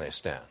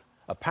Afghanistan.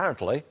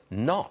 Apparently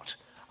not.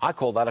 I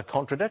call that a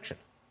contradiction.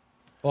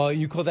 Well,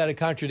 you call that a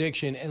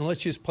contradiction, and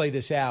let's just play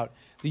this out.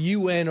 The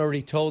UN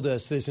already told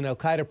us there's an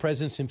al-Qaeda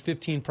presence in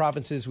 15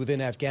 provinces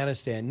within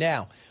Afghanistan.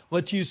 Now,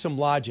 let's use some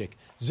logic.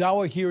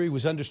 Zawahiri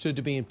was understood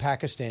to be in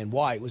Pakistan.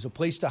 Why? It was a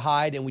place to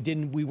hide,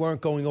 and we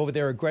weren't going over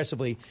there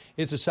aggressively.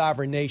 It's a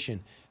sovereign nation.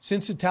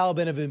 Since the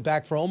Taliban have been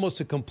back for almost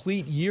a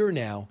complete year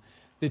now,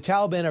 the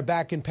Taliban are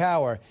back in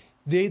power.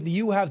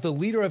 You have the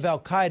leader of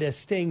al-Qaeda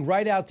staying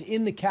right out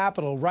in the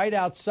capital, right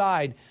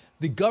outside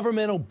the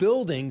governmental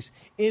buildings,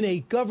 in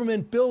a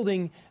government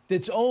building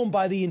that's owned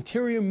by the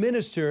interior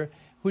minister,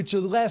 which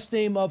is the last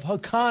name of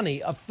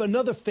Haqqani,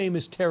 another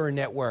famous terror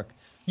network.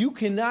 You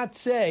cannot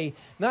say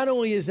not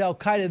only is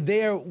al-Qaeda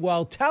there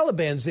while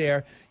Taliban's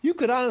there, you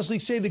could honestly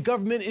say the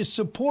government is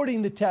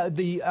supporting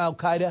the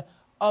al-Qaeda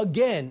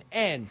again.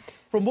 And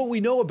from what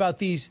we know about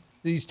these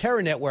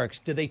terror networks,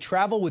 do they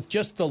travel with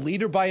just the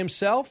leader by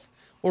himself?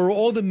 Or are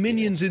all the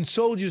minions and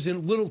soldiers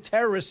and little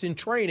terrorists in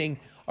training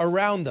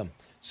around them?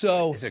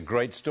 So it's a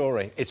great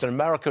story. It's an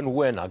American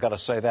win, I've got to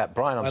say that.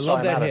 Brian, I'm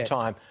sorry I'm out of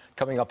time.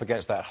 Coming up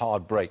against that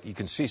hard break. You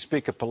can see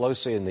Speaker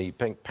Pelosi in the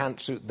pink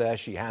pantsuit there.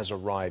 She has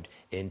arrived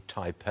in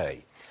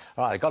Taipei.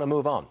 All right, I've got to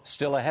move on.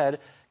 Still ahead,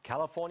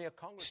 California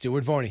Congress.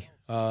 Stuart Varney.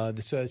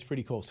 It's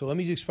pretty cool. So let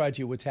me describe to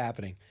you what's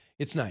happening.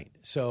 It's night,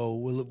 so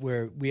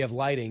we have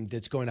lighting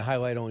that's going to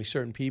highlight only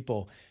certain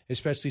people,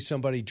 especially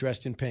somebody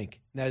dressed in pink.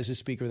 And that is the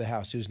Speaker of the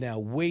House, who's now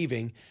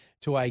waving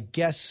to, I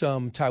guess,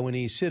 some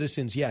Taiwanese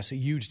citizens. Yes, a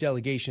huge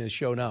delegation has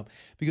shown up.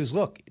 Because,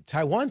 look,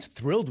 Taiwan's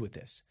thrilled with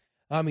this.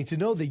 I mean, to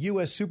know the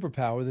U.S.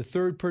 superpower, the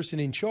third person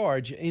in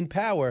charge, in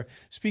power,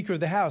 Speaker of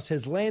the House,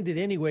 has landed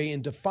anyway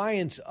in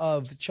defiance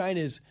of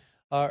China's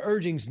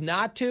urgings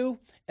not to,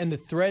 and the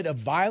threat of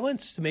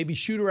violence to maybe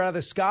shoot her out of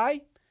the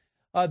sky,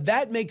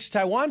 that makes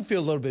Taiwan feel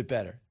a little bit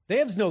better.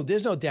 There's no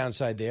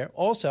downside there.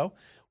 Also,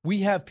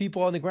 we have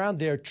people on the ground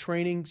there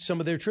training some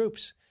of their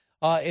troops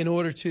in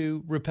order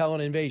to repel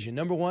an invasion.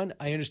 Number one,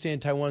 I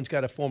understand Taiwan's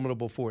got a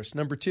formidable force.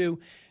 Number two,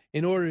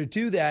 in order to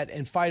do that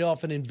and fight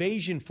off an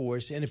invasion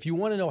force, and if you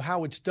want to know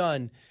how it's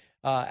done,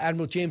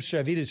 Admiral James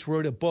Stavridis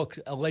wrote a book,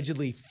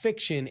 allegedly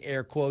fiction,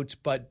 air quotes,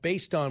 but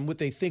based on what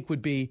they think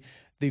would be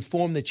the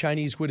form the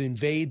Chinese would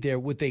invade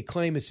what they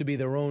claim is to be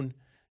their own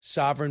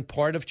sovereign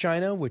part of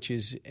China, which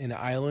is an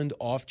island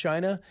off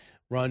China.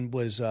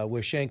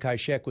 Where Chiang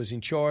Kai-shek was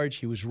in charge.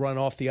 He was run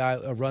off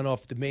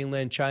the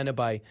mainland China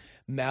by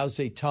Mao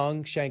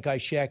Zedong. Chiang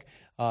Kai-shek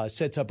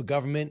sets up a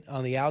government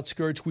on the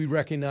outskirts. We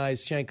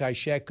recognize Chiang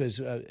Kai-shek because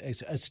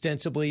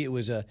ostensibly it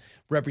was a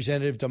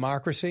representative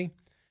democracy,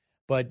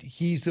 but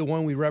he's the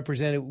one we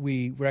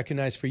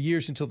recognized for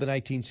years until the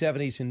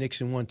 1970s, and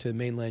Nixon went to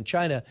mainland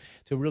China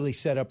to really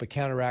set up a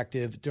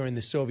counteractive during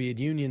the Soviet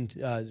Union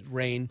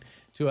reign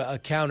to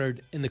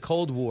countered in the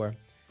Cold War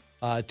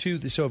to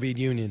the Soviet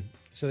Union.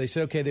 So they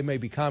said, okay, they may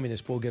be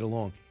communists, but we'll get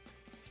along.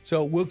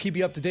 So we'll keep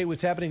you up to date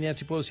what's happening.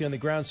 Nancy Pelosi on the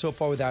ground so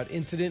far without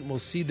incident. We'll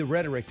see the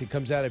rhetoric that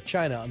comes out of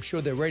China. I'm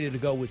sure they're ready to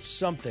go with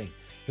something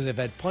because they've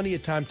had plenty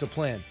of time to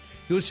plan.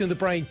 You listen to the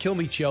Brian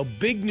Kilmeade Show.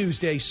 Big news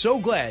day. So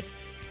glad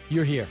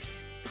you're here.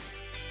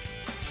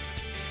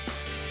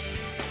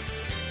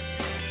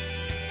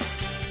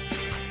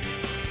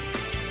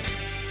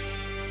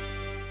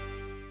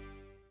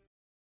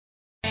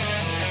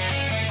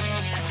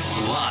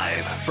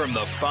 From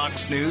the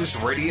Fox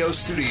News radio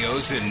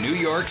studios in New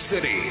York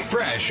City,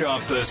 fresh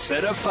off the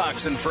set of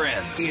Fox and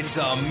Friends, it's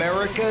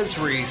America's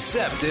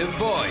receptive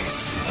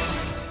voice.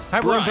 Hi,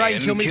 everyone.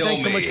 Brian Kilmeade.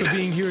 Thanks so much for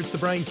being here. It's the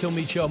Brian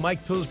Kilmeade Show.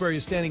 Mike Pillsbury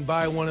is standing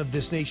by, one of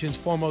this nation's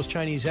foremost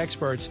Chinese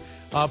experts,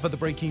 for the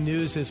breaking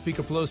news as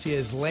Speaker Pelosi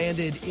has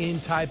landed in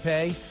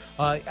Taipei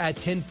at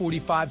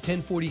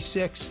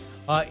 10:46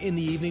 in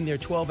the evening. They're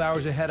 12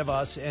 hours ahead of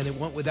us, and it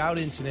went without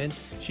incident.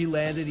 She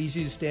landed,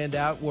 easy to stand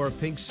out, wore a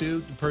pink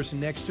suit. The person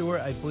next to her,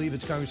 I believe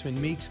it's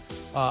Congressman Meeks,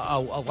 a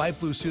light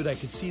blue suit. I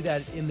could see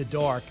that in the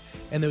dark.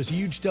 And there was a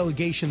huge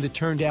delegation that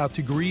turned out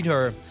to greet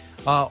her.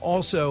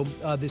 Also,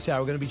 this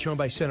hour, we're going to be joined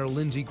by Senator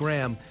Lindsey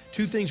Graham.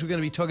 Two things we're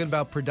going to be talking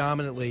about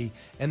predominantly,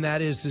 and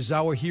that is the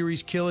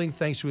Zawahiri's killing,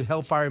 thanks to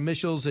Hellfire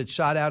missiles that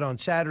shot out on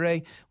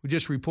Saturday. We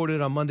just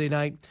reported on Monday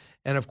night.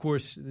 And, of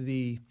course,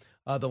 the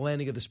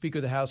landing of the Speaker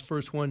of the House,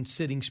 first one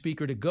sitting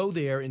speaker to go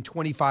there in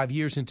 25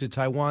 years into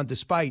Taiwan,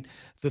 despite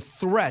the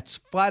threats,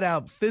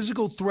 flat-out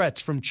physical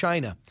threats from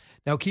China.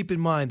 Now, keep in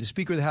mind, the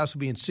Speaker of the House will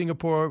be in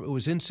Singapore. It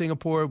was in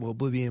Singapore. Will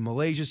be in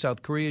Malaysia,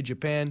 South Korea,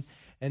 Japan,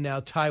 and now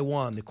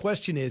Taiwan. The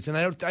question is, and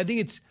I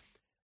think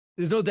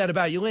there's no doubt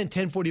about it, you land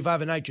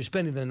 10:45 at night, you're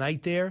spending the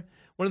night there.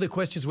 One of the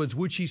questions was,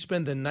 would she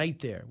spend the night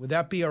there? Would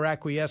that be our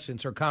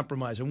acquiescence or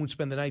compromise? I won't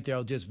spend the night there,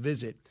 I'll just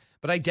visit.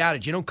 But I doubt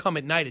it. You don't come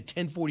at night at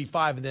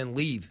 10:45 and then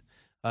leave.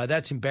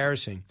 That's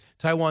embarrassing.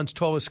 Taiwan's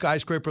tallest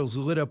skyscraper was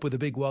lit up with a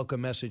big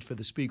welcome message for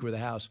the Speaker of the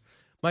House.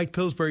 Mike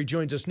Pillsbury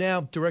joins us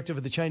now, director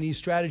of the Chinese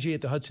Strategy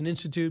at the Hudson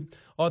Institute,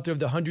 author of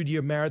the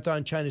 100-Year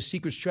Marathon, China's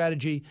Secret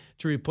Strategy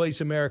to Replace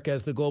America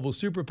as the Global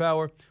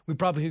Superpower. We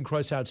probably can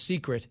cross out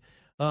secret.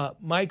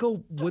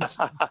 Michael,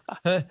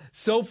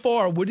 so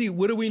far, what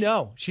do we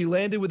know? She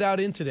landed without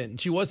incident,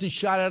 and she wasn't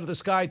shot out of the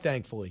sky,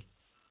 thankfully.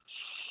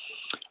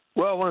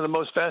 Well, one of the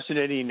most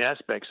fascinating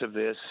aspects of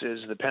this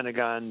is the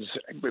Pentagon's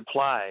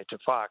reply to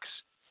Fox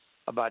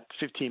about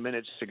 15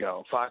 minutes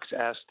ago. Fox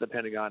asked the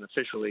Pentagon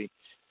officially,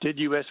 did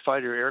U.S.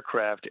 fighter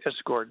aircraft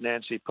escort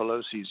Nancy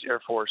Pelosi's Air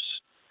Force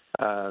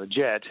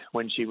jet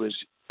when she was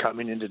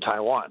coming into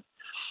Taiwan?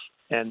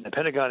 And the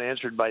Pentagon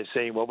answered by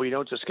saying, well, we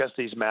don't discuss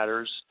these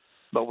matters,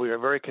 but we are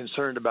very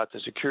concerned about the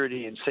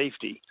security and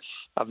safety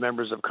of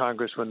members of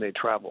Congress when they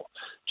travel.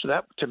 So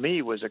that, to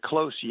me, was a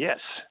close yes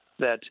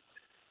that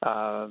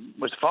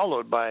was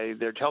followed by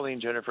their telling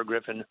Jennifer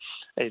Griffin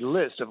a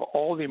list of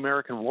all the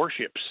American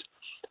warships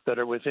that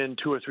are within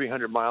 200 or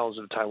 300 miles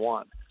of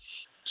Taiwan.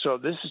 So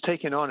this has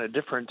taken on a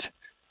different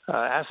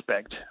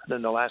aspect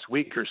than the last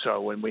week or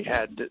so when we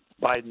had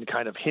Biden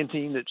kind of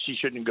hinting that she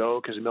shouldn't go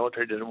because the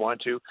military didn't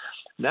want to.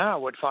 Now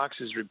what Fox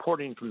is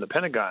reporting from the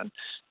Pentagon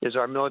is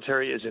our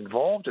military is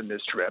involved in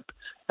this trip,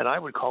 and I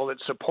would call it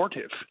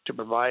supportive to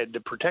provide the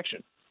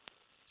protection.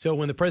 So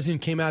when the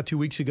president came out 2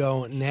 weeks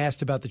ago and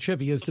asked about the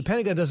trip, he goes, the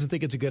Pentagon doesn't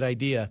think it's a good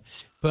idea.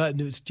 But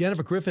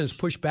Jennifer Griffin has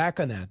pushed back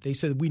on that. They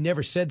said, we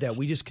never said that.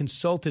 We just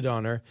consulted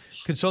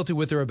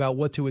with her about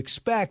what to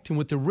expect and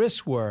what the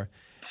risks were.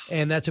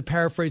 And that's a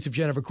paraphrase of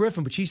Jennifer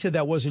Griffin, but she said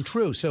that wasn't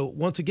true. So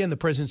once again, the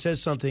president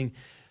says something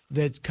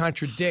that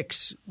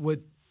contradicts what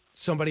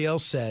somebody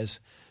else says.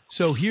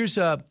 So here's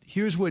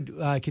what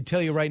I can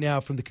tell you right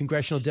now from the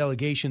congressional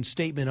delegation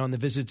statement on the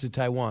visit to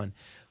Taiwan.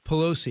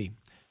 Pelosi,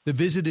 The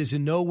visit is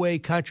in no way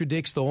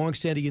contradicts the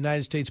longstanding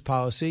United States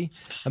policy.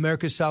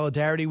 America's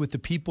solidarity with the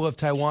people of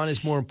Taiwan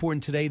is more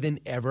important today than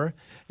ever,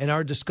 and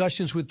our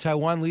discussions with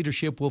Taiwan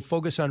leadership will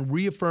focus on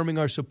reaffirming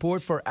our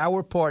support for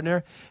our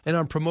partner and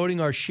on promoting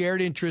our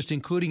shared interest,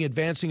 including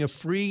advancing a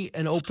free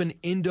and open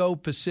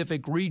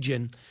Indo-Pacific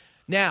region.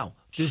 Now,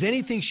 does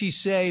anything she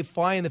say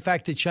fly in the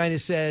fact that China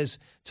says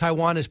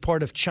Taiwan is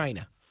part of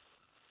China?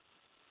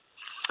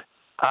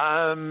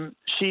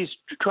 She's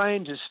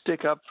trying to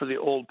stick up for the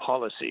old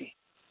policy,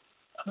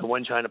 the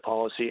one China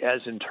policy, as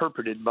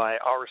interpreted by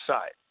our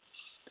side,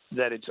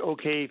 that it's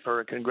okay for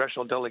a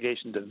congressional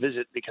delegation to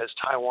visit because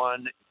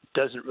Taiwan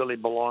doesn't really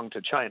belong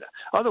to China.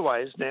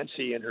 Otherwise,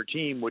 Nancy and her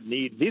team would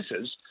need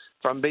visas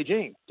from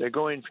Beijing. They're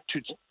going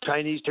to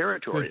Chinese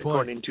territory,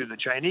 according to the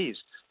Chinese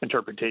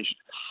interpretation.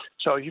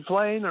 So if you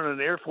fly in on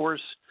an Air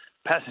Force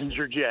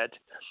passenger jet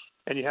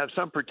and you have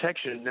some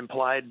protection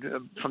implied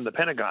from the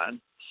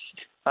Pentagon,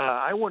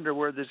 I wonder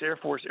where this Air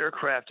Force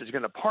aircraft is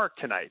going to park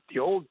tonight. The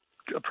old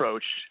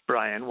approach,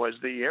 Brian, was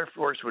the Air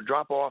Force would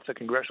drop off the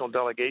congressional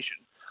delegation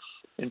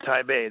in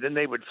Taipei. Then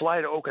they would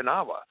fly to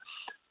Okinawa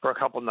for a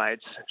couple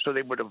nights so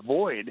they would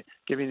avoid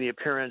giving the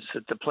appearance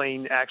that the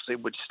plane actually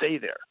would stay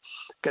there.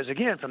 Because,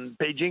 again, from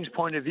Beijing's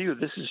point of view,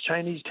 this is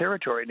Chinese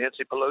territory.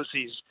 Nancy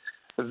Pelosi's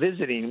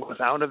visiting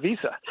without a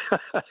visa.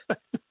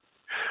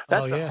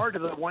 That's the heart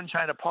of the one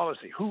China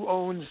policy. Who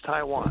owns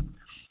Taiwan?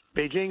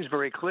 Beijing's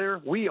very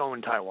clear. We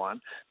own Taiwan.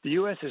 The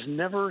U.S. has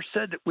never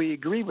said that we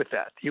agree with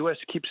that. The U.S.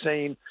 keeps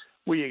saying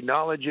we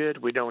acknowledge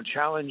it, we don't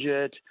challenge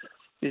it,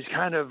 these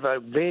kind of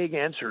vague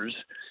answers.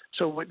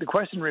 So the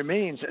question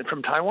remains,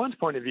 from Taiwan's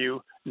point of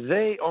view,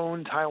 they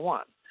own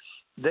Taiwan.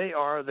 They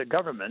are the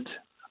government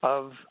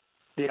of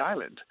the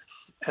island,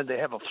 and they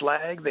have a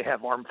flag, they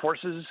have armed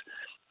forces.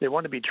 They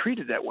want to be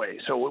treated that way.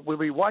 So we'll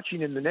be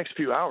watching in the next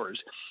few hours.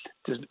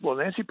 Will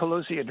Nancy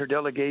Pelosi and her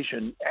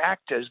delegation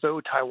act as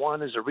though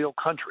Taiwan is a real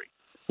country?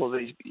 Will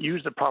they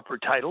use the proper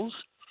titles?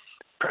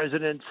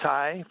 President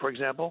Tsai, for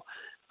example.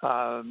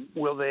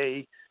 Will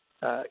they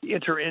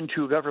enter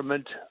into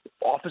government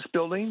office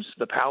buildings?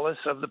 The palace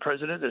of the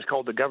president is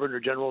called the Governor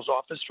General's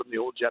office from the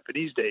old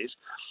Japanese days.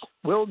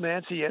 Will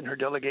Nancy and her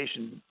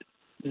delegation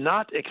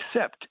not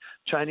accept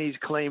Chinese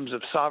claims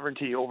of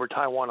sovereignty over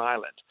Taiwan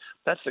Island?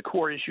 That's the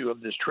core issue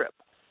of this trip.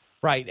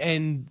 Right,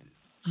 and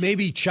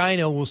maybe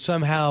China will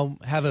somehow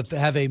have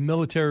a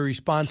military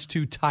response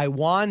to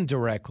Taiwan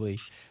directly,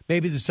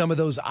 maybe to some of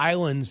those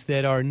islands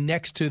that are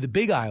next to the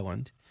Big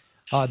Island.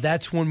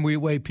 That's one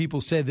way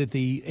people said that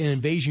an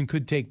invasion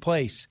could take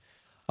place.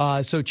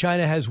 So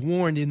China has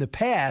warned in the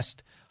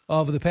past,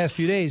 over the past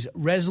few days,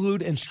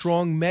 resolute and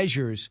strong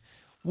measures.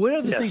 What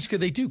other things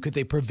could they do? Could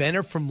they prevent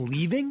her from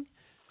leaving?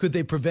 Could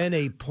they prevent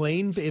a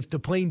plane, if the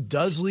plane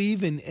does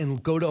leave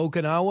and go to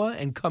Okinawa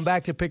and come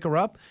back to pick her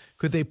up,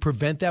 could they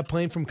prevent that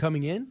plane from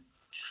coming in?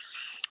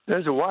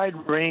 There's a wide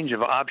range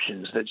of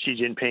options that Xi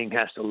Jinping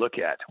has to look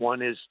at.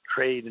 One is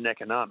trade and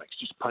economics,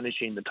 just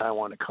punishing the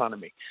Taiwan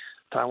economy.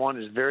 Taiwan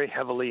is very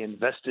heavily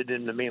invested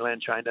in the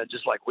mainland China,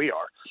 just like we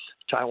are.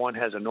 Taiwan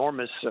has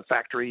enormous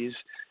factories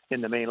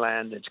in the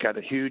mainland. It's got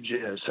a huge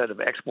set of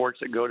exports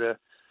that go to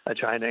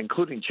China,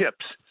 including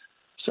chips.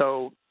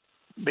 So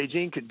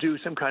Beijing could do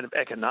some kind of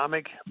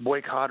economic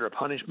boycott or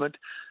punishment.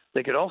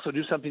 They could also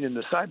do something in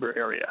the cyber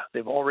area.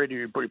 They've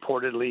already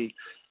reportedly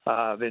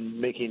been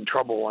making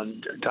trouble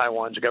on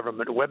Taiwan's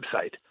government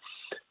website.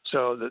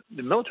 So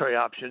the military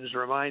options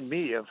remind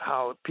me of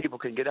how people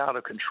can get out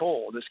of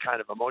control in this kind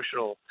of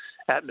emotional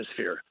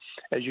atmosphere.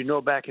 As you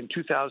know, back in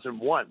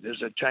 2001,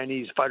 there's a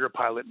Chinese fighter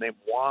pilot named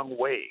Wang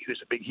Wei,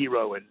 who's a big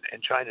hero in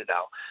China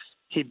now.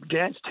 He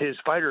danced his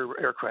fighter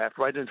aircraft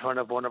right in front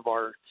of one of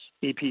our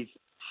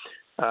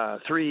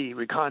EP-3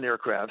 recon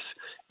aircrafts.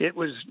 It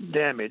was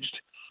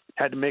damaged,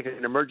 had to make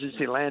an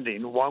emergency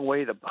landing. Wang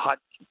Wei, the hot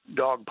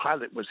dog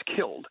pilot, was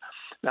killed.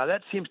 Now,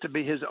 that seems to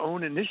be his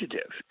own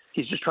initiative.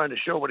 He's just trying to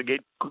show what a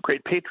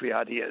great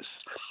patriot he is.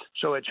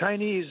 So a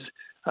Chinese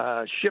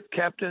ship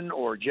captain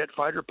or jet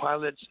fighter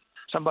pilot,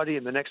 somebody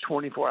in the next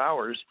 24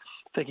 hours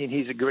thinking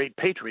he's a great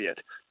patriot,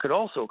 could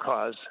also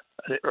cause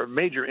a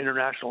major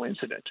international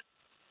incident.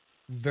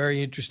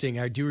 Very interesting.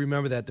 I do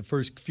remember that the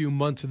first few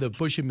months of the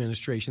Bush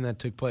administration that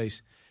took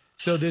place.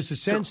 So there's a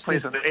sense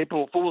that on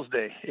April Fool's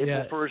Day,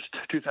 April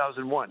 1st,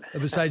 2001.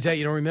 Besides that,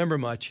 you don't remember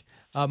much.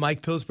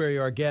 Mike Pillsbury,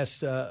 our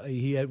guest,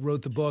 he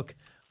wrote the book,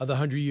 The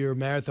 100-Year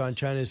Marathon,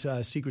 China's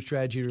Secret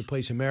Strategy to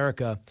Replace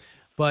America.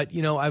 But,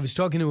 you know, I was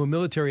talking to a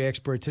military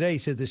expert today. He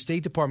said the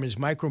State Department is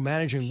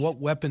micromanaging what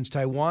weapons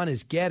Taiwan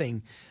is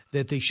getting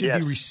that they should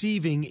be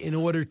receiving in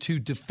order to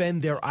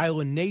defend their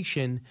island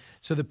nation.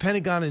 So the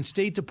Pentagon and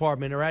State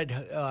Department are at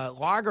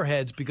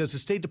loggerheads because the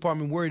State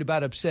Department worried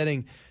about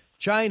upsetting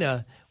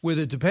China, where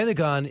the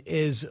Pentagon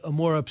is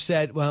more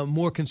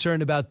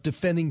concerned about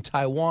defending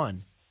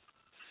Taiwan.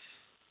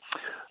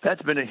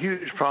 That's been a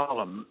huge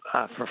problem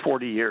for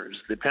 40 years.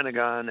 The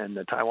Pentagon and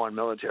the Taiwan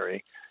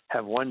military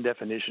have one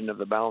definition of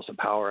the balance of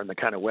power and the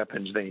kind of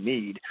weapons they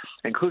need,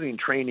 including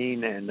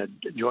training and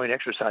joint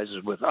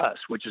exercises with us,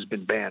 which has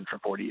been banned for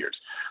 40 years.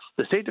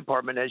 The State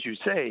Department, as you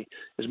say,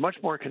 is much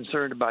more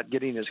concerned about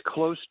getting as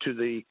close to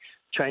the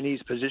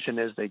Chinese position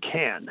as they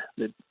can,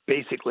 that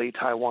basically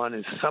Taiwan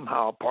is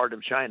somehow part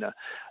of China.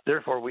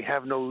 Therefore, we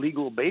have no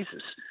legal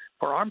basis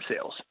for arms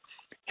sales.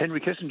 Henry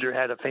Kissinger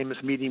had a famous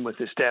meeting with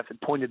his staff that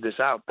pointed this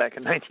out back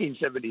in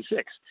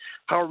 1976.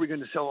 How are we going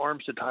to sell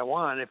arms to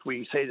Taiwan if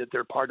we say that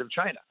they're part of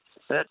China?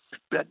 That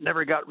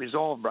never got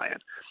resolved, Brian.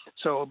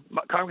 So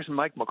Congressman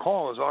Mike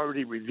McCall has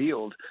already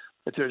revealed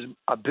that there's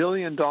 $1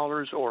 billion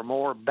or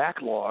more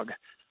backlog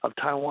of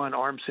Taiwan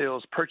arms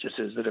sales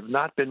purchases that have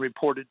not been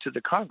reported to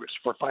the Congress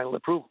for final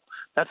approval.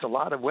 That's a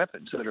lot of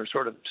weapons that are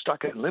sort of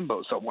stuck in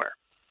limbo somewhere.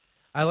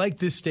 I like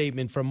this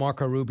statement from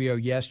Marco Rubio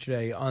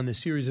yesterday on the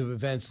series of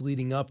events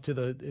leading up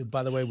to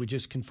by the way, we're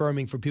just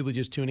confirming for people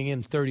just tuning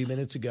in 30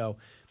 minutes ago,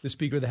 the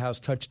Speaker of the House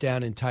touched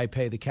down in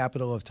Taipei, the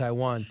capital of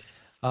Taiwan.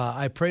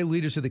 I pray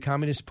leaders of the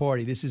Communist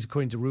Party, this is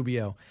according to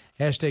Rubio,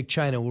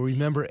 #China, will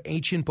remember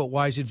ancient but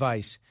wise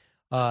advice.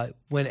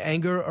 When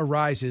anger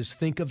arises,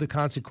 think of the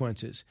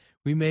consequences.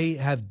 We may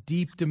have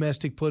deep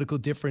domestic political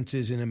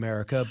differences in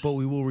America, but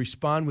we will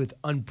respond with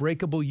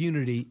unbreakable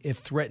unity if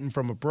threatened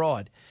from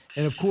abroad.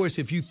 And, of course,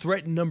 if you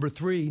threaten number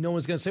 3, no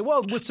one's going to say,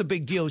 well, what's the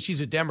big deal?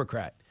 She's a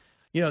Democrat.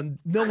 No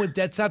one.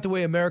 That's not the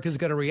way America's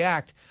going to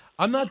react.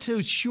 I'm not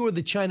so sure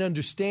that China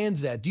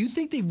understands that. Do you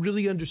think they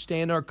really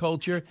understand our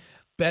culture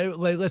better,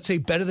 let's say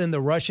better than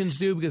the Russians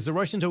do? Because the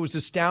Russians always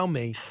astound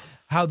me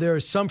how their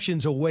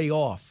assumptions are way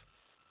off.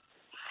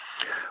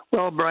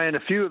 Well, Brian,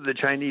 a few of the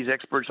Chinese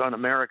experts on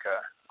America,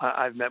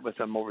 I've met with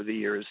them over the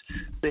years.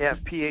 They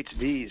have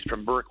PhDs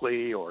from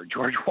Berkeley or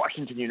George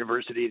Washington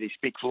University. They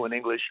speak fluent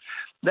English.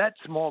 That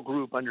small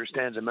group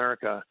understands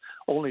America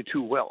only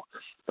too well.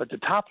 But the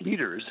top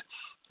leaders,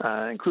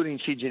 including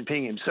Xi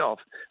Jinping himself,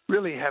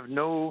 really have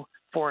no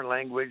foreign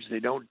language. They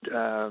don't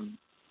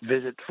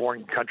visit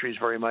foreign countries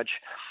very much.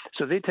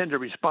 So they tend to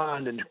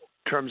respond in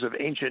terms of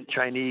ancient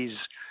Chinese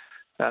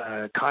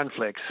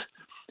conflicts.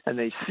 And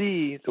they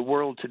see the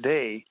world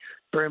today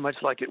very much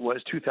like it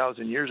was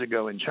 2,000 years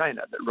ago in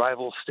China, that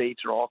rival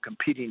states are all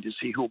competing to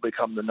see who will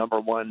become the number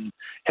one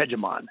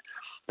hegemon.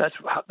 That's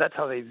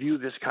how they view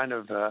this kind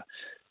of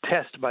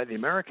test by the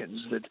Americans,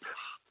 that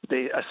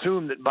they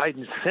assume that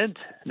Biden sent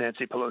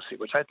Nancy Pelosi,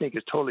 which I think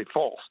is totally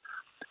false.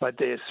 But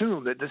they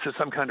assume that this is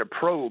some kind of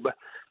probe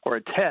or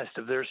a test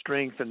of their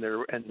strength and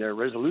their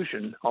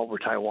resolution over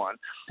Taiwan.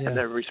 Yeah. And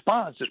their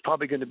response is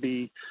probably going to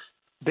be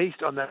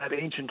based on that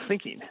ancient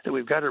thinking, that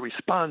we've got to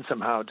respond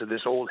somehow to this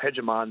old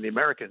hegemon, the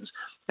Americans,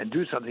 and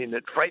do something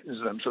that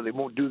frightens them so they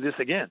won't do this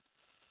again.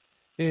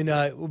 And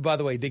by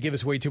the way, they give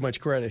us way too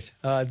much credit.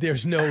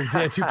 There's no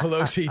Nancy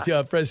Pelosi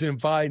to President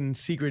Biden's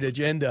secret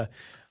agenda.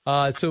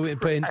 So in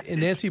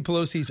Nancy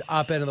Pelosi's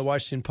op-ed in the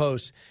Washington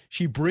Post,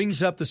 she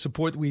brings up the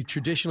support that we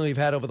traditionally have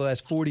had over the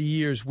last 40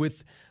 years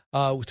with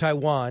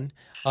Taiwan.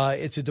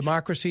 It's a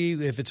democracy.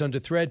 If it's under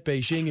threat,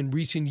 Beijing in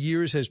recent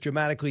years has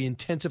dramatically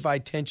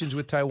intensified tensions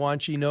with Taiwan,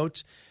 she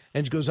notes.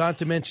 And she goes on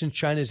to mention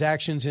China's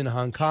actions in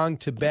Hong Kong,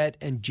 Tibet,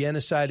 and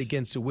genocide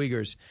against the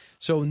Uyghurs.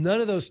 So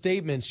none of those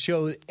statements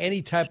show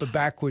any type of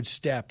backward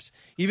steps.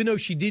 Even though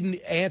she didn't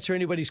answer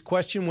anybody's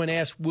question when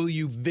asked, will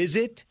you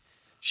visit?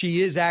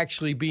 She is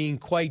actually being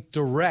quite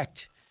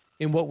direct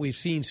in what we've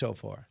seen so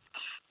far.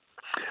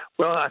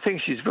 Well, I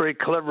think she's very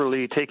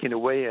cleverly taking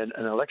away an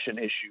election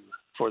issue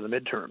for the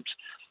midterms.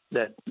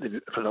 That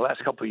for the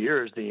last couple of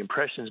years, the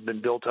impression has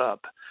been built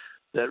up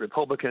that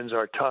Republicans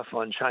are tough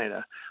on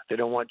China. They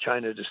don't want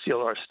China to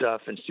steal our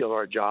stuff and steal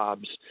our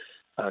jobs,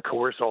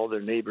 coerce all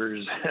their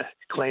neighbors,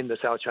 claim the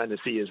South China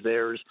Sea is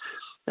theirs.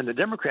 And the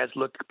Democrats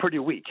look pretty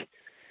weak.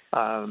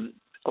 A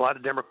lot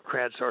of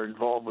Democrats are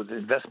involved with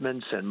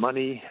investments and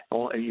money.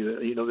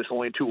 You know this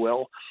only too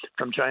well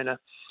from China.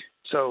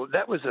 So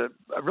that was a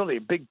really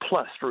big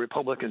plus for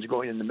Republicans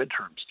going in the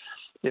midterms.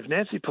 If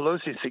Nancy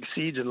Pelosi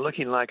succeeds in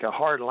looking like a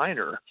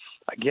hardliner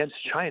against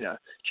China,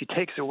 she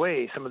takes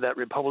away some of that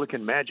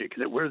Republican magic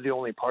that we're the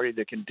only party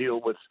that can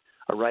deal with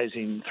a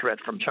rising threat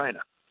from China.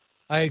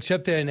 I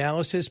accept that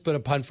analysis, but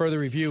upon further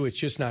review, it's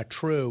just not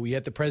true.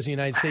 Yet the President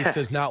of the United States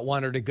does not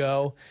want her to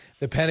go.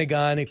 The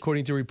Pentagon,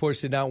 according to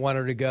reports, did not want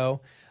her to go.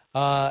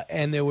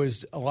 And there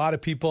was a lot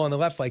of people on the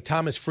left, like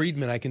Thomas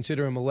Friedman, I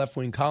consider him a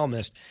left-wing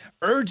columnist,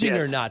 urging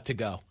her not to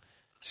go.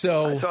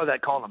 So I saw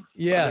that column.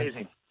 Yeah.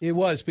 Amazing. It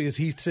was, because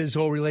he says it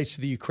all relates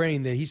to the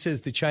Ukraine. That he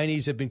says the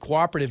Chinese have been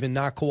cooperative in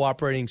not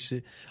cooperating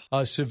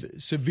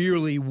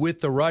severely with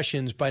the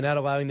Russians by not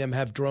allowing them to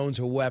have drones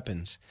or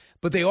weapons.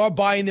 But they are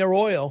buying their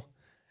oil,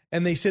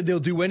 and they said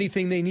they'll do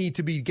anything they need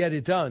to get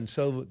it done.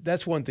 So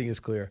that's one thing is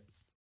clear.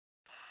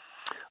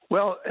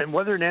 Well, and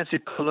whether Nancy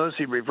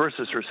Pelosi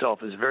reverses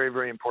herself is very,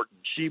 very important.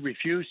 She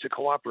refused to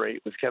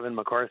cooperate with Kevin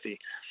McCarthy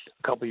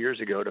a couple of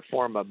years ago to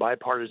form a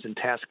bipartisan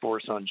task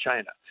force on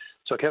China.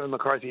 So Kevin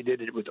McCarthy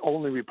did it with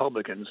only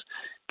Republicans,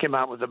 came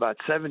out with about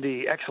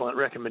 70 excellent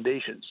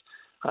recommendations.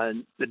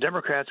 The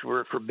Democrats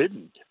were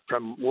forbidden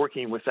from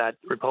working with that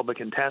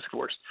Republican task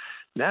force.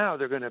 Now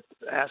they're going to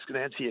ask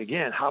Nancy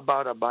again, how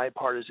about a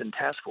bipartisan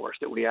task force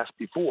that we asked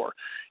before?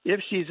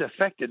 If she's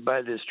affected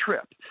by this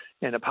trip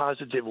in a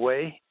positive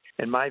way,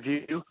 in my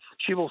view,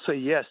 she will say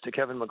yes to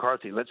Kevin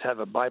McCarthy. Let's have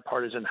a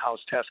bipartisan House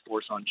task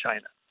force on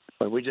China.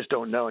 But we just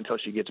don't know until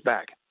she gets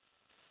back.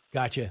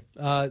 Gotcha.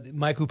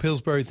 Michael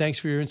Pillsbury, thanks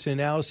for your instant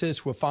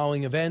analysis. We're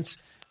following events.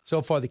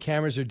 So far, the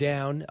cameras are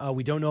down.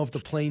 We don't know if the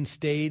plane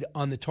stayed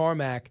on the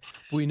tarmac.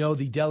 But we know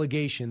the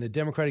delegation, the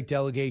Democratic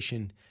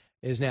delegation,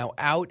 is now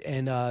out,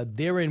 and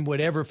they're in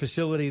whatever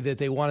facility that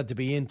they wanted to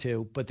be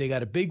into. But they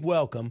got a big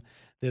welcome.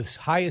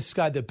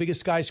 The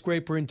biggest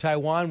skyscraper in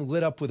Taiwan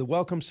lit up with a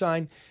welcome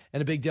sign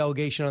and a big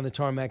delegation on the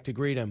tarmac to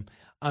greet him.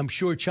 I'm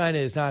sure China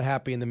is not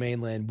happy in the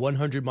mainland,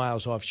 100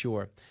 miles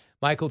offshore.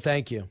 Michael,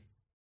 thank you.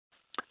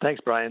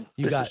 Thanks, Brian.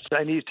 This is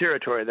Chinese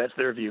territory. That's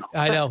their view.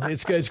 I know.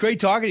 It's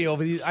great talking to you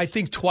over I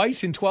think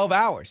twice in 12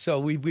 hours. So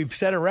we've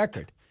set a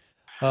record.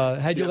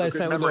 Had you last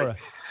night with Laura.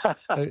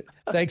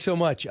 Thanks so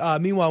much.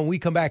 Meanwhile, when we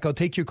come back, I'll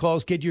take your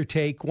calls, get your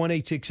take,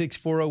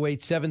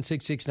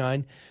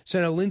 1-866-408-7669.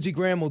 Senator Lindsey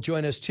Graham will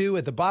join us, too,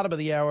 at the bottom of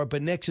the hour.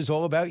 But next is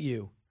all about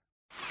you.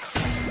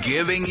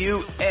 Giving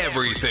you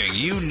everything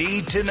you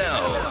need to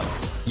know.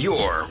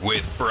 You're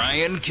with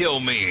Brian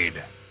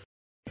Kilmeade.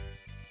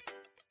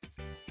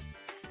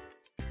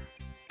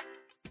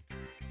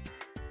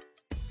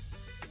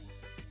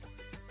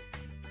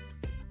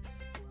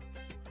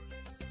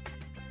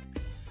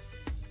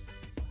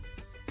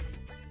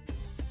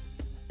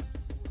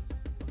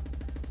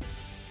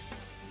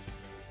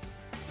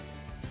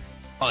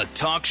 A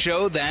talk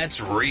show that's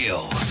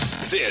real.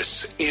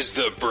 This is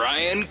the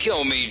Brian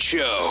Kilmeade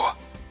Show.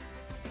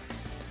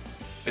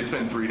 It's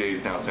been 3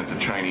 days now since a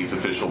Chinese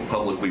official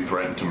publicly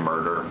threatened to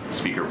murder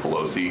Speaker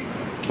Pelosi.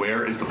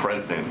 Where is the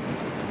president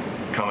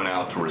coming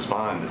out to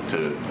respond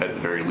to, at the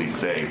very least,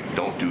 say,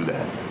 don't do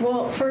that?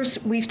 Well,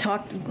 first, we've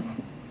talked.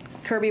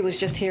 Kirby was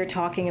just here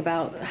talking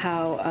about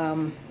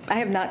how I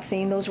have not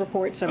seen those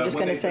reports, so I'm just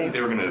going to say they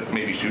were going to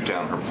maybe shoot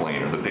down her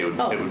plane, or that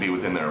it would be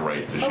within their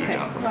rights to shoot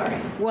down her plane. All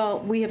right.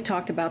 Well, we have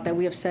talked about that.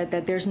 We have said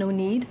that there's no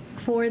need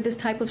for this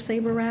type of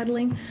saber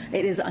rattling.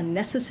 It is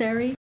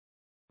unnecessary.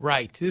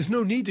 Right. There's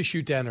no need to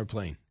shoot down her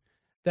plane.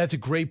 That's a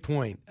great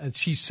point.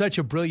 She's such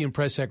a brilliant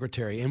press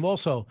secretary. And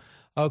also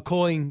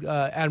calling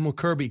Admiral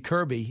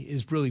Kirby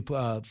is really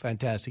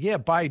fantastic. Yeah,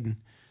 Biden.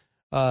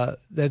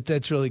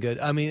 That's really good.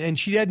 I mean, and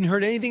she hadn't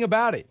heard anything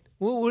about it.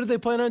 Well, what did they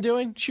plan on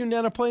doing? Shooting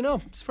down a plane?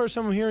 Oh, it's the first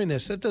time I'm hearing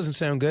this. That doesn't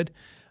sound good.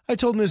 I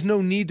told them there's no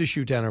need to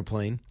shoot down her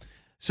plane.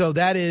 So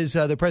that is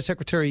the press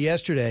secretary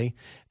yesterday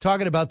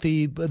talking about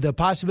the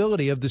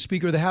possibility of the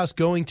Speaker of the House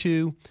going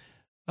to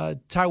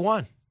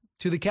Taiwan,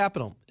 to the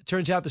capital. It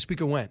turns out the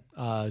Speaker went.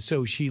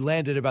 So she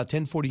landed about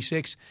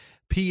 10:46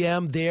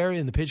 p.m. there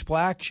in the pitch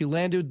black. She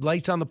landed,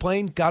 lights on the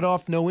plane, got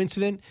off, no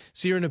incident.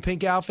 See her in a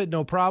pink outfit,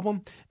 no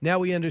problem. Now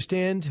we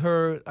understand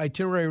her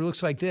itinerary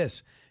looks like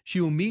this. She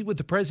will meet with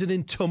the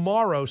president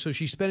tomorrow, so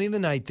she's spending the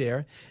night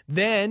there.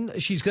 Then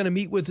she's going to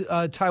meet with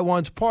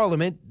Taiwan's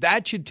parliament.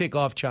 That should tick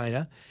off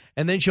China.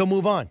 And then she'll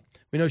move on.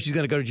 We know she's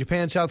going to go to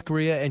Japan, South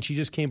Korea, and she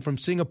just came from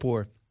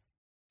Singapore.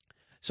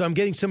 So I'm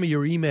getting some of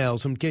your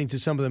emails. I'm getting to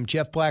some of them.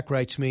 Jeff Black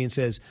writes to me and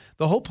says,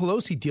 the whole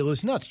Pelosi deal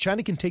is nuts.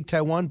 China can take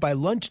Taiwan by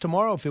lunch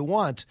tomorrow if it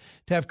wants.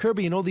 To have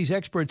Kirby and all these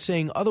experts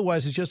saying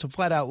otherwise is just a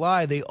flat-out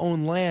lie. They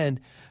own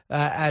land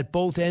at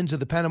both ends of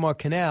the Panama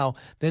Canal,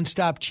 then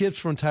stop chips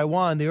from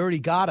Taiwan. They already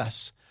got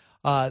us.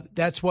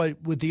 That's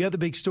what, with the other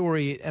big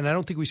story, and I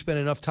don't think we spent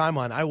enough time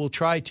on, I will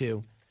try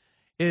to,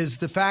 is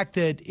the fact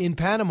that in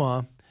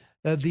Panama,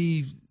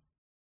 the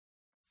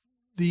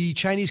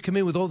Chinese come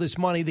in with all this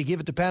money. They give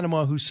it to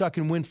Panama, who suck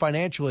and win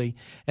financially,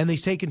 and they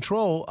take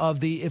control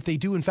of if they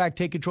do, in fact,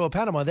 take control of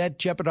Panama, that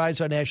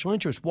jeopardizes our national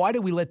interest. Why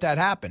did we let that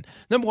happen?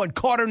 Number one,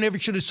 Carter never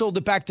should have sold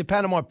it back to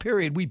Panama,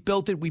 period. We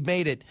built it. We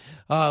made it.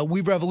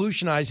 We've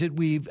revolutionized it.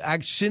 We've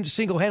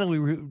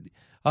single-handedly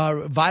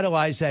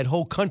vitalized that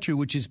whole country,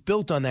 which is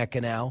built on that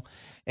canal,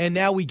 and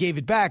now we gave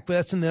it back, but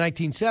that's in the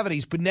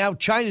 1970s. But now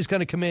China's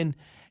going to come in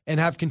and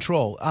have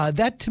control.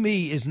 That, to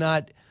me, is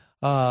not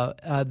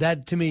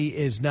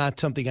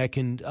something I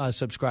can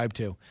subscribe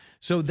to.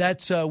 So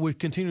that's we're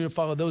continuing to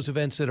follow those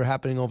events that are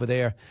happening over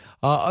there.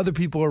 Other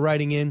people are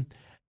writing in,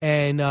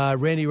 and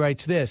Randy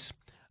writes this: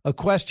 a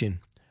question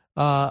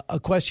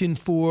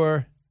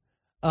for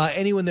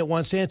anyone that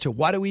wants to answer.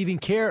 Why do we even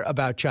care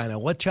about China?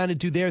 Let China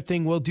do their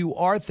thing. We'll do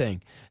our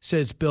thing,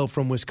 says Bill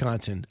from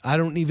Wisconsin. I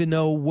don't even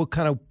know what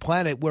kind of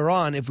planet we're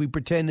on if we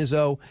pretend as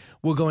though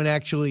we're going to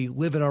actually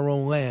live in our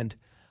own land.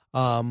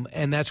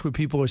 And that's what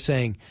people are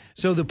saying.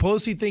 So the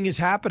Pelosi thing is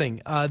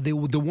happening. The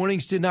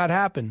warnings did not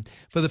happen.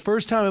 For the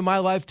first time in my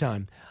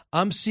lifetime,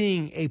 I'm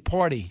seeing a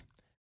party,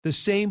 the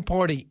same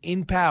party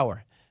in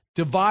power,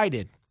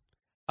 divided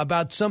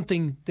about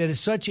something that has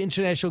such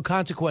international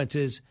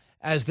consequences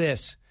as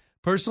this.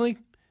 Personally,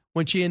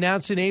 when she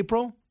announced in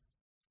April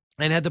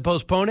and had to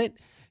postpone it,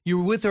 you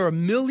were with her a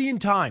million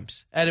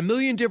times at a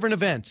million different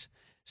events.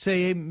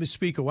 Say, hey, Ms.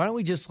 Speaker, why don't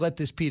we just let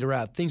this peter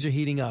out? Things are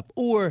heating up.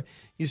 Or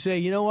you say,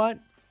 you know what?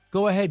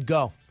 Go ahead,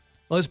 go.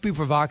 Let's be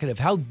provocative.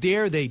 How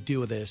dare they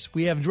do this?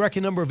 We have a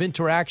record number of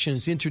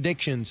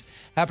interdictions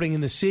happening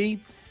in the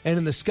sea and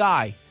in the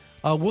sky.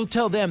 We'll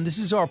tell them this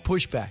is our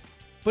pushback.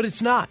 But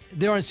it's not.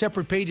 They're on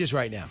separate pages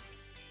right now.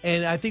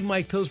 And I think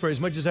Mike Pillsbury, as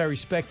much as I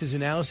respect his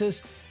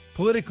analysis,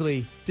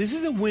 politically, this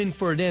is a win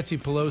for Nancy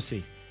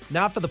Pelosi,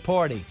 not for the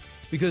party,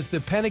 because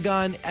the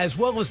Pentagon, as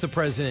well as the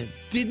president,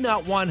 did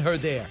not want her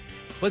there.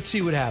 Let's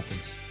see what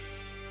happens.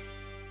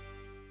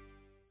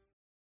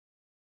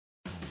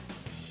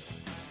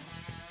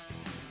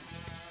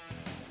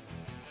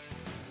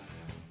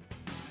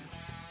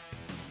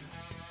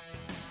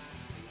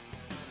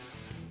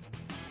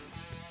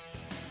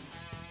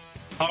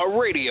 A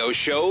radio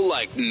show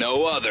like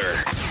no other.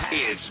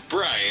 It's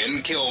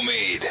Brian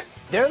Kilmeade.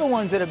 They're the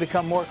ones that have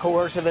become more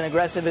coercive and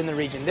aggressive in the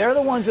region. They're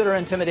the ones that are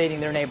intimidating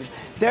their neighbors.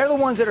 They're the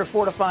ones that are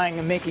fortifying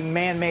and making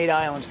man-made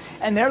islands.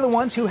 And they're the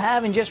ones who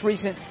have, in just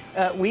recent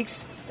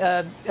weeks,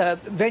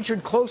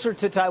 ventured closer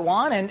to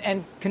Taiwan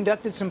and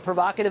conducted some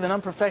provocative and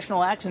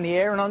unprofessional acts in the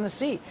air and on the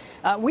sea.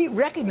 We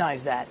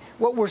recognize that.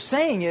 What we're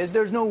saying is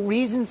there's no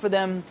reason for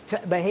them to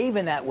behave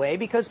in that way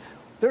because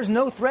there's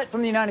no threat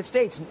from the United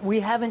States. We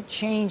haven't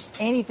changed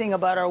anything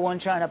about our one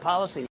China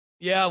policy.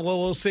 Yeah, well,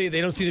 we'll see. They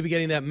don't seem to be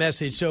getting that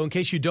message. So in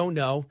case you don't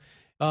know,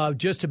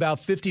 just about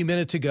 50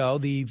 minutes ago,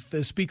 the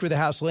Speaker of the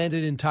House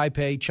landed in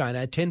Taipei, China,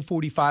 at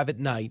 10:45 at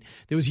night.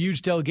 There was a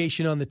huge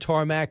delegation on the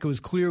tarmac. It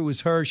was clear it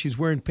was her. She's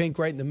wearing pink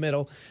right in the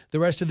middle. The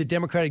rest of the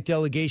Democratic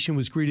delegation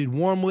was greeted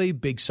warmly,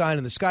 big sign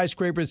in the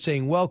skyscraper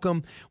saying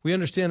welcome. We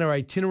understand our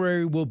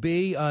itinerary will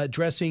be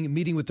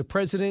meeting with the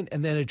president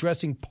and then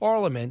addressing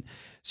Parliament.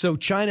 So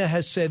China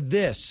has said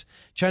this.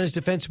 China's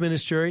defense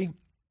ministry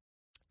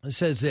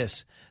says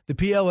this. The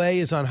PLA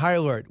is on high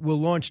alert. Will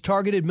launch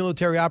targeted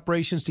military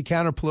operations to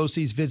counter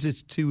Pelosi's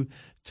visits to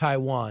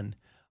Taiwan.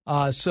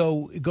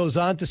 So it goes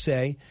on to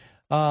say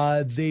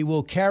they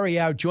will carry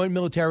out joint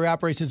military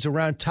operations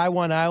around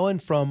Taiwan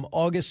Island from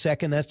August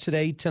 2nd. That's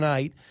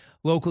tonight,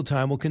 local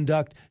time. Will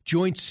conduct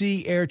joint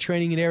sea, air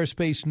training, and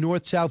airspace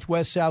north,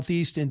 southwest,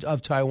 southeast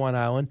of Taiwan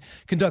Island.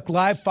 Conduct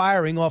live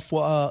firing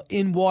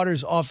in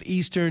waters off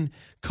eastern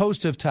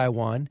coast of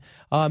Taiwan.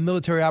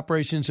 Military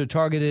operations are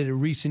targeted at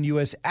recent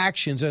U.S.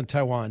 actions on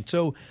Taiwan.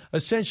 So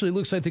essentially, it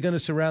looks like they're going to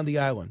surround the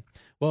island.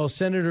 Well,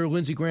 Senator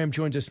Lindsey Graham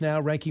joins us now,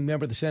 ranking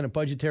member of the Senate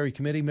Budgetary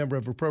Committee, member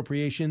of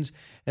Appropriations,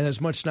 and has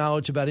much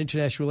knowledge about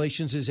international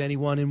relations as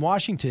anyone in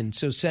Washington.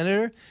 So,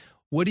 Senator,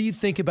 what do you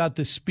think about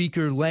the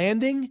Speaker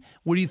landing?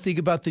 What do you think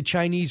about the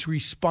Chinese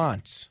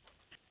response?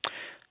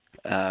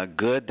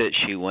 Good that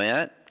she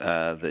went.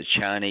 The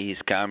Chinese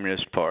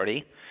Communist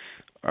Party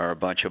are a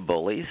bunch of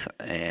bullies,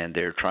 and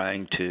they're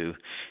trying to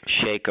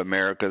shake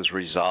America's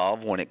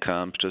resolve when it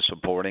comes to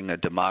supporting a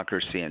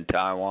democracy in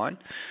Taiwan.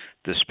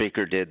 The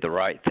Speaker did the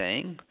right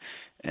thing,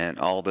 and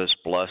all this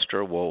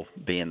bluster will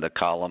be in the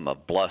column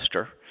of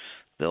bluster.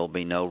 There'll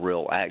be no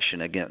real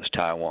action against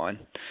Taiwan.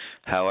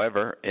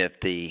 However, if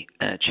the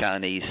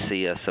Chinese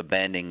see us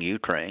abandoning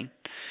Ukraine,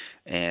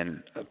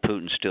 and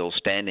Putin's still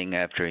standing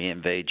after he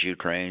invades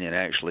Ukraine and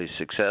actually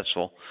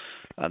successful,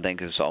 I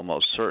think it's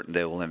almost certain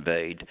they will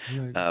invade.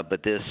 Right.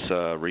 But this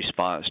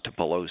response to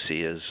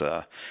Pelosi is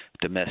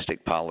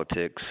domestic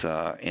politics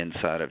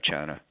inside of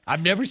China.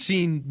 I've never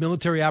seen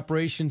military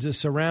operations that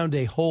surround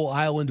a whole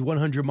island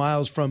 100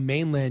 miles from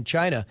mainland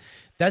China.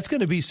 That's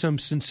going to be some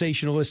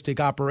sensationalistic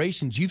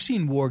operations. You've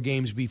seen war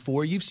games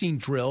before. You've seen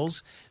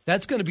drills.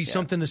 That's going to be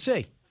something to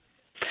see.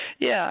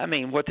 Yeah, I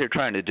mean, what they're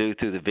trying to do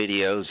through the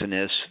videos and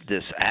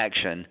this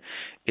action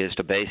is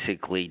to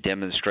basically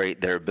demonstrate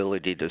their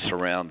ability to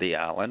surround the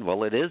island.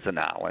 Well, it is an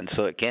island,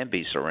 so it can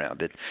be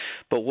surrounded.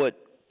 But what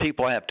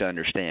people have to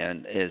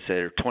understand is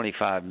there are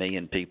 25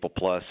 million people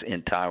plus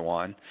in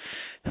Taiwan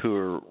who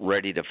are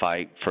ready to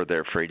fight for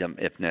their freedom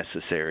if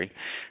necessary.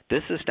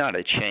 This is not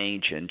a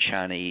change in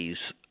Chinese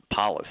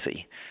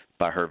policy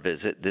by her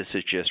visit. This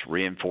is just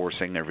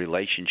reinforcing a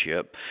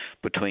relationship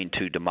between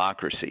two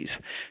democracies.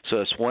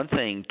 So it's one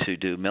thing to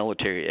do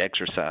military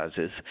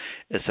exercises.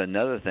 It's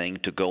another thing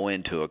to go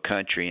into a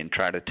country and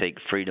try to take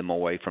freedom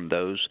away from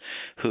those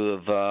who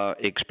have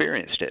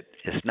experienced it.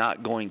 It's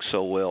not going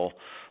so well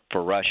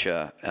for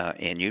Russia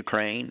in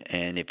Ukraine,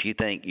 and if you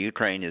think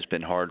Ukraine has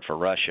been hard for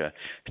Russia,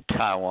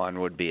 Taiwan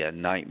would be a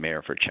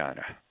nightmare for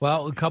China.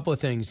 Well, a couple of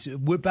things.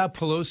 What about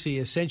Pelosi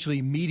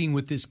essentially meeting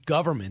with this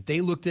government?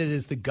 They looked at it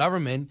as the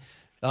government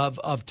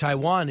of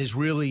Taiwan is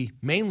really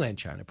mainland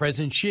China,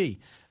 President Xi.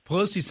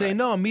 Pelosi saying,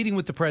 no, I'm meeting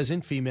with the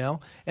president,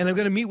 female, and I'm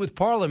going to meet with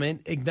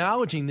Parliament,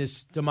 acknowledging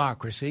this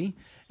democracy.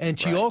 And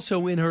she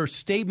also, in her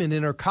statement,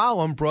 in her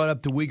column, brought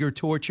up the Uyghur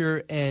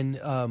torture and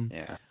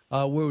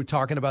we were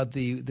talking about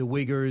the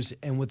Uyghurs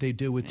and what they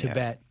do with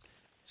Tibet.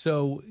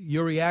 So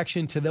your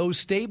reaction to those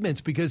statements,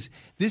 because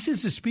this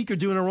is the Speaker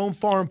doing her own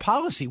foreign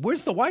policy.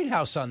 Where's the White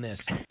House on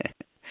this?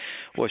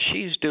 Well,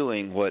 she's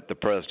doing what the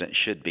president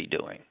should be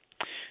doing.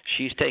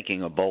 She's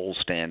taking a bold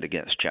stand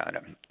against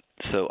China.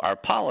 So our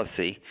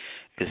policy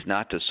is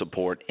not to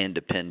support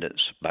independence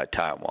by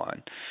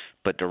Taiwan,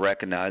 but to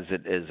recognize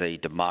it as a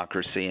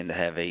democracy and to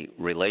have a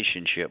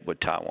relationship with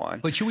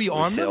Taiwan. But should we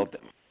arm them?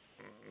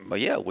 Well,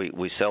 yeah,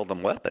 we sell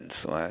them weapons.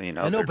 I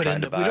know, but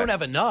we don't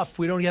have enough.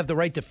 We don't have the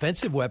right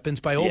defensive weapons.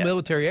 By all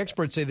military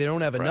experts say they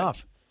don't have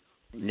enough.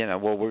 They've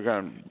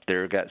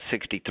got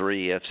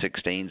 63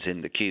 F-16s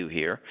in the queue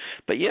here.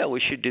 But, yeah, we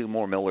should do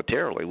more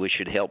militarily. We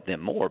should help them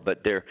more.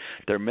 But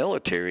their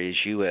military is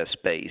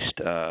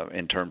U.S.-based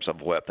in terms of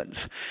weapons.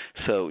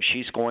 So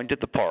she's going to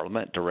the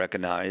parliament to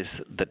recognize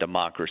the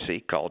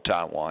democracy called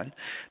Taiwan.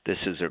 This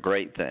is a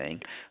great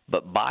thing.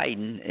 But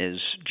Biden is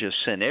just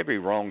sent every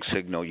wrong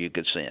signal you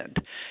could send.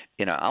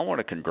 I want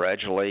to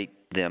congratulate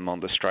them on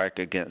the strike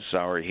against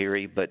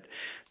Zawahiri, but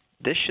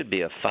this should be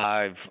a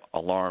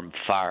 5-alarm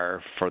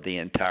fire for the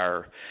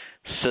entire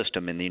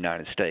system in the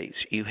United States.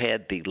 You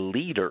had the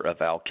leader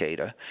of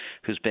Al-Qaeda,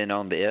 who's been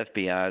on the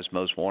FBI's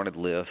most wanted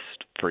list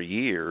for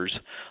years,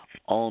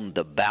 on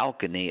the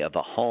balcony of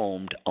a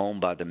home owned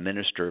by the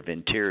Minister of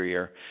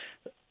Interior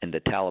and the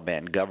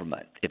Taliban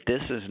government. If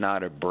this is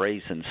not a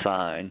brazen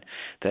sign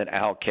that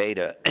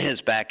Al-Qaeda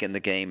is back in the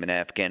game in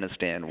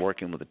Afghanistan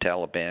working with the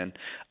Taliban,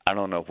 I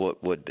don't know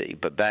what would be.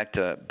 But back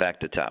to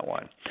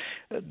Taiwan.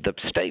 The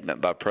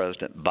statement by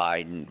President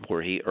Biden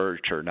where he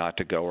urged her not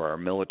to go, or our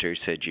military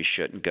said you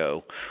shouldn't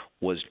go,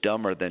 was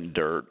dumber than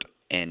dirt,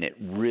 and it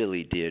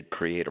really did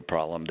create a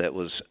problem that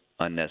was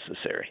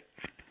unnecessary.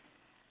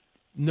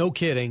 No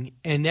kidding.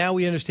 And now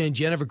we understand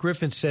Jennifer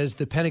Griffin says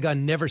the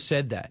Pentagon never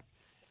said that.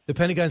 The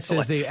Pentagon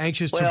says they're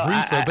anxious to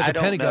brief her, but the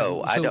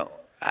Pentagon.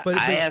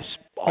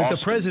 But the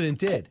president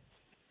did.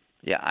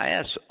 Yeah, I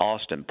asked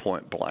Austin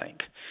point blank,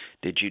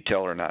 did you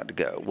tell her not to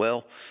go?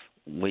 Well,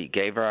 we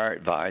gave her our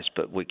advice,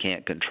 but we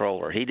can't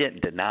control her. He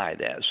didn't deny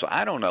that. So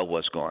I don't know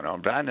what's going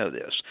on, but I know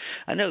this.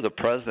 I know the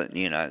president of the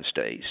United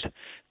States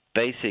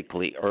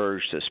basically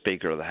urged the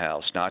Speaker of the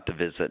House not to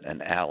visit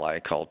an ally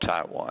called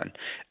Taiwan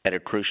at a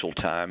crucial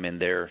time in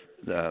their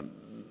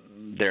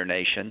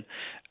nation.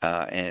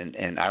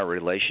 And our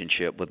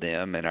relationship with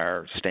them and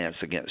our stance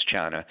against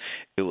China.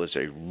 It was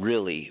a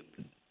really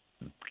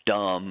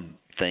dumb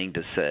thing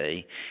to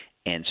say.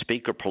 And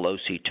Speaker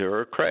Pelosi, to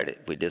her credit,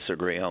 we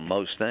disagree on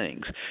most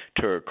things,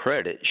 to her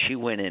credit, she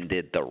went and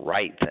did the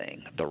right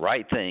thing. The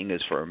right thing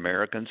is for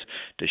Americans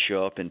to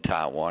show up in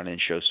Taiwan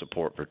and show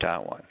support for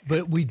Taiwan.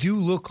 But we do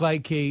look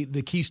like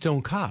the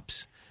Keystone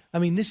Cops. I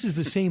mean, this is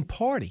the same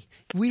party.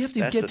 We have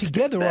to get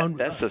together on...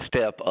 That's a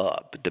step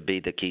up to be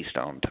the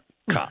Keystone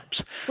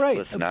Cops. Right.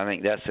 Listen, I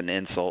think that's an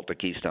insult to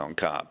Keystone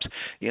Cops.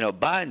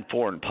 Biden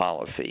foreign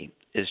policy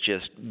is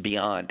just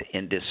beyond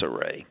in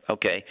disarray.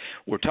 Okay,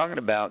 we're talking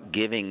about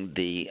giving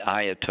the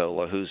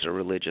Ayatollah, who's a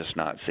religious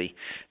Nazi,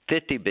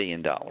 $50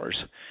 billion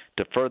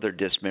to further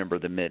dismember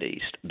the Mideast.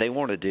 They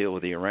want to deal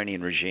with the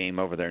Iranian regime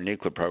over their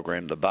nuclear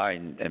program, the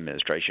Biden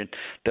administration.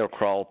 They'll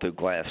crawl through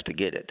glass to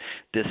get it.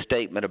 This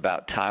statement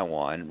about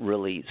Taiwan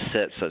really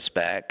sets us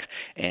back,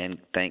 and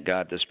thank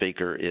God the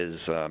Speaker is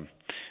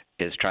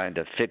trying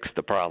to fix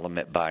the problem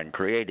that Biden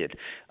created.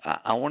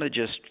 I want to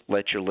just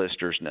let your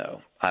listeners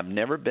know, I've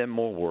never been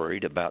more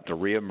worried about the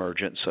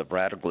reemergence of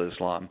radical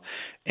Islam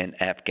in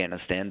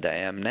Afghanistan than I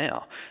am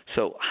now.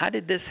 So how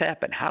did this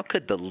happen? How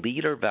could the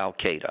leader of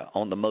Al-Qaeda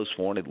on the most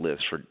wanted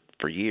list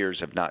for years,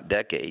 if not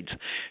decades,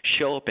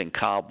 show up in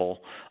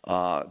Kabul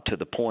to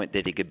the point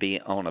that he could be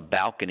on a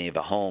balcony of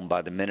a home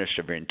by the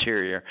Minister of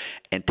Interior,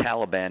 and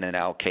Taliban and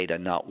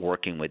Al-Qaeda not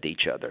working with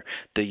each other?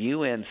 The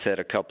UN said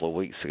a couple of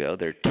weeks ago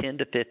there are 10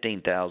 to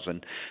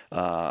 15,000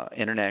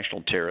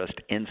 international terrorists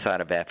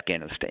inside of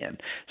Afghanistan.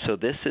 So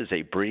this is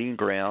a breeding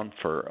ground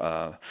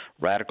for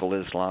radical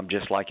Islam,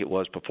 just like it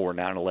was before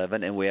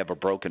 9/11, and we have a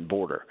broken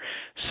border.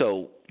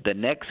 So the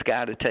next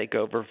guy to take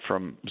over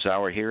from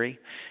Zawahiri,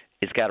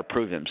 it's got to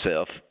prove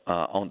himself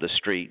on the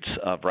streets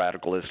of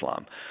radical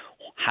Islam.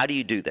 How do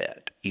you do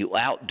that? You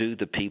outdo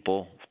the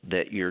people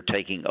that you're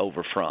taking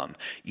over from.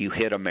 You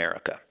hit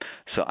America.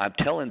 So I'm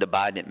telling the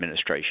Biden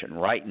administration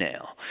right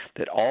now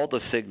that all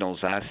the signals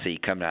I see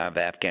coming out of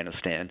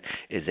Afghanistan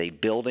is a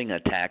building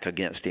attack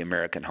against the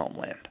American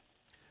homeland.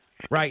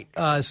 Right.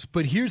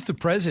 But here's the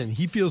president.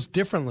 He feels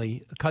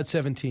differently. Cut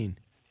 17.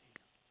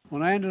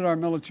 When I ended our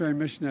military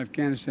mission in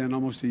Afghanistan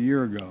almost a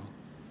year ago,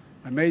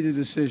 I made the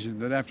decision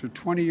that after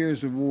 20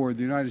 years of war,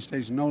 the United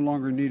States no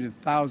longer needed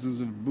thousands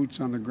of boots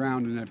on the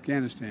ground in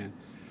Afghanistan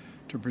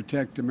to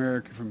protect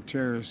America from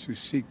terrorists who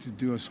seek to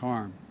do us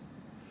harm.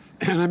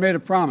 And I made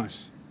a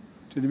promise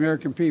to the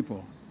American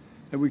people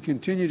that we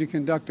continue to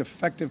conduct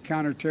effective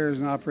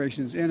counterterrorism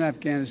operations in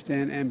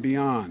Afghanistan and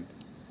beyond.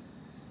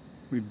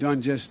 We've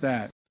done just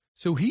that.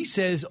 So he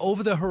says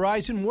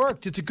over-the-horizon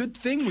worked. It's a good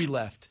thing we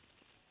left.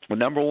 Well,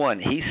 number one,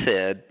 he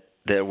said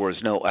there was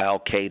no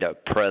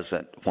Al-Qaeda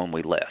present when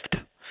we left.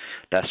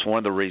 That's one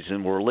of the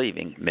reasons we're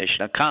leaving.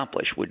 Mission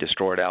accomplished. We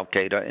destroyed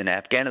Al-Qaeda in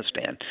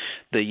Afghanistan.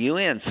 The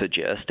UN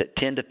suggests that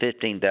 10 to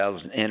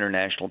 15,000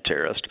 international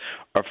terrorists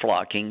are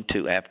flocking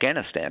to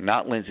Afghanistan,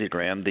 not Lindsey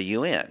Graham, the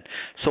UN.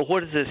 So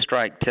what does this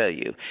strike tell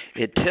you?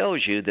 It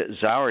tells you that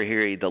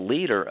Zawahiri, the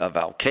leader of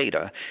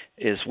Al-Qaeda,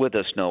 is with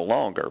us no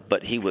longer,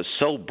 but he was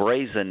so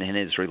brazen in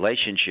his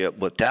relationship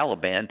with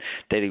Taliban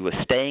that he was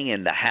staying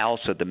in the house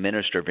of the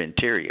Minister of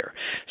Interior.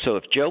 So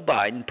if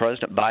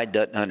President Biden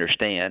doesn't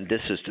understand,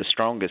 this is the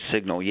strongest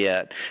signal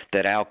yet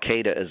that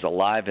al-Qaeda is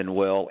alive and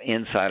well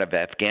inside of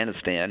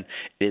Afghanistan.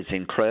 Is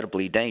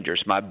incredibly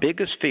dangerous. My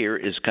biggest fear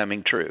is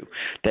coming true,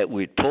 that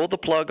we'd pull the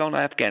plug on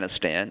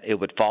Afghanistan, it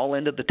would fall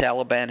into the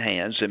Taliban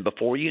hands, and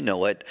before you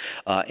know it,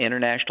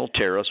 international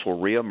terrorists will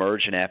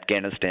reemerge in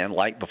Afghanistan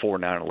like before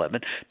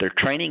 9/11. There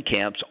are training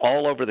camps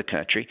all over the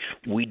country.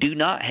 We do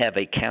not have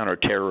a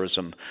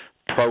counterterrorism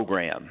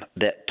program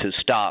that to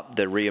stop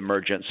the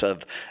reemergence of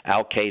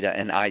al-Qaeda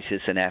and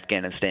ISIS in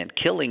Afghanistan.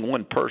 Killing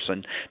one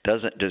person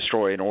doesn't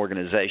destroy an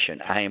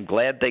organization. I am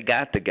glad they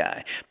got the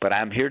guy, but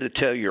I'm here to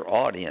tell your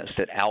audience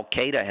that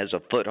al-Qaeda has a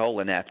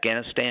foothold in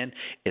Afghanistan.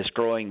 It's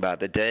growing by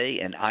the day,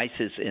 and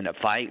ISIS in a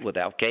fight with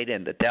al-Qaeda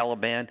and the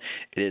Taliban.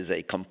 It is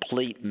a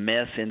complete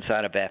mess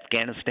inside of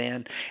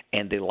Afghanistan,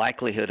 and the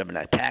likelihood of an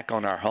attack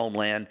on our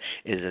homeland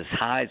is as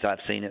high as I've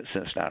seen it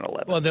since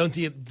 9/11. Well,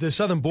 the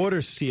southern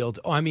border's sealed.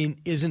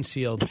 Isn't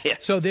sealed. Yeah.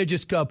 So they're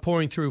just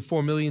pouring through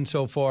 4 million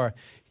so far.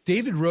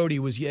 David Rhodey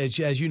was,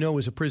 as you know,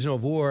 was a prisoner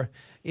of war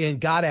and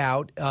got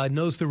out,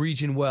 knows the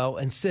region well,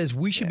 and says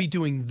we should be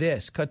doing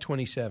this. Cut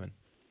 27.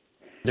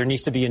 There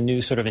needs to be a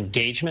new sort of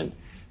engagement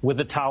with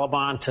the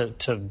Taliban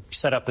to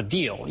set up a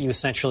deal. You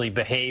essentially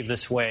behave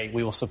this way,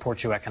 we will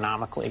support you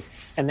economically.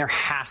 And there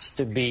has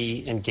to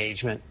be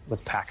engagement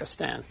with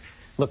Pakistan.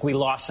 Look, we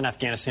lost in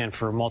Afghanistan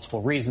for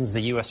multiple reasons.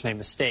 The U.S. made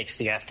mistakes.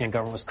 The Afghan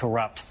government was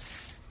corrupt.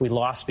 We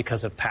lost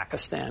because of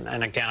Pakistan.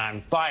 And again,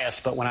 I'm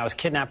biased, but when I was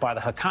kidnapped by the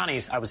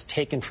Haqqanis, I was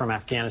taken from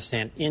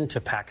Afghanistan into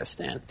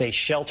Pakistan. They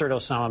sheltered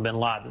Osama bin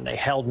Laden. They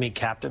held me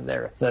captive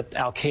there. The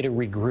al-Qaeda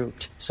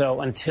regrouped. So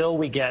until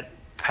we get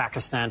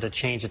Pakistan to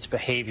change its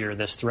behavior,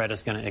 this threat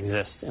is going to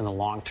exist in the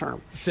long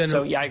term.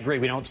 So, yeah, I agree.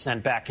 We don't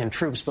send back in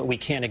troops, but we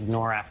can't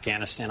ignore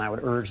Afghanistan. I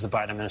would urge the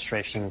Biden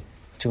administration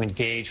to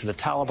engage with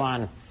the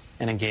Taliban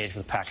and engage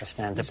with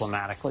Pakistan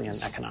diplomatically and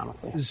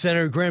economically.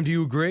 Senator Graham, do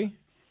you agree?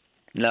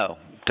 No,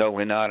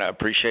 totally not. I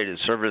appreciate his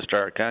service to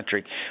our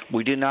country.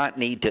 We do not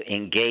need to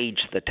engage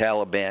the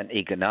Taliban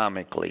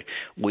economically.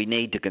 We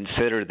need to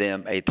consider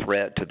them a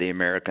threat to the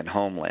American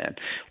homeland.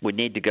 We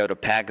need to go to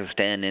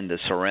Pakistan and the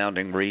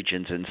surrounding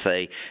regions and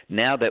say,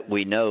 now that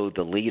we know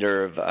the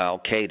leader of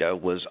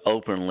al-Qaeda was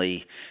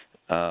openly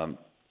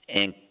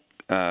in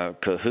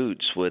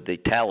cahoots with the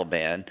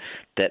Taliban,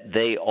 that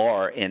they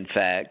are, in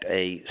fact,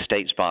 a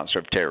state sponsor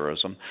of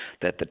terrorism,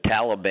 that the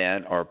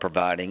Taliban are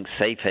providing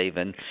safe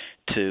haven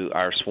to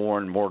our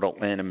sworn mortal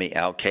enemy,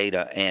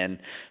 al-Qaeda, and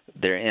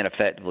they're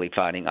ineffectively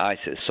fighting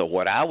ISIS. So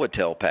what I would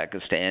tell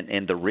Pakistan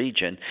in the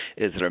region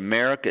is that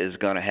America is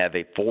going to have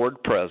a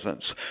forward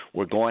presence.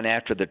 We're going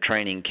after the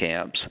training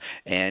camps,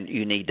 and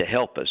you need to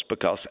help us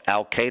because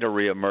al-Qaeda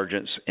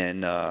reemergence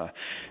in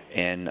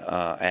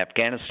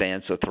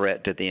Afghanistan is a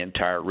threat to the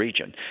entire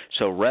region.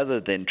 So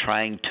rather than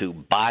trying to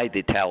buy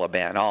the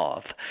Taliban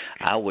off,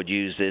 I would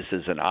use this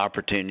as an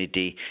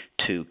opportunity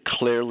to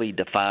clearly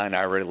define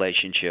our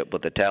relationship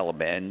with the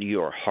Taliban.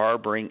 You are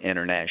harboring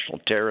international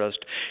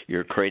terrorists.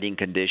 You're creating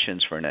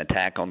conditions for an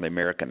attack on the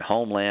American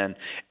homeland,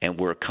 and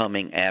we're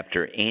coming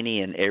after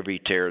any and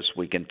every terrorist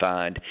we can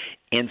find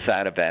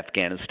inside of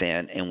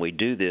Afghanistan, and we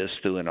do this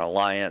through an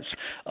alliance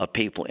of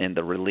people in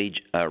the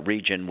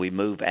region. We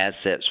move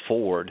assets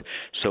forward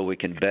so we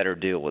can better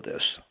deal with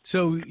this.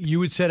 So you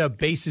would set up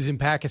bases in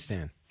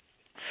Pakistan?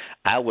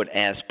 I would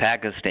ask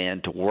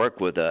Pakistan to work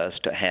with us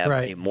to have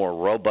a more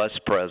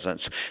robust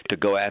presence to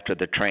go after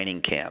the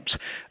training camps.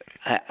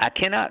 I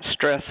cannot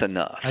stress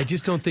enough. I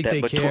just don't think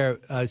they care,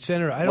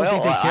 Senator. I don't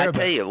think they care about.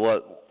 Tell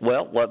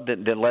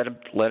you then let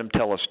them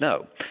tell us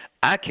no.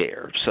 I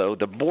care. So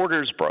the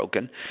border's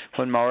broken.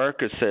 When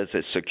America says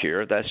it's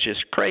secure, that's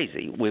just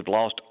crazy. We've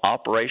lost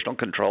operational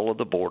control of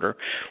the border.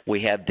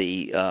 We have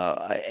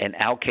an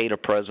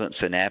al-Qaeda presence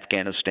in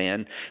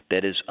Afghanistan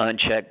that is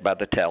unchecked by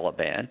the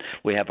Taliban.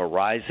 We have a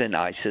rise in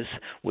ISIS.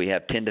 We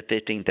have 10 to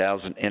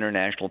 15,000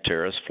 international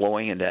terrorists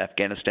flowing into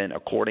Afghanistan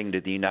according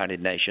to the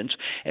United Nations,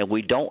 and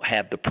we don't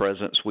have the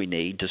presence we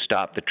need to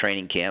stop the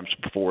training camps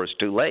before it's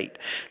too late.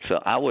 So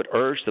I would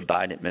urge the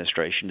Biden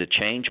administration to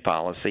change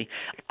policy,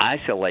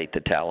 isolate the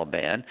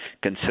Taliban,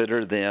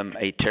 consider them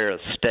a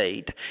terrorist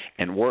state,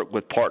 and work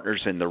with partners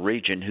in the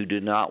region who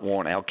do not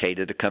want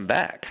al-Qaeda to come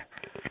back.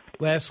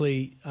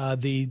 Lastly,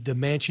 the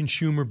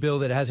Manchin-Schumer bill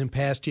that hasn't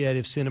passed yet,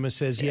 if Sinema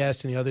says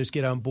yes and the others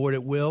get on board,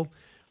 it will.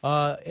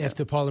 If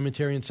the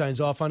parliamentarian signs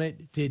off on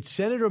it, did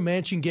Senator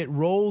Manchin get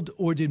rolled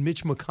or did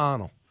Mitch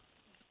McConnell?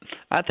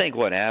 I think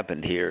what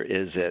happened here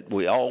is that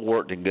we all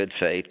worked in good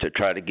faith to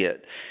try to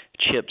get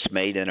chips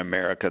made in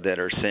America that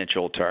are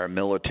essential to our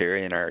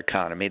military and our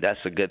economy. That's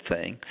a good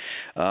thing.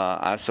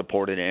 I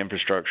supported an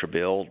infrastructure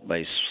bill,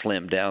 a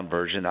slimmed-down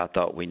version I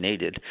thought we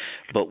needed.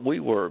 But we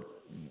were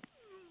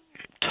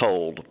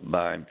told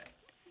by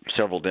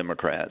several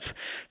Democrats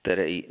that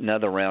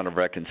another round of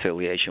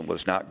reconciliation was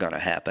not going to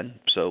happen,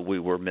 so we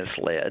were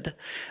misled.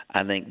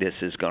 I think this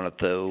is going to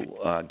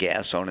throw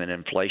gas on an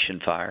inflation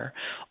fire.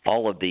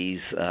 All of these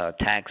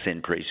tax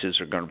increases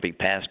are going to be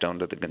passed on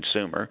to the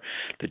consumer.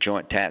 The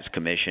Joint Tax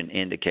Commission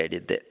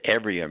indicated that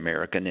every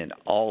American in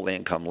all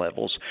income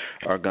levels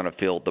are going to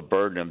feel the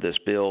burden of this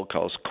bill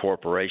because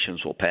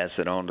corporations will pass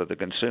it on to the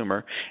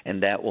consumer,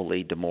 and that will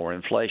lead to more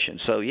inflation.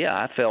 So, yeah,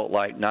 I felt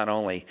like not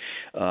only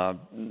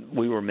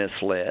we were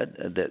misled,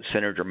 that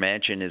Senator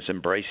Manchin is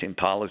embracing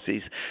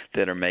policies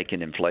that are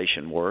making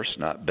inflation worse,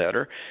 not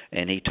better,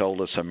 and he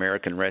told us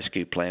American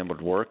Rescue Plan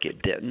would work.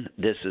 It didn't.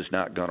 This is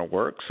not going to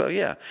work. So,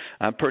 yeah,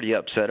 I'm pretty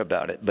upset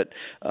about it. But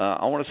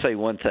I want to say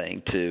one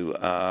thing to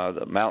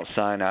the Mount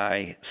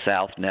Sinai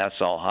South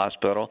Nassau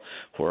Hospital,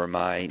 where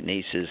my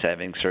niece is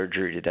having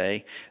surgery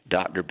today.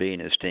 Dr. B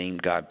and his team,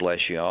 God bless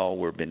you all.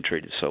 We've been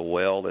treated so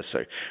well. That's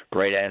a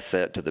great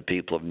asset to the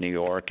people of New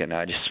York, and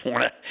I just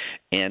want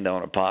to end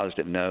on a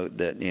positive note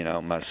that,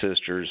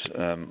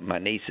 my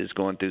niece is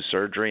going through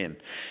surgery, and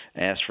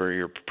ask for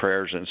your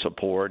prayers and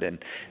support, and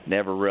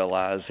never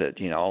realize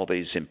that, all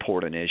these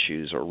important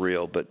issues are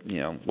real, but,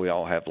 we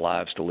all have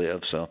lives to live.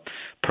 So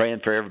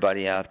praying for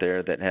everybody out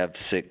there that have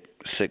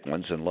sick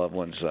ones and loved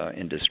ones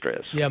in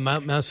distress. Yeah,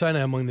 Mount Sinai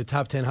among the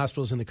top 10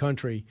 hospitals in the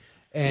country.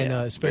 And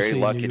especially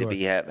very lucky in New to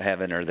York. be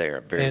having her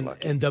there. Very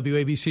lucky. And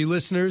WABC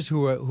listeners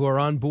who are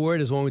on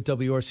board, as well with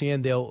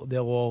WRCN,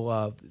 they'll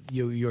all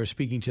you're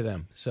speaking to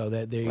them. So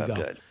there you go.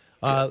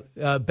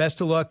 Good.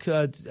 Best of luck.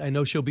 I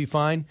know she'll be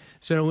fine.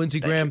 Senator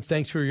Lindsey Graham,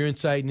 thanks for your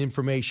insight and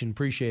information.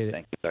 Appreciate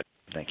it.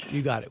 Thank you.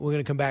 You got it. We're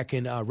going to come back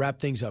and wrap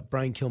things up.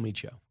 Brian Kilmeade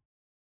Show.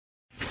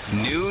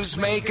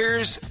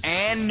 Newsmakers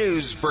and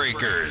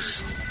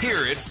newsbreakers.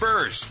 Hear it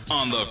first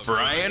on the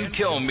Brian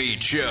Kilmeade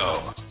Show.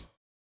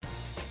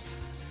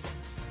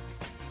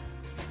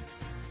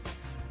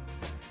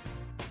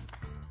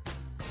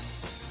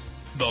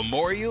 The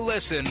more you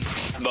listen,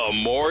 the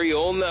more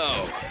you'll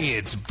know.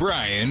 It's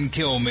Brian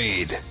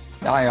Kilmeade.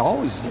 I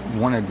always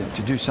wanted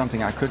to do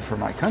something I could for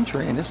my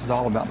country, and this is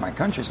all about my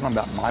country. It's not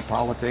about my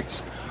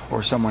politics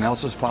or someone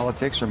else's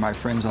politics or my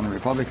friends on the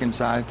Republican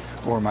side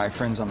or my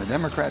friends on the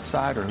Democrat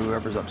side or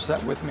whoever's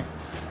upset with me.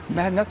 It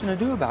had nothing to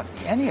do about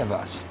any of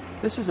us.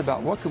 This is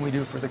about what can we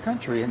do for the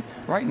country. And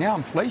right now,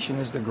 inflation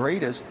is the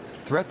greatest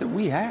threat that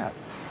we have.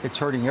 It's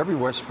hurting every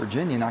West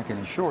Virginian, I can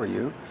assure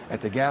you,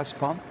 at the gas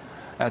pump,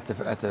 at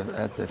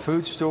the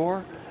food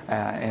store,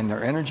 and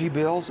their energy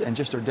bills, and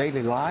just their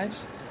daily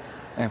lives.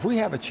 And if we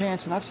have a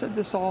chance, and I've said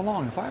this all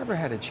along, if I ever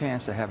had a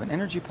chance to have an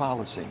energy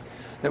policy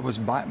that was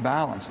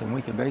balanced, and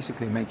we can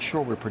basically make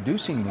sure we're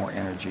producing more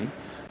energy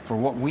for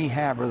what we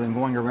have rather than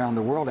going around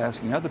the world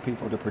asking other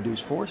people to produce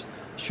for us,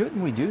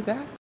 shouldn't we do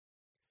that?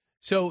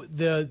 So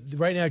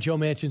right now, Joe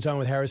Manchin's on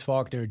with Harris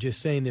Faulkner,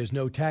 just saying there's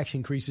no tax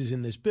increases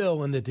in this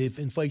bill and that the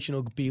inflation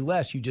will be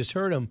less. You just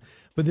heard him.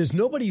 But there's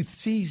nobody who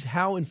sees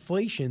how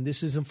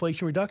this is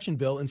inflation reduction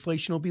bill,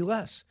 inflation will be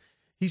less.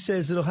 He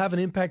says it'll have an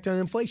impact on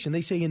inflation. They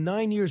say in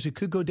 9 years it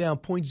could go down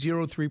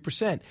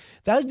 0.03%.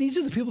 These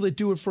are the people that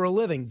do it for a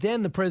living.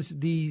 Then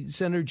the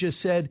senator just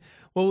said,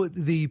 well,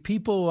 the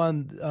people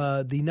on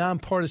the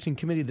nonpartisan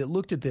committee that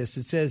looked at this,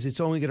 it says it's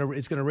going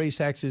to raise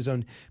taxes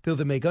on people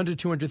that make under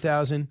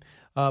 $200,000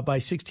 by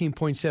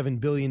 $16.7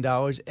 billion,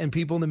 and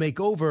people that make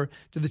over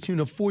to the tune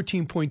of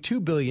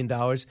 $14.2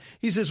 billion.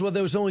 He says, well,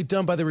 that was only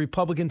done by the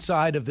Republican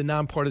side of the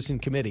nonpartisan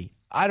committee.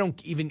 I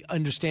don't even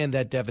understand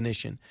that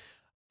definition.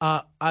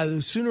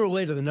 Sooner or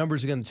later, the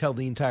numbers are going to tell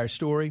the entire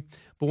story.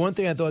 But one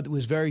thing I thought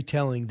was very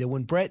telling, that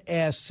when Brett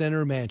asked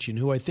Senator Manchin,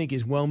 who I think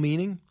is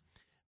well-meaning,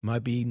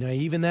 might be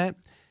naive in that,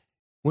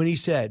 when he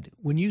said,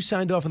 when you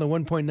signed off on the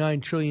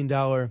 $1.9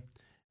 trillion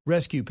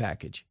rescue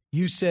package,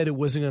 you said it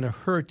wasn't going to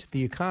hurt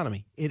the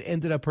economy. It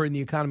ended up hurting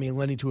the economy and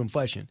leading to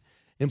inflation.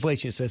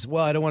 Inflation says,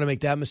 well, I don't want to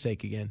make that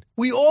mistake again.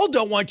 We all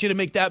don't want you to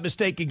make that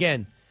mistake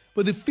again.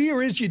 But the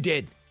fear is you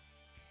did.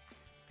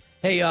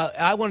 Hey,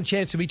 I want a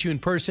chance to meet you in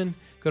person.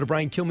 Go to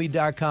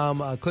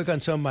BrianKilmeade.com. Click on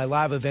some of my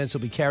live events.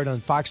 They'll be carried on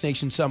Fox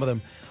Nation, some of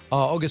them.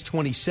 August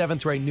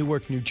 27th, right in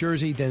Newark, New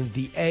Jersey. Then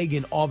The Egg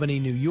in Albany,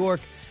 New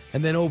York.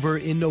 And then over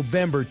in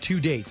November, 2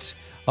 dates.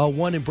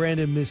 One in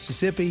Brandon,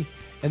 Mississippi,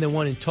 and then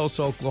one in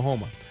Tulsa,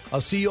 Oklahoma. I'll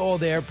see you all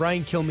there.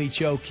 Brian Kilmeade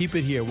Show. Keep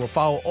it here. We'll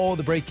follow all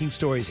the breaking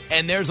stories,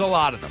 and there's a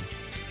lot of them.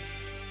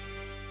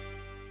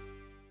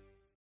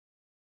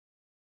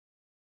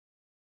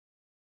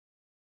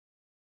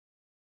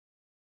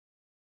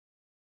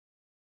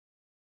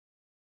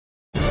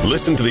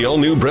 Listen to the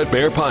all-new Bret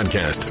Baier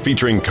podcast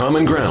featuring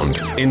Common Ground,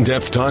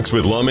 in-depth talks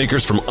with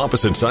lawmakers from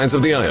opposite sides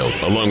of the aisle,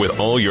 along with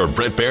all your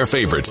Bret Baier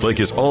favorites like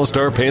his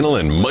all-star panel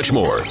and much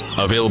more.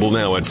 Available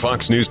now at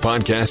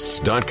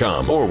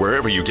foxnewspodcasts.com or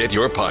wherever you get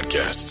your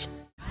podcasts.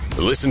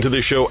 Listen to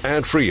the show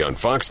ad-free on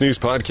Fox News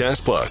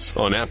Podcast Plus,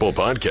 on Apple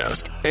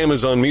Podcast,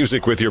 Amazon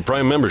Music with your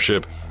Prime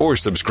membership, or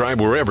subscribe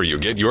wherever you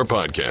get your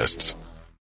podcasts.